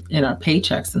in our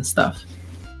paychecks and stuff.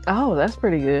 Oh, that's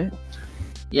pretty good.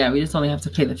 Yeah, we just only have to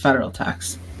pay the federal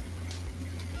tax.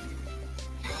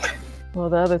 Well,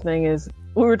 the other thing is,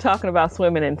 we were talking about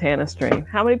swimming in Tana Stream.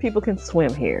 How many people can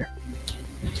swim here?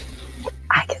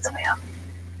 I can swim.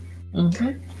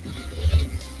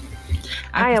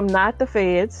 I am not the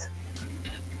feds.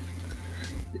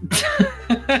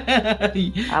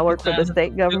 I work for the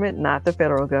state government, not the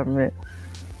federal government.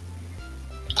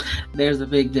 There's a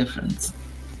big difference.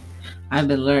 I've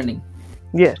been learning.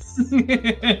 Yes.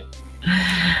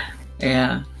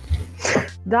 Yeah.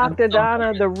 Dr.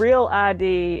 Donna, the real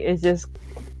ID is just,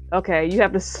 okay, you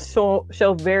have to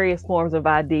show various forms of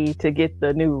ID to get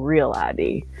the new real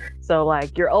ID. So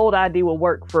like your old ID will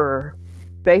work for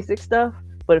basic stuff,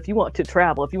 but if you want to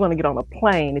travel, if you want to get on a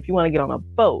plane, if you want to get on a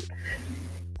boat,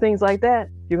 things like that,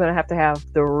 you're going to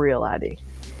have the real ID.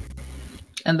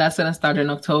 And that's going to start in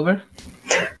October?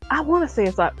 I want to say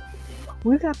it's like,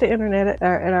 we've got the internet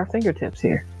at our fingertips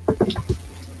here.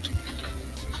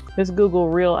 Let's Google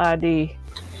real ID.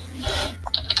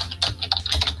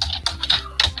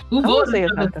 Who voted? Say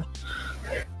it's like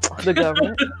the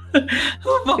government.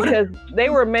 Who voted? Because they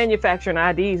were manufacturing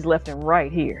IDs left and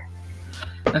right here.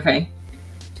 Okay.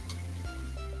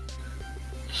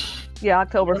 Yeah,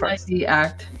 October 1st. ID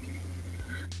Act.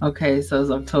 Okay, so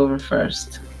it's October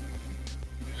 1st.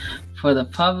 For the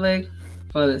public,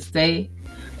 for the state,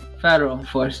 federal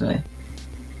enforcement.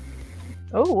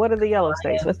 Oh, what are the yellow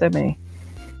states? What's that mean?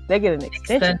 They get an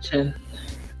extension.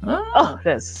 Oh,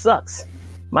 that sucks.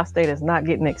 My state is not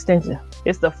getting an extension.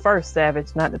 It's the first,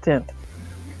 Savage, not the 10th.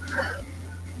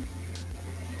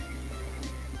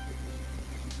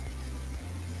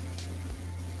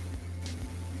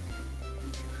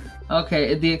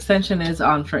 Okay, the extension is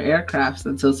on for aircrafts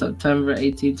until September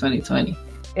 18, 2020.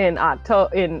 In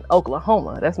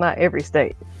Oklahoma. That's not every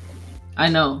state. I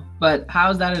know, but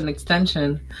how is that an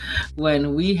extension when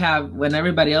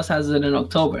everybody else has it in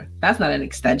October? That's not an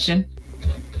extension.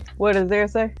 What does there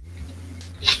say?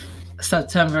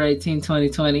 September 18,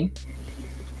 2020.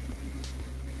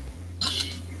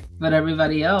 But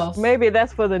everybody else... Maybe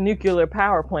that's for the nuclear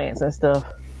power plants and stuff.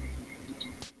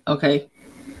 Okay.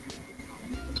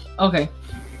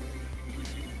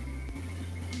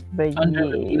 But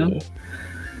yeah.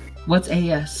 What's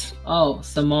AS? Oh,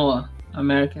 Samoa.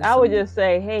 American. I would just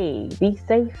say, hey, be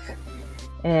safe.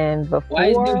 And before... Why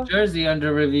is New Jersey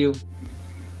under review?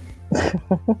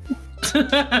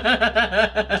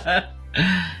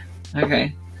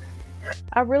 Okay.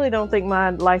 I really don't think my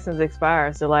license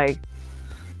expires to like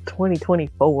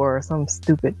 2024 or some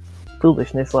stupid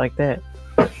foolishness like that.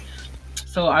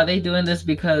 So are they doing this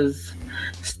because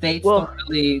states don't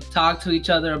really talk to each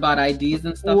other about IDs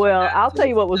and stuff? Well, I'll tell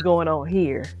you what was going on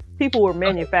here. People were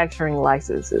manufacturing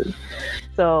licenses.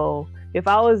 So if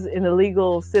I was an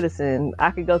illegal citizen,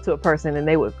 I could go to a person and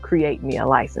they would create me a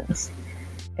license.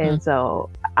 And so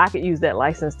I could use that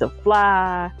license to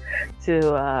fly,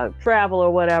 to travel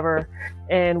or whatever.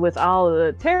 And with all of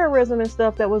the terrorism and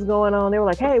stuff that was going on, they were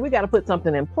like, hey, we got to put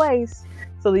something in place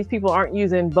so these people aren't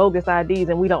using bogus IDs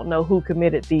and we don't know who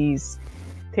committed these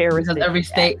terrorist acts. Because every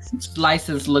state's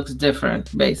license looks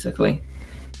different, basically.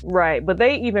 Right. But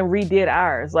they even redid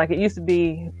ours. Like it used to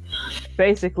be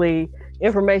basically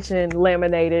information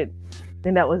laminated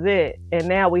and that was it. And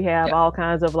now we have all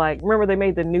kinds of like, remember they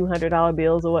made the new $100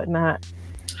 bills or whatnot?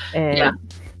 And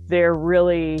they're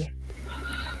really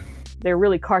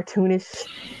cartoonish.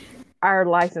 Our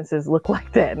licenses look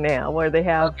like that now, where they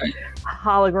have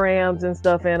holograms and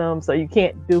stuff in them, so you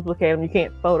can't duplicate them. You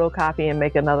can't photocopy and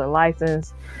make another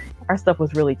license. Our stuff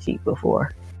was really cheap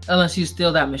before. Unless you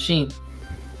steal that machine.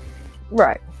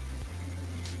 Right.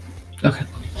 Okay.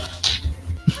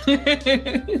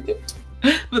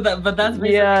 but that's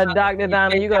Dr.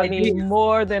 Donna, you're gonna need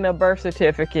more than a birth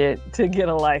certificate to get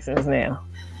a license now.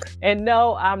 And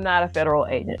no, I'm not a federal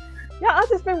agent. Yeah, I've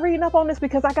just been reading up on this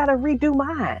because I gotta redo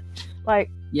mine.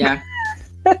 Yeah.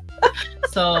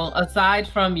 So aside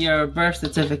from your birth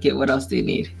certificate, what else do you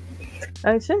need?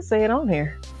 I should say it on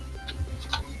here.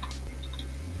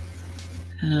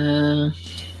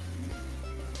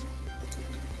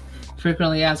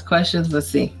 Frequently asked questions. Let's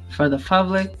see. For the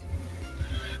public,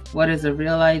 what is a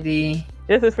real ID?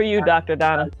 This is for you, Dr.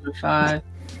 Donna. 2005.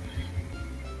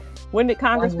 When did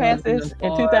Congress pass this?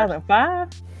 In 2005?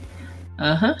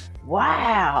 Uh-huh.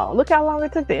 Wow. Look how long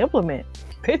it took to implement.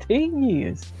 15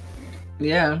 years.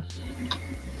 Yeah.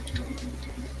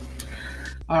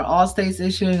 Are all states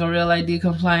issuing a real ID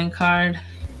compliant card?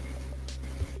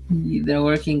 They're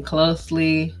working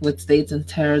closely with states and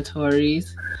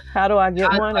territories. How do I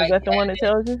get one? Is that the one that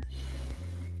tells you?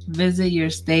 Visit your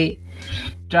state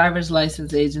driver's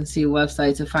license agency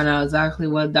website to find out exactly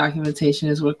what documentation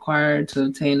is required to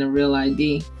obtain a real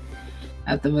ID.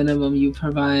 At the minimum, you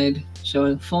provide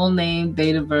showing full name,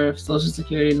 date of birth, social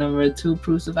security number, 2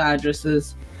 proofs of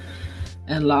addresses,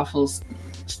 and lawful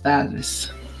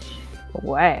status.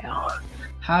 Wow.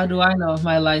 How do I know if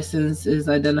my license's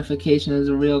identification is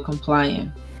real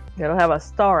compliant? It'll have a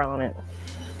star on it.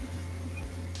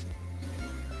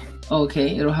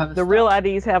 Okay, it'll have the real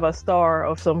IDs have a star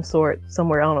of some sort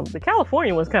somewhere on them. The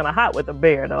California one's kind of hot with the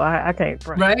bear, though. I can't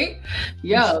front. Right?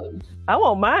 Yo. I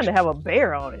want mine to have a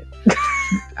bear on it.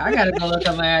 I gotta go look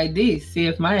at my ID, see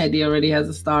if my ID already has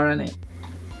a star on it.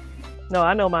 No,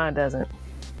 I know mine doesn't.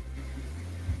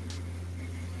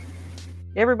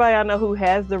 Everybody I know who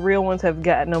has the real ones have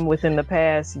gotten them within the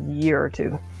past year or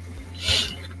two.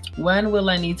 When will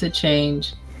I need to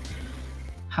change?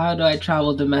 How do I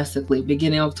travel domestically?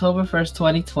 Beginning October 1st,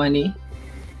 2020.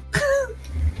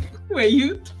 Wait,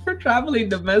 you for traveling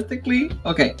domestically?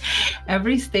 Okay.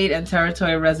 Every state and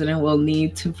territory resident will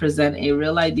need to present a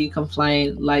real ID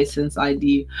compliant license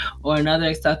ID or another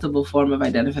acceptable form of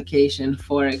identification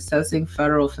for accessing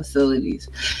federal facilities,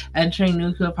 entering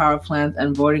nuclear power plants,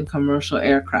 and boarding commercial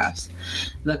aircrafts.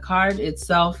 The card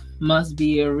itself must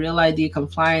be a real ID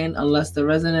compliant unless the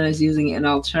resident is using an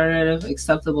alternative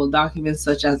acceptable document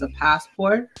such as a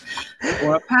passport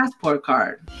or a passport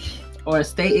card, or a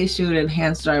state-issued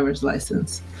enhanced driver's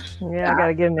license. Yeah, I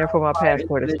gotta get in there for my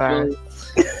passport expires.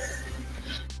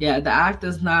 Yeah, the act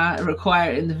does not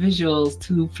require individuals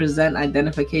to present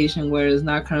identification where it is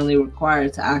not currently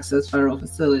required to access federal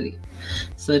facility,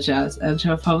 such as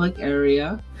enter a public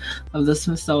area of the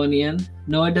Smithsonian,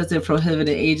 nor does it prohibit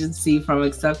an agency from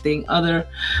accepting other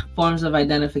forms of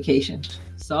identification.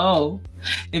 So,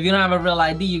 if you don't have a real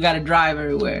ID, you gotta drive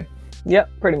everywhere. Yep,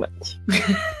 pretty much.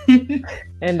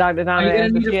 And Dr. Donna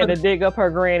asked if she had to dig up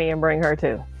her granny and bring her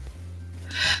too.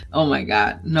 Oh my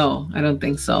God, no, I don't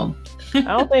think so. I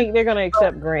don't think they're gonna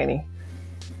accept granny.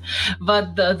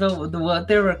 But the what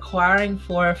they're requiring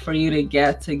for you to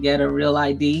get a real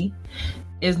ID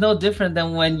is no different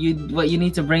than what you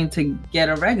need to bring to get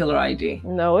a regular ID.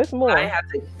 No, it's more. I have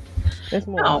to. It's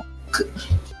more. No.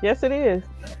 Yes, it is.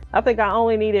 I think I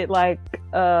only needed like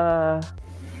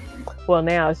well,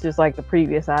 now it's just like the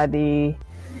previous ID.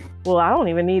 Well, I don't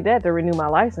even need that to renew my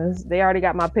license. They already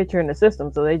got my picture in the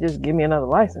system, so they just give me another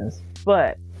license.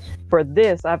 But for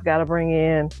this, I've got to bring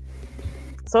in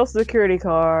Social Security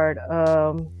card.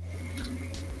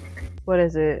 What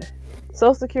is it?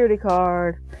 Social Security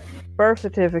card, birth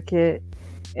certificate,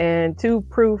 and 2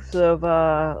 proofs of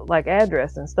like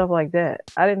address and stuff like that.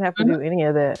 I didn't have to do any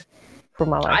of that for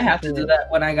my license. I have to do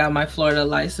that when I got my Florida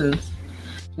license.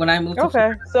 When I moved to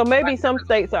Florida. So maybe some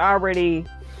states are already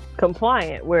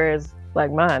compliant, whereas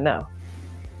like mine, no.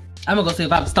 I'm gonna go see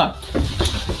if I have a star.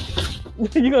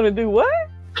 You gonna do what?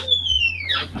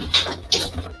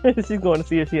 She's going to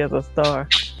see if she has a star.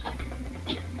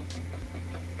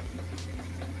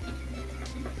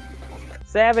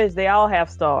 Savage, they all have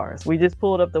stars. We just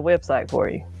pulled up the website for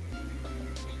you.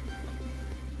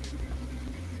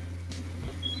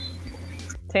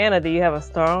 Tana, do you have a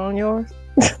star on yours?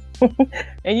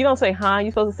 And you don't say huh,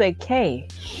 you're supposed to say K.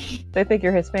 They think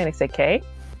you're Hispanic. Say K,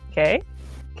 K,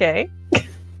 K.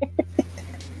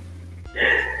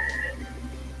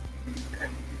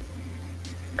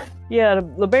 Yeah, the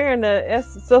LeBaron, the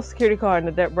Social Security card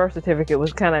and the birth certificate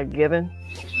was kind of given.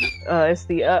 It's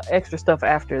the extra stuff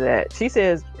after that. She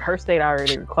says her state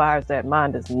already requires that.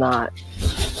 Mine does not.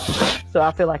 So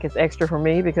I feel like it's extra for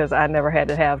me because I never had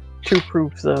to have 2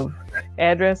 proofs of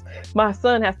address. My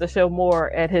son has to show more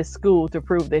at his school to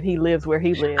prove that he lives where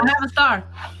he lives. I have a star.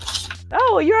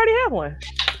 Oh, you already have one.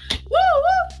 Woo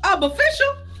woo! I'm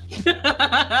official.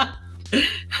 I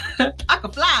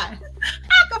can fly.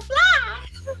 I can fly.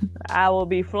 I will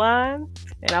be flying,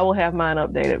 and I will have mine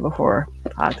updated before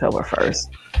October 1st.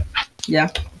 Yeah.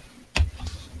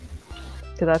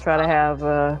 Because I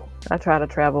try to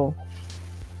travel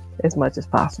as much as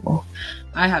possible.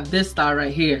 I have this star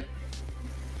right here.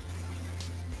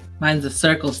 Mine's a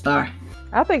circle star.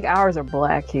 I think ours are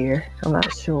black here. I'm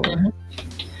not sure.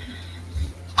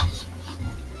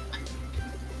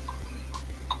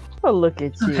 Oh, look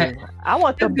at you. Okay. I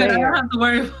want the bear. I don't have to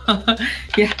worry about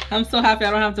Yeah, I'm so happy I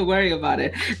don't have to worry about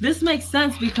it. This makes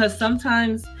sense because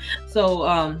sometimes,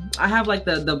 I have like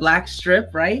the black strip,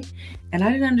 right? And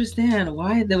I didn't understand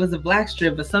why there was a black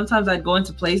strip, but sometimes I'd go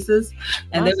into places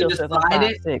and they would just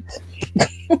slide it.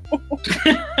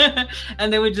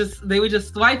 And they would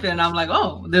just swipe it, and I'm like,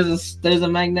 oh, there's a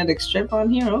magnetic strip on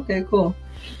here. Okay, cool.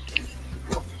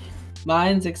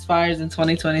 Mine expires in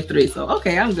 2023, so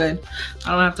okay, I'm good.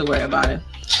 I don't have to worry about it.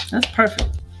 That's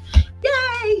perfect.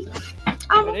 Yay!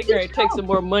 They're going to take some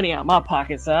more money out of my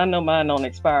pocket, so I know mine don't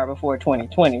expire before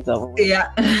 2020 is over.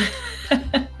 Yeah.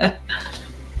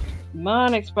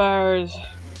 Mine expires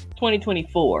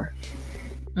 2024.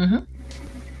 Mm-hmm.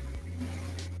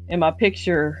 And my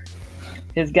picture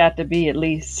has got to be at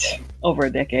least over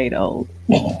a decade old.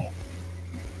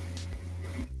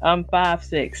 I'm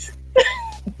 5'6".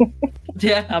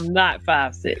 Yeah. I'm not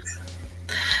 5'6".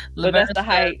 But that's the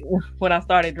height when I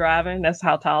started driving. That's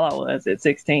how tall I was at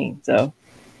 16. So,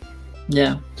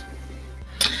 yeah.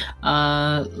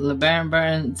 LeBaron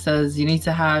Burton says you need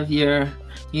to have your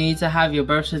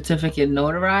birth certificate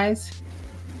notarized.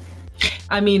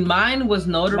 I mean, mine was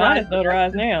notarized. Mine is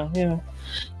notarized now. Yeah.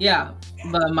 Yeah,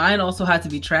 but mine also had to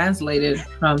be translated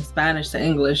from Spanish to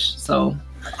English, so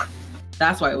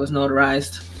that's why it was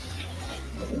notarized.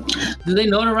 Do they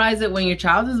notarize it when your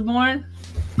child is born?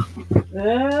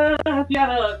 If you have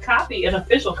a copy, an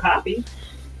official copy.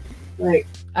 Like,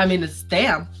 I mean, it's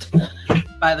stamped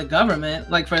by the government.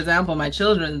 Like, for example, my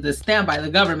children, it's stamped by the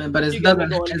government, but it's not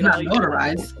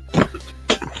notarized.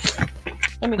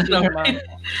 Let me get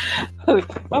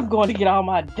I'm going to get all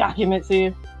my documents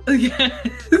here.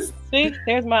 Yes. See,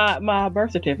 there's my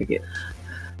birth certificate.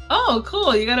 Oh,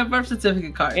 cool. You got a birth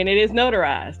certificate card. And it is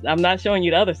notarized. I'm not showing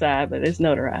you the other side, but it's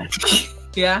notarized.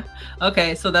 Yeah?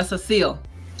 Okay, so that's a seal.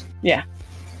 Yeah.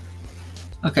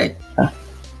 Okay.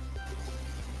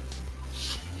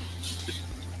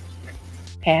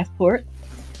 Passport.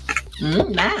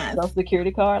 Nice. Social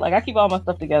security card. Like, I keep all my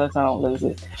stuff together so I don't lose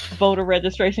it. Voter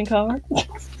registration card.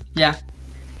 Yeah.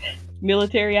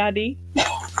 Military ID.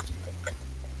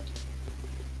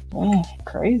 Oh,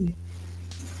 crazy.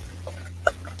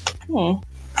 I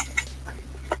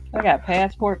got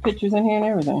passport pictures in here and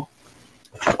everything.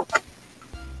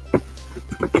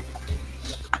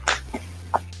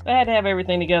 I had to have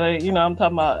everything together. You know, I'm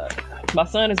talking about my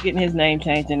son is getting his name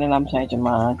changed and I'm changing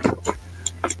mine.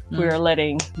 We're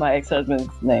letting my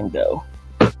ex-husband's name go.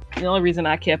 The only reason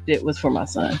I kept it was for my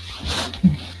son.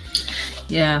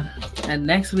 Yeah. And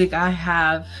next week I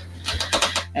have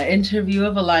an interview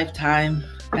of a lifetime,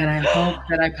 and I hope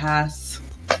that I pass.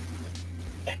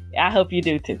 I hope you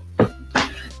do too.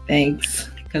 Thanks.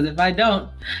 Because if I don't,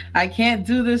 I can't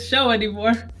do this show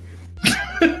anymore.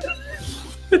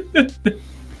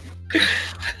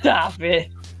 Stop it.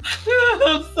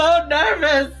 I'm so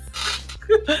nervous.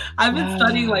 I've been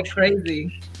studying like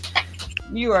crazy.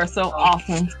 You are so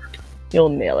awesome. You'll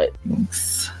nail it.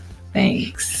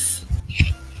 Thanks.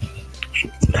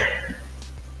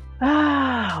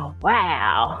 Oh,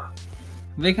 wow.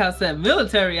 Vic House said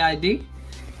military ID.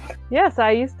 Yes,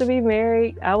 I used to be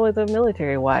married. I was a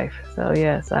military wife. So,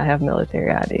 yes, I have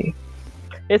military ID.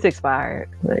 It's expired,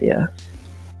 but yeah.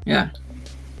 Yeah.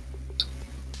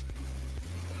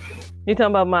 You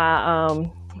talking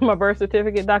about my birth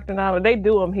certificate, Dr. Nala? They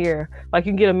do them here. Like,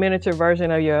 you can get a miniature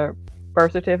version of your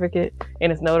birth certificate,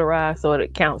 and it's notarized, so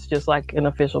it counts just like an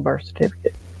official birth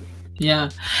certificate. Yeah,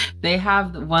 they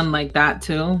have one like that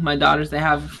too. My daughters, they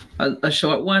have a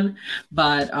short one,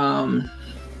 but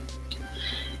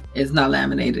it's not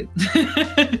laminated.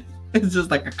 It's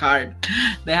just like a card.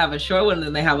 They have a short one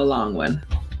and they have a long one.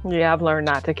 Yeah, I've learned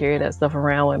not to carry that stuff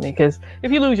around with me, because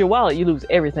if you lose your wallet, you lose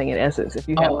everything in essence. If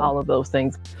you have all of those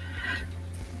things.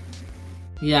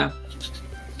 Yeah.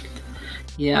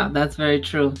 Yeah, that's very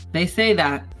true. They say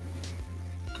that,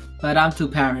 but I'm too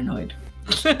paranoid.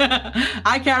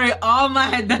 I carry all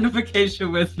my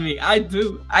identification with me. I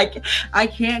do. I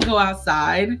can't go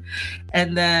outside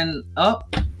and then,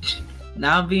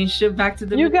 now I'm being shipped back to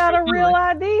the... You got a real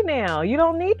ID now. You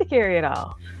don't need to carry it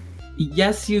all.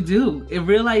 Yes, you do. A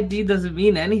real ID doesn't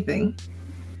mean anything.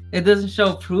 It doesn't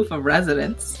show proof of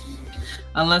residence.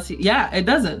 Unless, it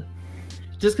doesn't.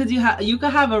 Just because you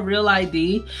can have a real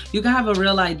ID,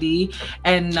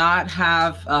 and not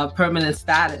have permanent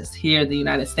status here in the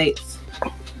United States.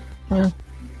 Yeah.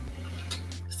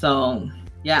 So,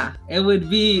 yeah, it would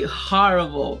be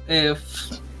horrible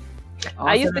if...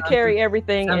 I used to carry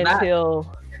everything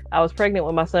until I was pregnant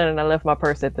with my son and I left my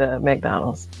purse at the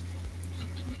McDonald's.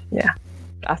 Yeah,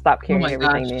 I stopped carrying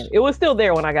everything then. It was still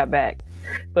there when I got back.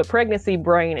 But pregnancy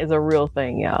brain is a real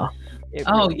thing, y'all.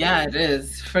 It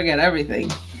is. Forget everything.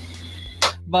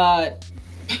 But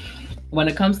when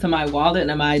it comes to my wallet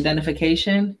and my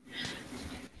identification,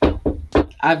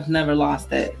 I've never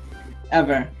lost it.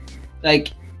 Ever.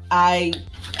 Like, I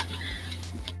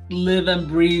live and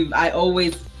breathe. I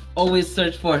always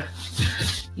search for,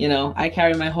 I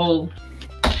carry my whole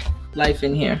life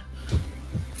in here.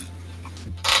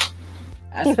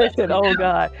 I said, oh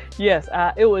God. Yes,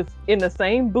 it was in the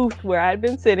same booth where I'd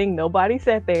been sitting. Nobody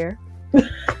sat there.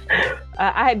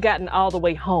 I had gotten all the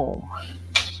way home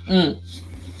and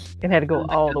had to go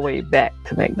all the way back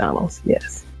to McDonald's.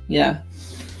 Yes. Yeah.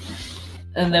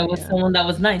 And there was someone that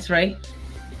was nice, right?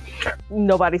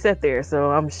 Nobody sat there,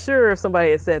 so I'm sure if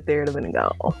somebody had sat there, it'd have been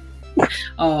gone.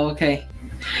 Oh, okay.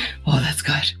 Oh, that's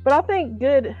good. But I think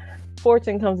good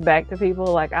fortune comes back to people.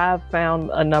 Like, I've found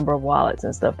a number of wallets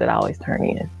and stuff that I always turn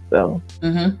in. So.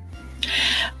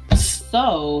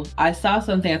 So I saw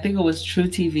something, I think it was True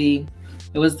TV.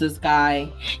 It was this guy,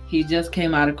 he just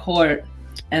came out of court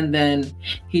and then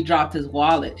he dropped his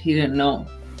wallet. He didn't know.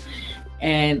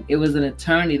 And it was an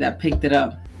attorney that picked it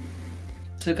up,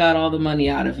 took out all the money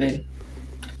out of it,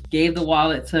 gave the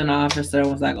wallet to an officer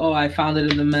and was like, oh, I found it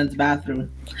in the men's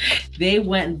bathroom. They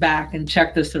went back and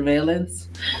checked the surveillance.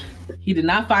 He did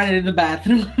not find it in the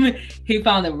bathroom. He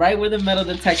found it right where the metal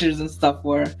detectors and stuff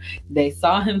were. They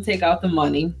saw him take out the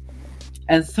money.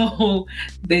 And so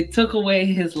they took away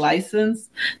his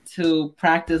license to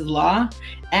practice law.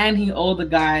 And he owed the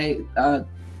guy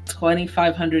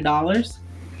 $2,500.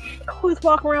 Who's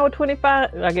walking around with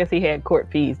 25? I guess he had court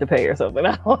fees to pay or something.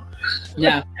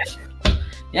 Yeah.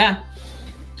 Yeah.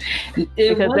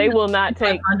 Because they will not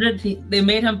take. They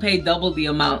made him pay double the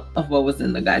amount of what was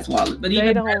in the guy's wallet. But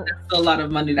even that's still a lot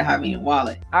of money to have in your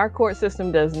wallet. Our court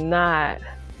system does not.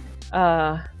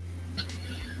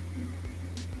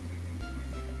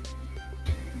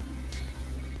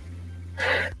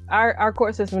 Our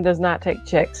court system does not take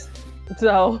checks.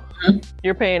 So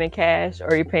you're paying in cash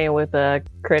or you're paying with a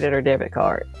credit or debit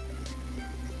card.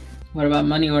 What about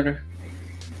money order?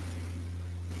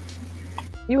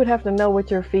 You would have to know what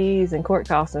your fees and court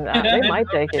costs and they might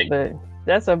take it, but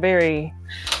that's a very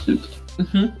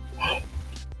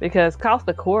because cost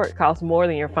of court costs more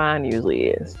than your fine usually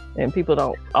is, and people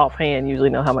don't offhand usually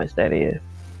know how much that is.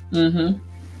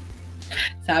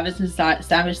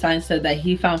 Savage Sign said that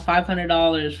he found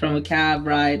 $500 from a cab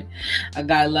ride a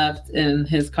guy left in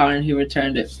his car and he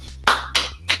returned it.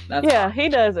 He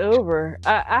does Uber.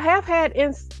 I've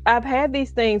had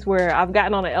these things where I've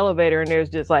gotten on an elevator and there's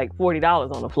just like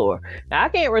 $40 on the floor. Now I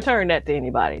can't return that to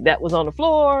anybody. That was on the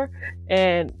floor,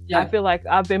 and I feel like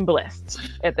I've been blessed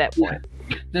at that point.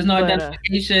 There's no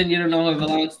identification. You don't know who it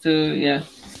belongs to. Yeah.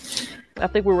 I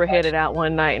think we were headed out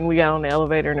one night and we got on the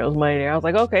elevator and there was money there. I was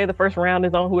like, okay, the first round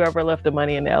is on whoever left the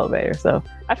money in the elevator. So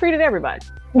I treated everybody.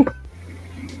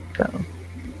 So.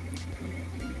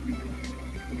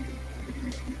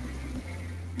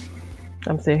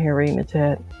 I'm sitting here reading the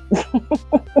chat.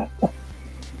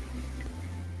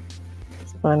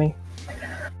 It's funny.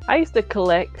 I used to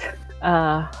collect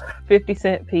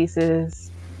 50-cent pieces,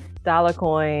 dollar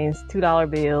coins, $2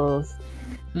 bills.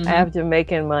 I have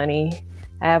Jamaican money.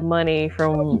 I have money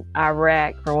from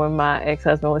Iraq from when my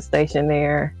ex-husband was stationed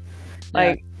there.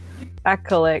 Like, I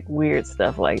collect weird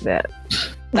stuff like that.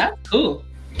 That's cool.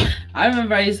 I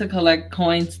remember I used to collect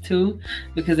coins too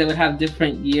because they would have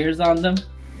different years on them.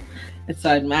 And so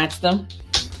I'd match them.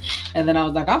 And then I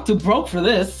was like, I'm too broke for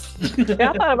this.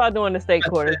 I thought about doing the state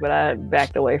quarters, but I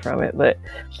backed away from it. But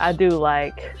I do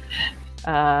like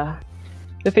the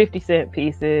 50-cent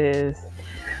pieces,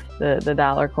 the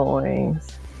dollar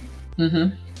coins.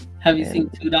 Have you seen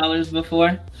 $2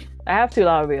 before? I have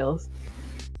 $2 bills.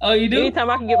 Oh, you do? Anytime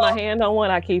I can get my hand on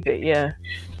one, I keep it. Yeah.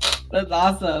 That's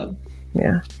awesome.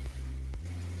 Yeah.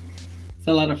 It's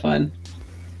a lot of fun.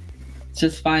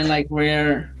 Just find like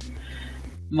rare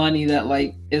money that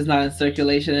like is not in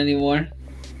circulation anymore.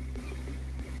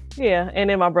 Yeah,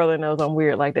 and then my brother knows I'm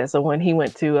weird like that. So when he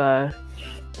went to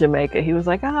Jamaica, he was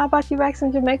like, I bought you back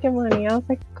some Jamaican money. I was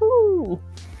like, cool.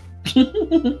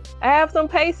 I have some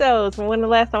pesos from when the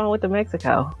last time I went to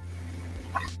Mexico.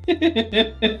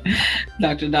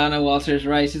 Dr. Donna Walters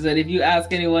right. She said, if you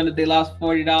ask anyone if they lost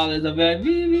 $40, I'll be like,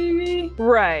 me.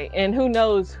 Right. And who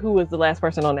knows who was the last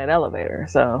person on that elevator.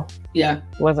 So yeah,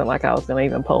 it wasn't like I was going to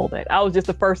even poll that. I was just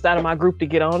the first out of my group to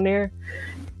get on there.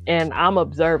 And I'm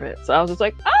observant. So I was just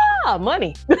like,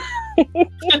 money.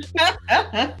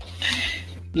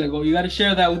 Like, well, you got to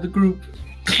share that with the group.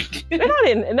 And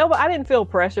I didn't feel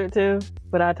pressured to,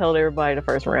 but I told everybody the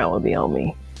first round would be on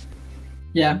me.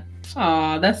 Yeah.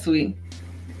 Aw, that's sweet.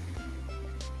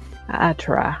 I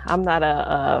try. I'm not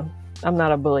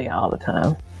a bully all the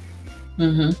time.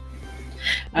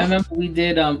 I remember we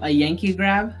did a Yankee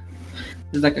grab.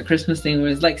 It's like a Christmas thing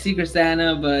where it's like Secret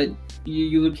Santa, but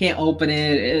you can't open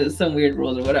it. It's some weird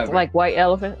rules or whatever. Like White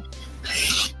Elephant?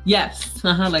 Yes.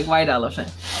 Like White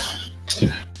Elephant.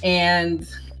 And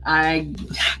I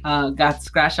got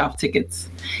scratch off tickets.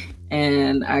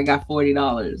 And I got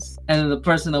 $40. And then the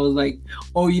person that was like,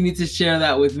 oh, you need to share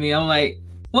that with me. I'm like,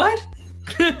 what?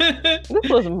 This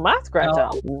was my scratch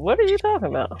off. What are you talking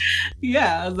about?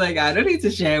 Yeah, I was like, I don't need to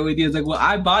share it with you. It's like, well,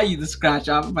 I bought you the scratch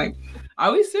off. I'm like,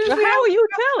 are we serious? How are you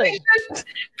telling? It's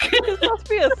supposed to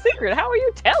be a secret. How are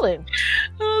you telling?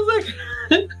 I was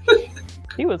like,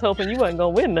 he was hoping you wasn't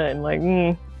going to win nothing. Like,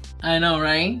 I know,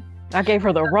 right? I gave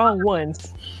her the wrong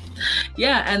ones.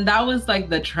 Yeah, and that was like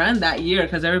the trend that year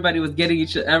because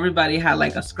everybody had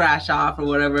like a scratch off or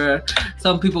whatever.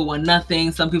 Some people won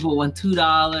nothing, some people won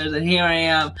 $2, and here I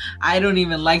am. I don't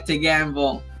even like to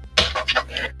gamble.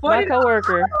 My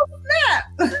coworker.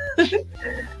 Oh, snap.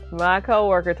 My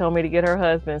coworker told me to get her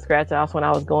husband scratch offs when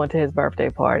I was going to his birthday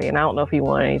party, and I don't know if he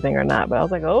won anything or not, but I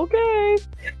was like, okay,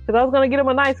 because I was gonna get him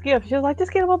a nice gift. She was like,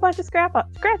 just get him a bunch of scratch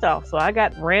offs. So I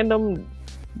got random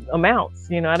amounts.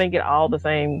 I didn't get all the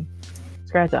same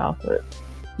scratch off, but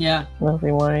yeah, I don't know if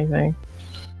he won anything.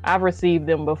 I've received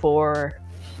them before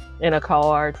in a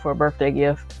card for a birthday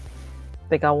gift. I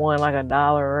think I won like $1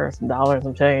 or $1 and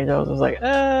some change. I was just like,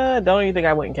 don't even think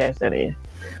I went and cashed that in.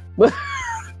 But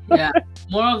yeah.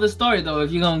 Moral of the story, though,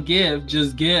 if you're gonna give,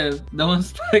 just give. Don't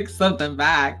expect something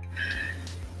back.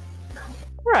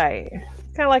 Right.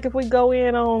 Kind of like if we go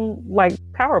in on like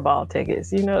Powerball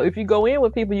tickets. If you go in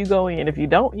with people, you go in. If you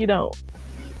don't, you don't.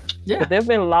 Yeah. But there've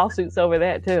been lawsuits over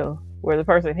that too, where the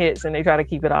person hits and they try to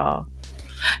keep it all.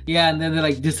 Yeah, and then they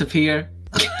like disappear.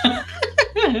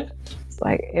 It's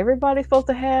like everybody's supposed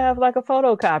to have like a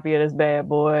photocopy of this bad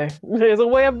boy. There's a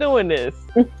way of doing this.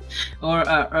 Or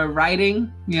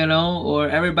writing, or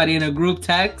everybody in a group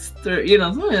text, or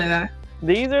something like that.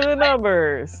 These are the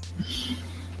numbers.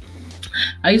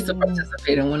 I used to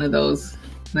participate in one of those,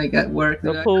 like at work.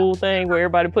 The pool thing where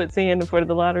everybody puts in for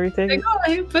the lottery ticket. Like,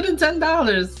 oh, he put in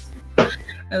 $10.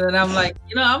 And then I'm like,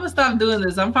 I'm gonna stop doing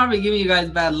this. I'm probably giving you guys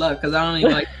bad luck because I don't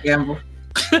even like to gamble.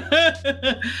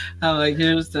 I'm like,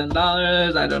 here's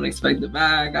 $10. I don't expect it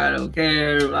back. I don't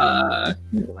care. I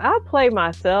play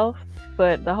myself,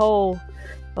 but the whole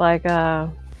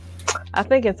I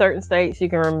think in certain states you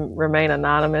can remain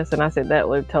anonymous, and I said that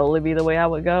would totally be the way I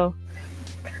would go.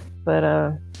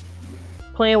 But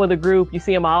playing with a group, you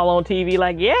see them all on TV,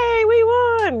 like, yay, we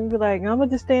won. Be like, I'm gonna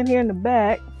just stand here in the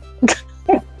back.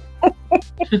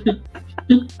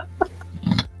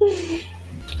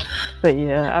 But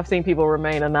yeah, I've seen people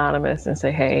remain anonymous and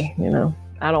say, hey,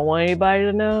 I don't want anybody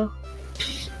to know.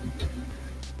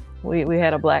 We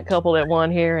had a black couple that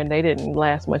won here, and they didn't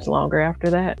last much longer after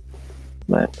that.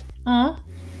 But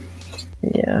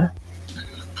yeah,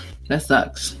 that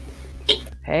sucks.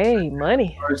 Hey,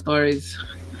 money. Horror stories.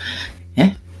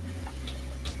 Yeah.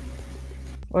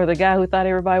 Or the guy who thought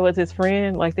everybody was his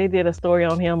friend. Like they did a story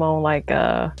on him on like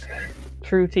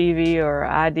True TV or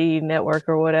ID Network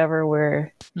or whatever,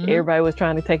 where everybody was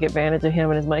trying to take advantage of him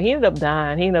and his money. He ended up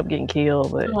dying. He ended up getting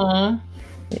killed. But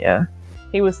yeah,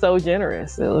 he was so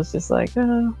generous. It was just like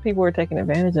people were taking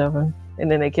advantage of him, and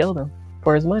then they killed him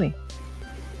for his money.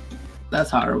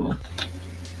 That's horrible.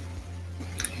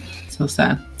 So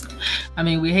sad. I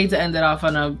mean, we hate to end it off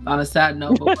on a sad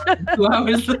note, but we're 2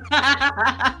 hours.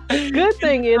 Good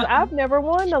thing is, I've never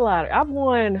won the lottery. I've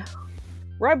won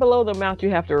right below the amount you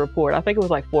have to report. I think it was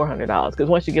like $400, because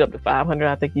once you get up to $500,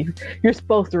 I think you're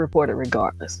supposed to report it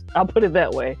regardless. I'll put it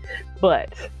that way.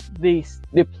 But the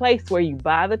place where you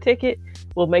buy the ticket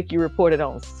will make you report it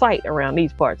on site around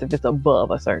these parts if it's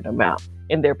above a certain amount,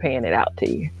 and they're paying it out to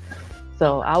you.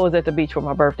 So I was at the beach for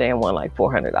my birthday and won like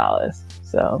 $400.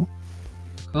 So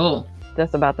cool.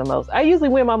 That's about the most. I usually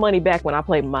win my money back when I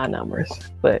play my numbers.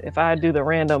 But if I do the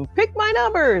random pick my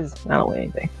numbers, I don't win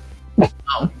anything.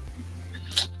 Oh.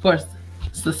 Of course,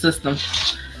 it's the system.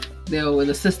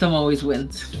 The system always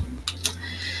wins.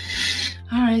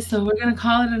 All right, so we're going to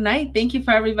call it a night. Thank you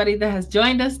for everybody that has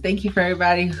joined us. Thank you for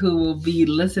everybody who will be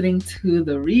listening to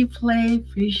the replay.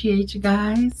 Appreciate you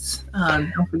guys.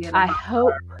 Don't forget. I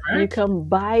hope you come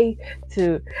by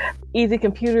to Easy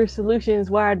Computer Solutions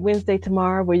Wired Wednesday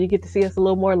tomorrow, where you get to see us a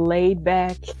little more laid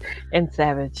back and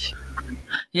savage.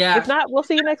 Yeah. If not, we'll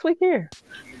see you next week here.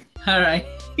 All right.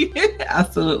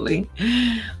 Absolutely.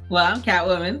 Well, I'm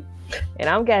Catwoman. And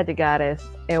I'm Gadget Goddess.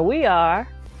 And we are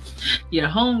your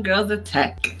homegirls of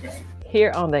tech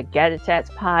here on the Gadget Chats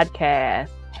podcast.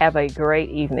 Have a great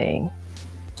evening.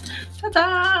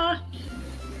 Ta-da!